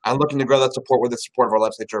and looking to grow that support with the support of our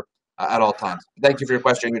legislature at all times. Thank you for your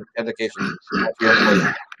question and your education.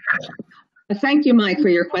 Thank you, Mike, for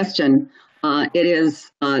your question. It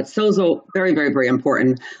is so very, very, very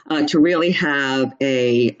important to really have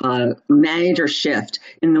a major shift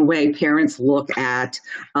in the way parents look at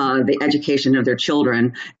the education of their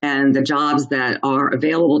children and the jobs that are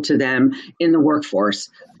available to them in the workforce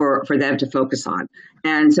for them to focus on.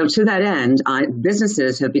 And so to that end,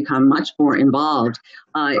 businesses have become much more involved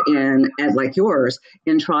like yours,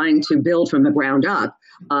 in trying to build from the ground up,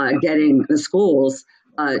 getting the schools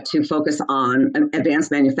to focus on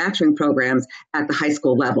advanced manufacturing programs at the high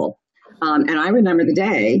school level. And I remember the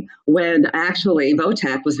day when actually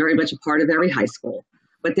VOTEC was very much a part of every high school,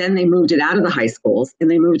 but then they moved it out of the high schools and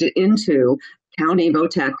they moved it into county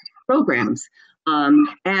VOTEC programs.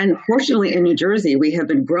 And fortunately in New Jersey, we have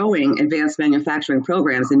been growing advanced manufacturing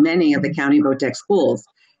programs in many of the county VOTEC schools.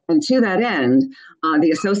 And to that end,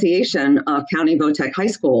 the Association of County VOTEC High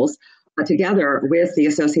Schools, together with the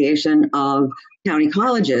Association of County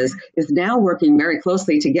Colleges, is now working very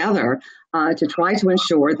closely together to try to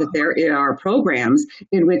ensure that there are programs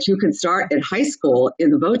in which you can start at high school, in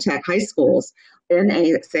the VOTEC high schools, in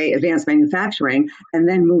say, advanced manufacturing, and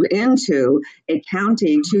then move into a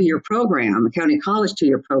county two-year program, a county college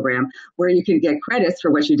two-year program, where you can get credits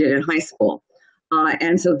for what you did in high school.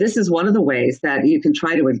 And so this is one of the ways that you can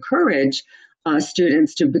try to encourage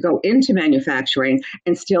students to go into manufacturing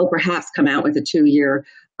and still perhaps come out with a two-year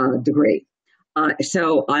degree.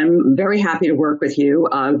 So I'm very happy to work with you.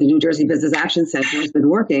 The New Jersey Business Action Center has been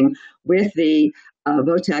working with the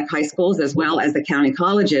VOTEC high schools as well as the county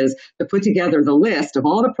colleges to put together the list of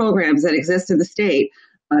all the programs that exist in the state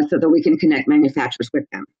so that we can connect manufacturers with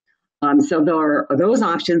them. So there are those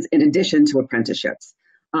options in addition to apprenticeships.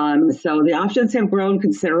 So the options have grown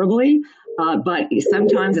considerably, but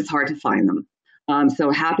sometimes it's hard to find them.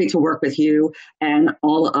 So happy to work with you and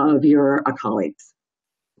all of your colleagues.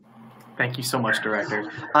 Thank you so much,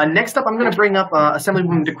 Director. Next up, I'm going to bring up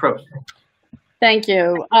Assemblywoman DeCroce. Thank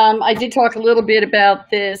you. I did talk a little bit about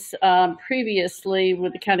this previously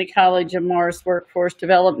with the County College of Morris Workforce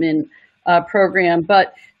Development Program,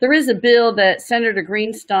 but there is a bill that Senator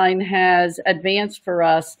Greenstein has advanced for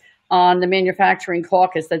us on the Manufacturing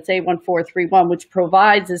Caucus, that's A1431, which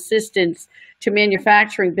provides assistance to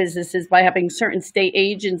manufacturing businesses by having certain state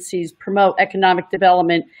agencies promote economic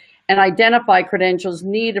development and identify credentials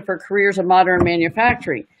needed for careers in modern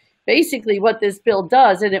manufacturing. Basically what this bill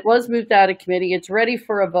does, and it was moved out of committee, it's ready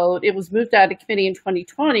for a vote. It was moved out of committee in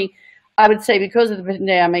 2020. I would say because of the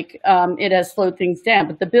pandemic, it has slowed things down.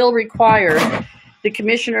 But the bill requires the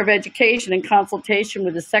Commissioner of Education, in consultation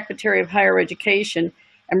with the Secretary of Higher Education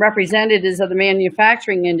and representatives of the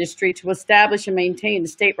manufacturing industry, to establish and maintain a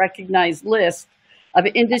state-recognized list of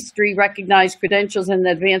industry-recognized credentials in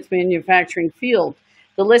the advanced manufacturing field.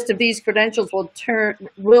 The list of these credentials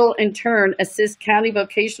will in turn assist county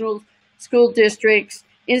vocational school districts,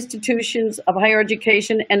 institutions of higher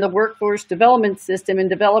education, and the workforce development system in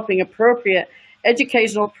developing appropriate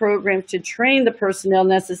educational programs to train the personnel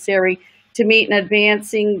necessary to meet and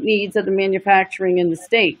advancing needs of the manufacturing in the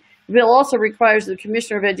state. The bill also requires the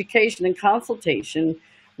Commissioner of Education, in consultation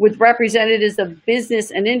with representatives of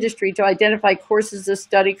business and industry, to identify courses of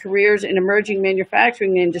study, careers in emerging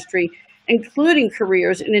manufacturing industry, including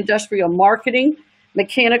careers in industrial marketing,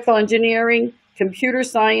 mechanical engineering, computer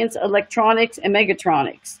science, electronics, and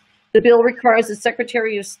mechatronics. The bill requires the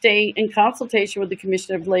Secretary of State, in consultation with the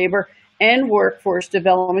Commissioner of Labor and Workforce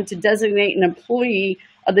Development, to designate an employee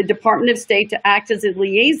of the Department of State to act as a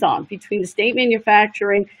liaison between the state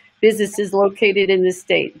manufacturing businesses located in the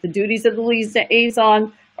state. The duties of the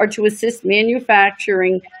liaison are to assist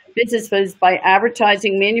manufacturing businesses by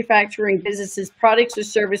advertising manufacturing businesses' products or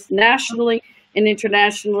service nationally and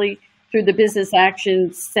internationally through the Business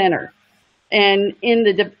Action Center. And in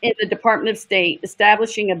the Department of State,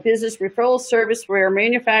 establishing a business referral service where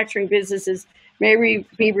manufacturing businesses may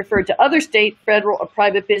be referred to other state, federal, or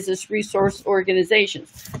private business resource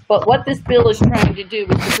organizations. But what this bill is trying to do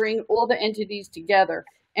is to bring all the entities together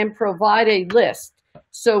and provide a list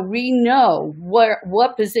so we know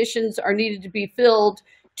what positions are needed to be filled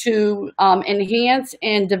to enhance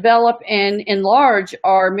and develop and enlarge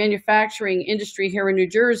our manufacturing industry here in New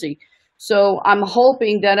Jersey. So I'm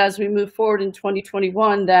hoping that as we move forward in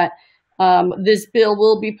 2021, that this bill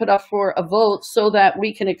will be put up for a vote so that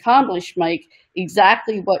we can accomplish, Mike,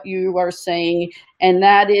 exactly what you are saying, and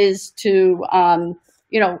that is to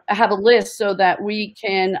have a list so that we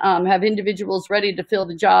can have individuals ready to fill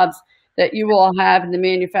the jobs that you all have in the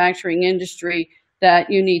manufacturing industry that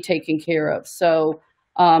you need taken care of. So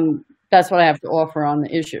That's what I have to offer on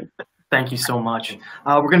the issue. Thank you so much.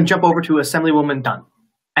 We're going to jump over to Assemblywoman Dunn,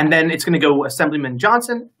 and then it's going to go Assemblyman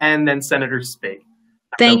Johnson, and then Senator Spade.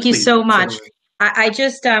 Thank you please, so much. Senator. I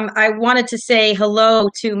just I wanted to say hello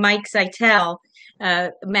to Mike Zeitel,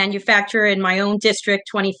 manufacturer in my own district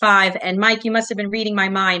 25. And Mike, you must have been reading my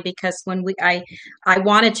mind, because when I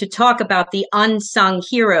wanted to talk about the unsung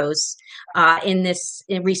heroes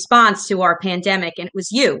in response to our pandemic, and it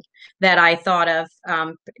was you that I thought of.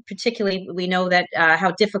 Particularly, we know that how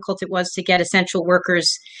difficult it was to get essential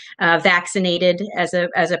workers vaccinated as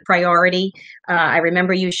a priority. I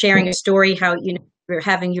remember you sharing a story how you're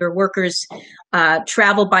having your workers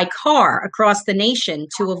travel by car across the nation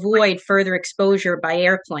to avoid further exposure by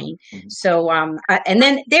airplane. So, and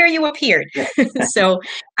then there you appeared. So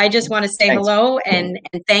I just want to say hello and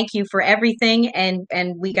thank you for everything. And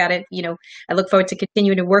we got to, I look forward to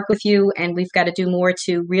continuing to work with you, and we've got to do more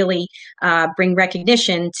to really bring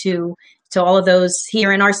recognition to all of those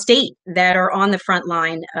here in our state that are on the front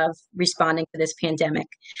line of responding to this pandemic.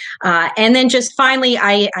 And then just finally,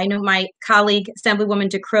 I know my colleague, Assemblywoman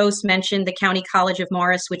DeCrose, mentioned the County College of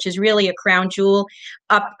Morris, which is really a crown jewel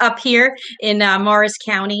up here in Morris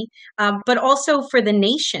County, but also for the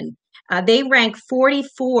nation. They rank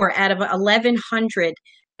 44 out of 1,100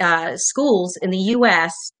 schools in the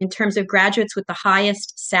U.S. in terms of graduates with the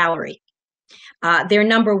highest salary. They're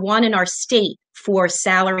number one in our state for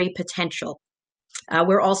salary potential.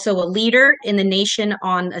 We're also a leader in the nation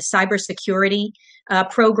on a cybersecurity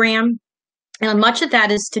program. And much of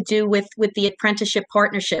that is to do with the apprenticeship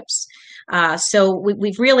partnerships. So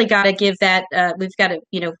we've really got to give that, we've got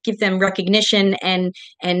to, give them recognition, and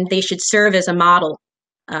they should serve as a model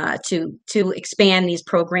to expand these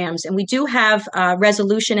programs. And we do have a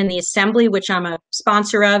resolution in the Assembly, which I'm a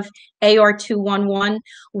sponsor of, AR 211,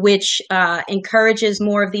 which encourages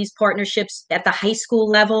more of these partnerships at the high school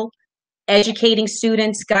level, educating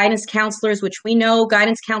students, guidance counselors, which we know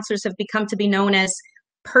guidance counselors have become to be known as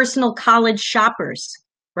personal college shoppers,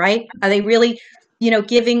 right? Are they really,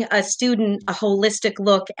 giving a student a holistic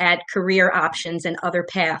look at career options and other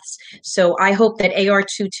paths? So I hope that AR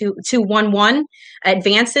 211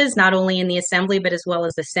 advances not only in the Assembly, but as well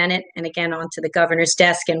as the Senate, and again, onto the governor's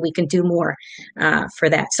desk, and we can do more for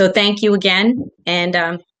that. So thank you again, and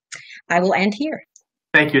I will end here.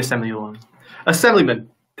 Thank you, Assemblywoman.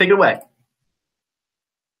 Assemblyman, take it away.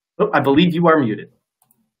 Oh, I believe you are muted.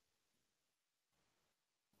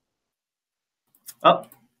 Oh,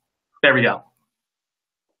 there we go.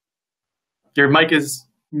 Your mic is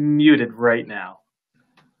muted right now.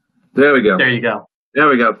 There we go. There you go. There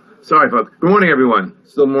we go. Sorry, folks. Good morning, everyone.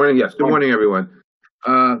 Still morning? Yes. Good morning, everyone.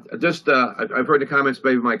 I've heard the comments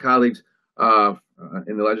made by my colleagues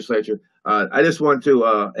in the legislature. I just want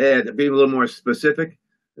to add, being a little more specific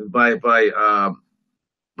by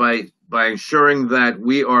ensuring that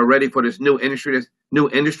we are ready for this new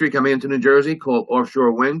industry coming into New Jersey called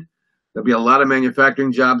offshore wind. There'll be a lot of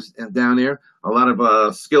manufacturing jobs down there, a lot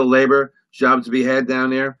of skilled labor jobs to be had down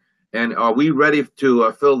there. And are we ready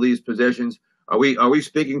to fill these positions? Are we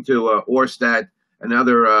speaking to Orstat and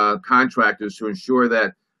other contractors to ensure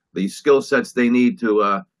that the skill sets they need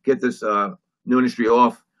to get this new industry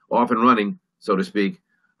off and running, so to speak,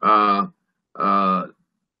 so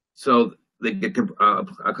they can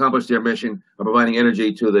accomplish their mission of providing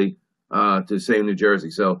energy to the save New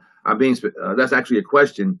Jersey? So I'm being that's actually a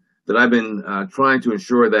question that I've been trying to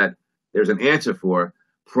ensure that there's an answer for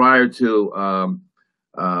prior to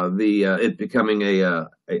it becoming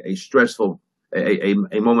a stressful a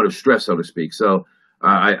moment of stress, so to speak. So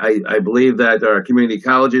I believe that our community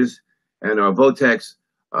colleges and our VOTECs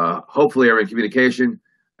hopefully are in communication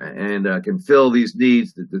and can fill these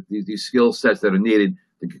needs, these skill sets that are needed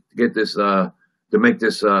to get this to make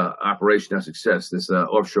this operation a success, this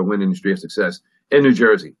offshore wind industry a success in New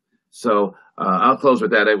Jersey. So I'll close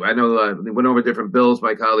with that. I know they went over different bills,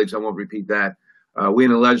 my colleagues. I won't repeat that. We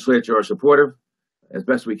in the legislature are supportive as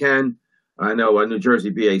best we can. I know New Jersey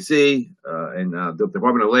BAC and the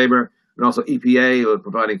Department of Labor and also EPA are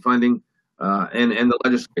providing funding, and the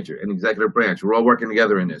legislature and executive branch. We're all working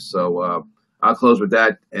together in this. So I'll close with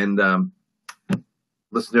that and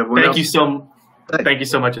listen to everyone else. Thank you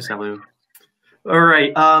so much, Assemblyman. All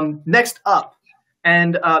right. Next up,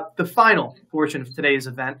 and the final portion of today's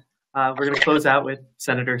event, we're going to close out with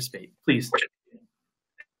Senator Spade. Please.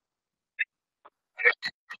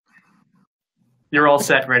 You're all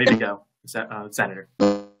set, ready to go, Senator.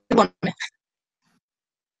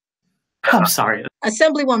 I'm sorry.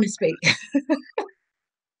 Assemblywoman Spade.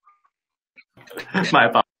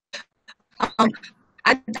 My apologies.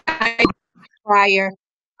 Prior,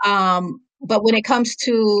 but when it comes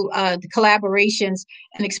to the collaborations,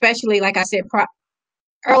 and especially, like I said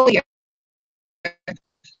earlier,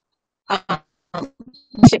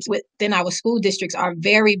 relationships within our school districts are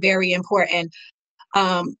very, very important.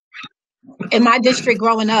 In my district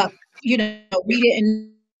growing up, we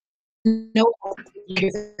didn't know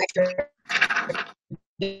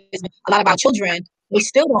a lot about children. They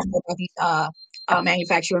still don't know about these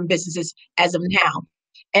manufacturing businesses as of now.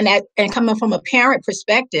 And coming from a parent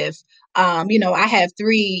perspective, I have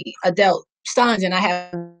 3 adult sons, and I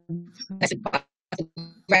have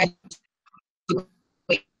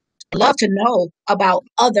love to know about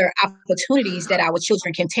other opportunities that our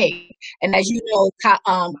children can take. And as you know,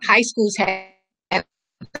 high schools have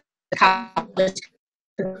college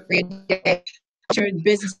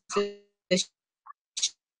businesses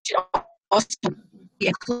should also be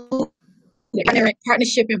included.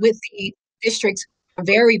 Partnership with the districts are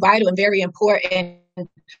very vital and very important in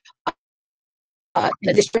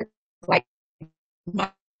a district like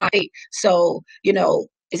mine. So,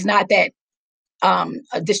 it's not that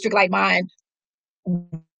a district like mine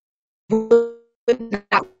would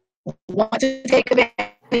not want to take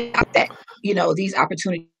advantage of that. These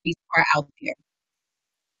opportunities are out there.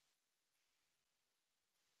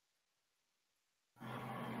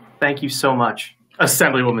 Thank you so much,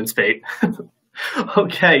 Assemblywoman Spate.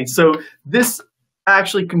 Okay, so this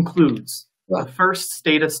actually concludes the first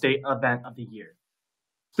State of State event of the year.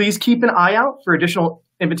 Please keep an eye out for additional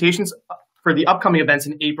invitations for the upcoming events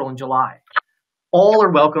in April and July. All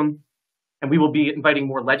are welcome, and we will be inviting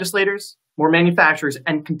more legislators, more manufacturers,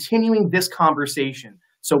 and continuing this conversation.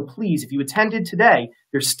 So please, if you attended today,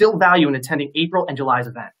 there's still value in attending April and July's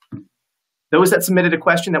event. Those that submitted a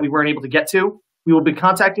question that we weren't able to get to, we will be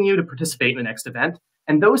contacting you to participate in the next event.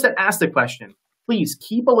 And those that asked a question, please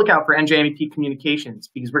keep a lookout for NJMEP communications,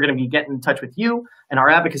 because we're going to be getting in touch with you and our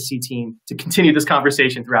advocacy team to continue this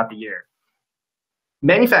conversation throughout the year.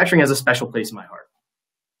 Manufacturing has a special place in my heart.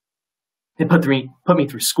 It put me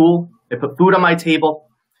through school, it put food on my table,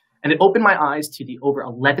 and it opened my eyes to the over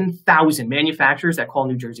 11,000 manufacturers that call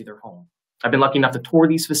New Jersey their home. I've been lucky enough to tour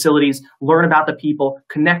these facilities, learn about the people,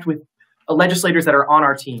 connect with legislators that are on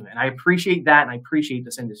our team, and I appreciate that, and I appreciate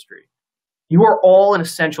this industry. You are all an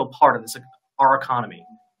essential part of our economy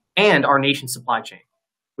and our nation's supply chain.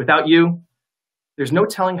 Without you, there's no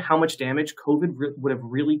telling how much damage COVID would have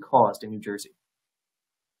really caused in New Jersey.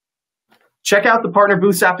 Check out the partner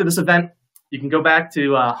booths after this event. You can go back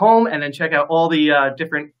to home and then check out all the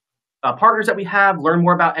different partners that we have, learn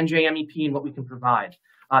more about NJMEP and what we can provide.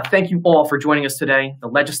 Thank you all for joining us today, the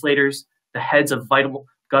legislators, the heads of vital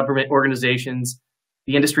government organizations,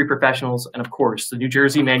 the industry professionals, and of course, the New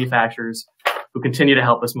Jersey manufacturers who continue to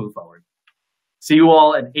help us move forward. See you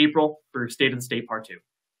all in April for State of the State Part 2.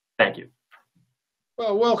 Thank you.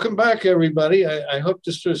 Well, welcome back, everybody. I hope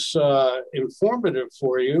this was informative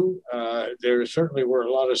for you. There certainly were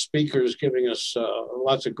a lot of speakers giving us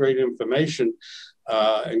lots of great information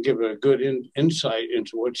and give a good insight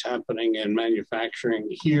into what's happening in manufacturing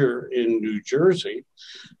here in New Jersey.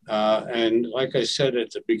 And like I said at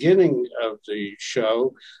the beginning of the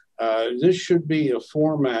show, this should be a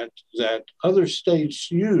format that other states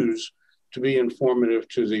use to be informative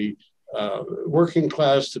to the working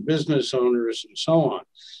class, the business owners, and so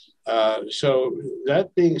on. So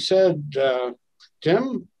that being said,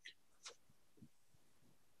 Tim?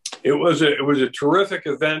 It was a terrific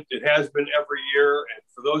event. It has been every year. And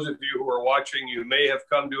for those of you who are watching, you may have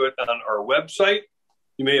come to it on our website.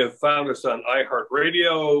 You may have found us on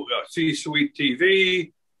iHeartRadio, C-Suite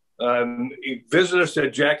TV. Visit us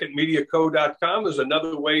at jacketmediaco.com is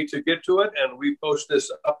another way to get to it. And we post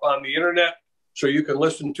this up on the internet so you can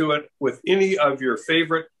listen to it with any of your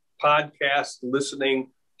favorite podcast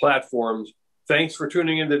listening platforms. Thanks for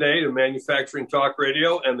tuning in today to Manufacturing Talk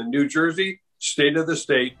Radio and the New Jersey State of the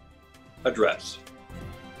State Address.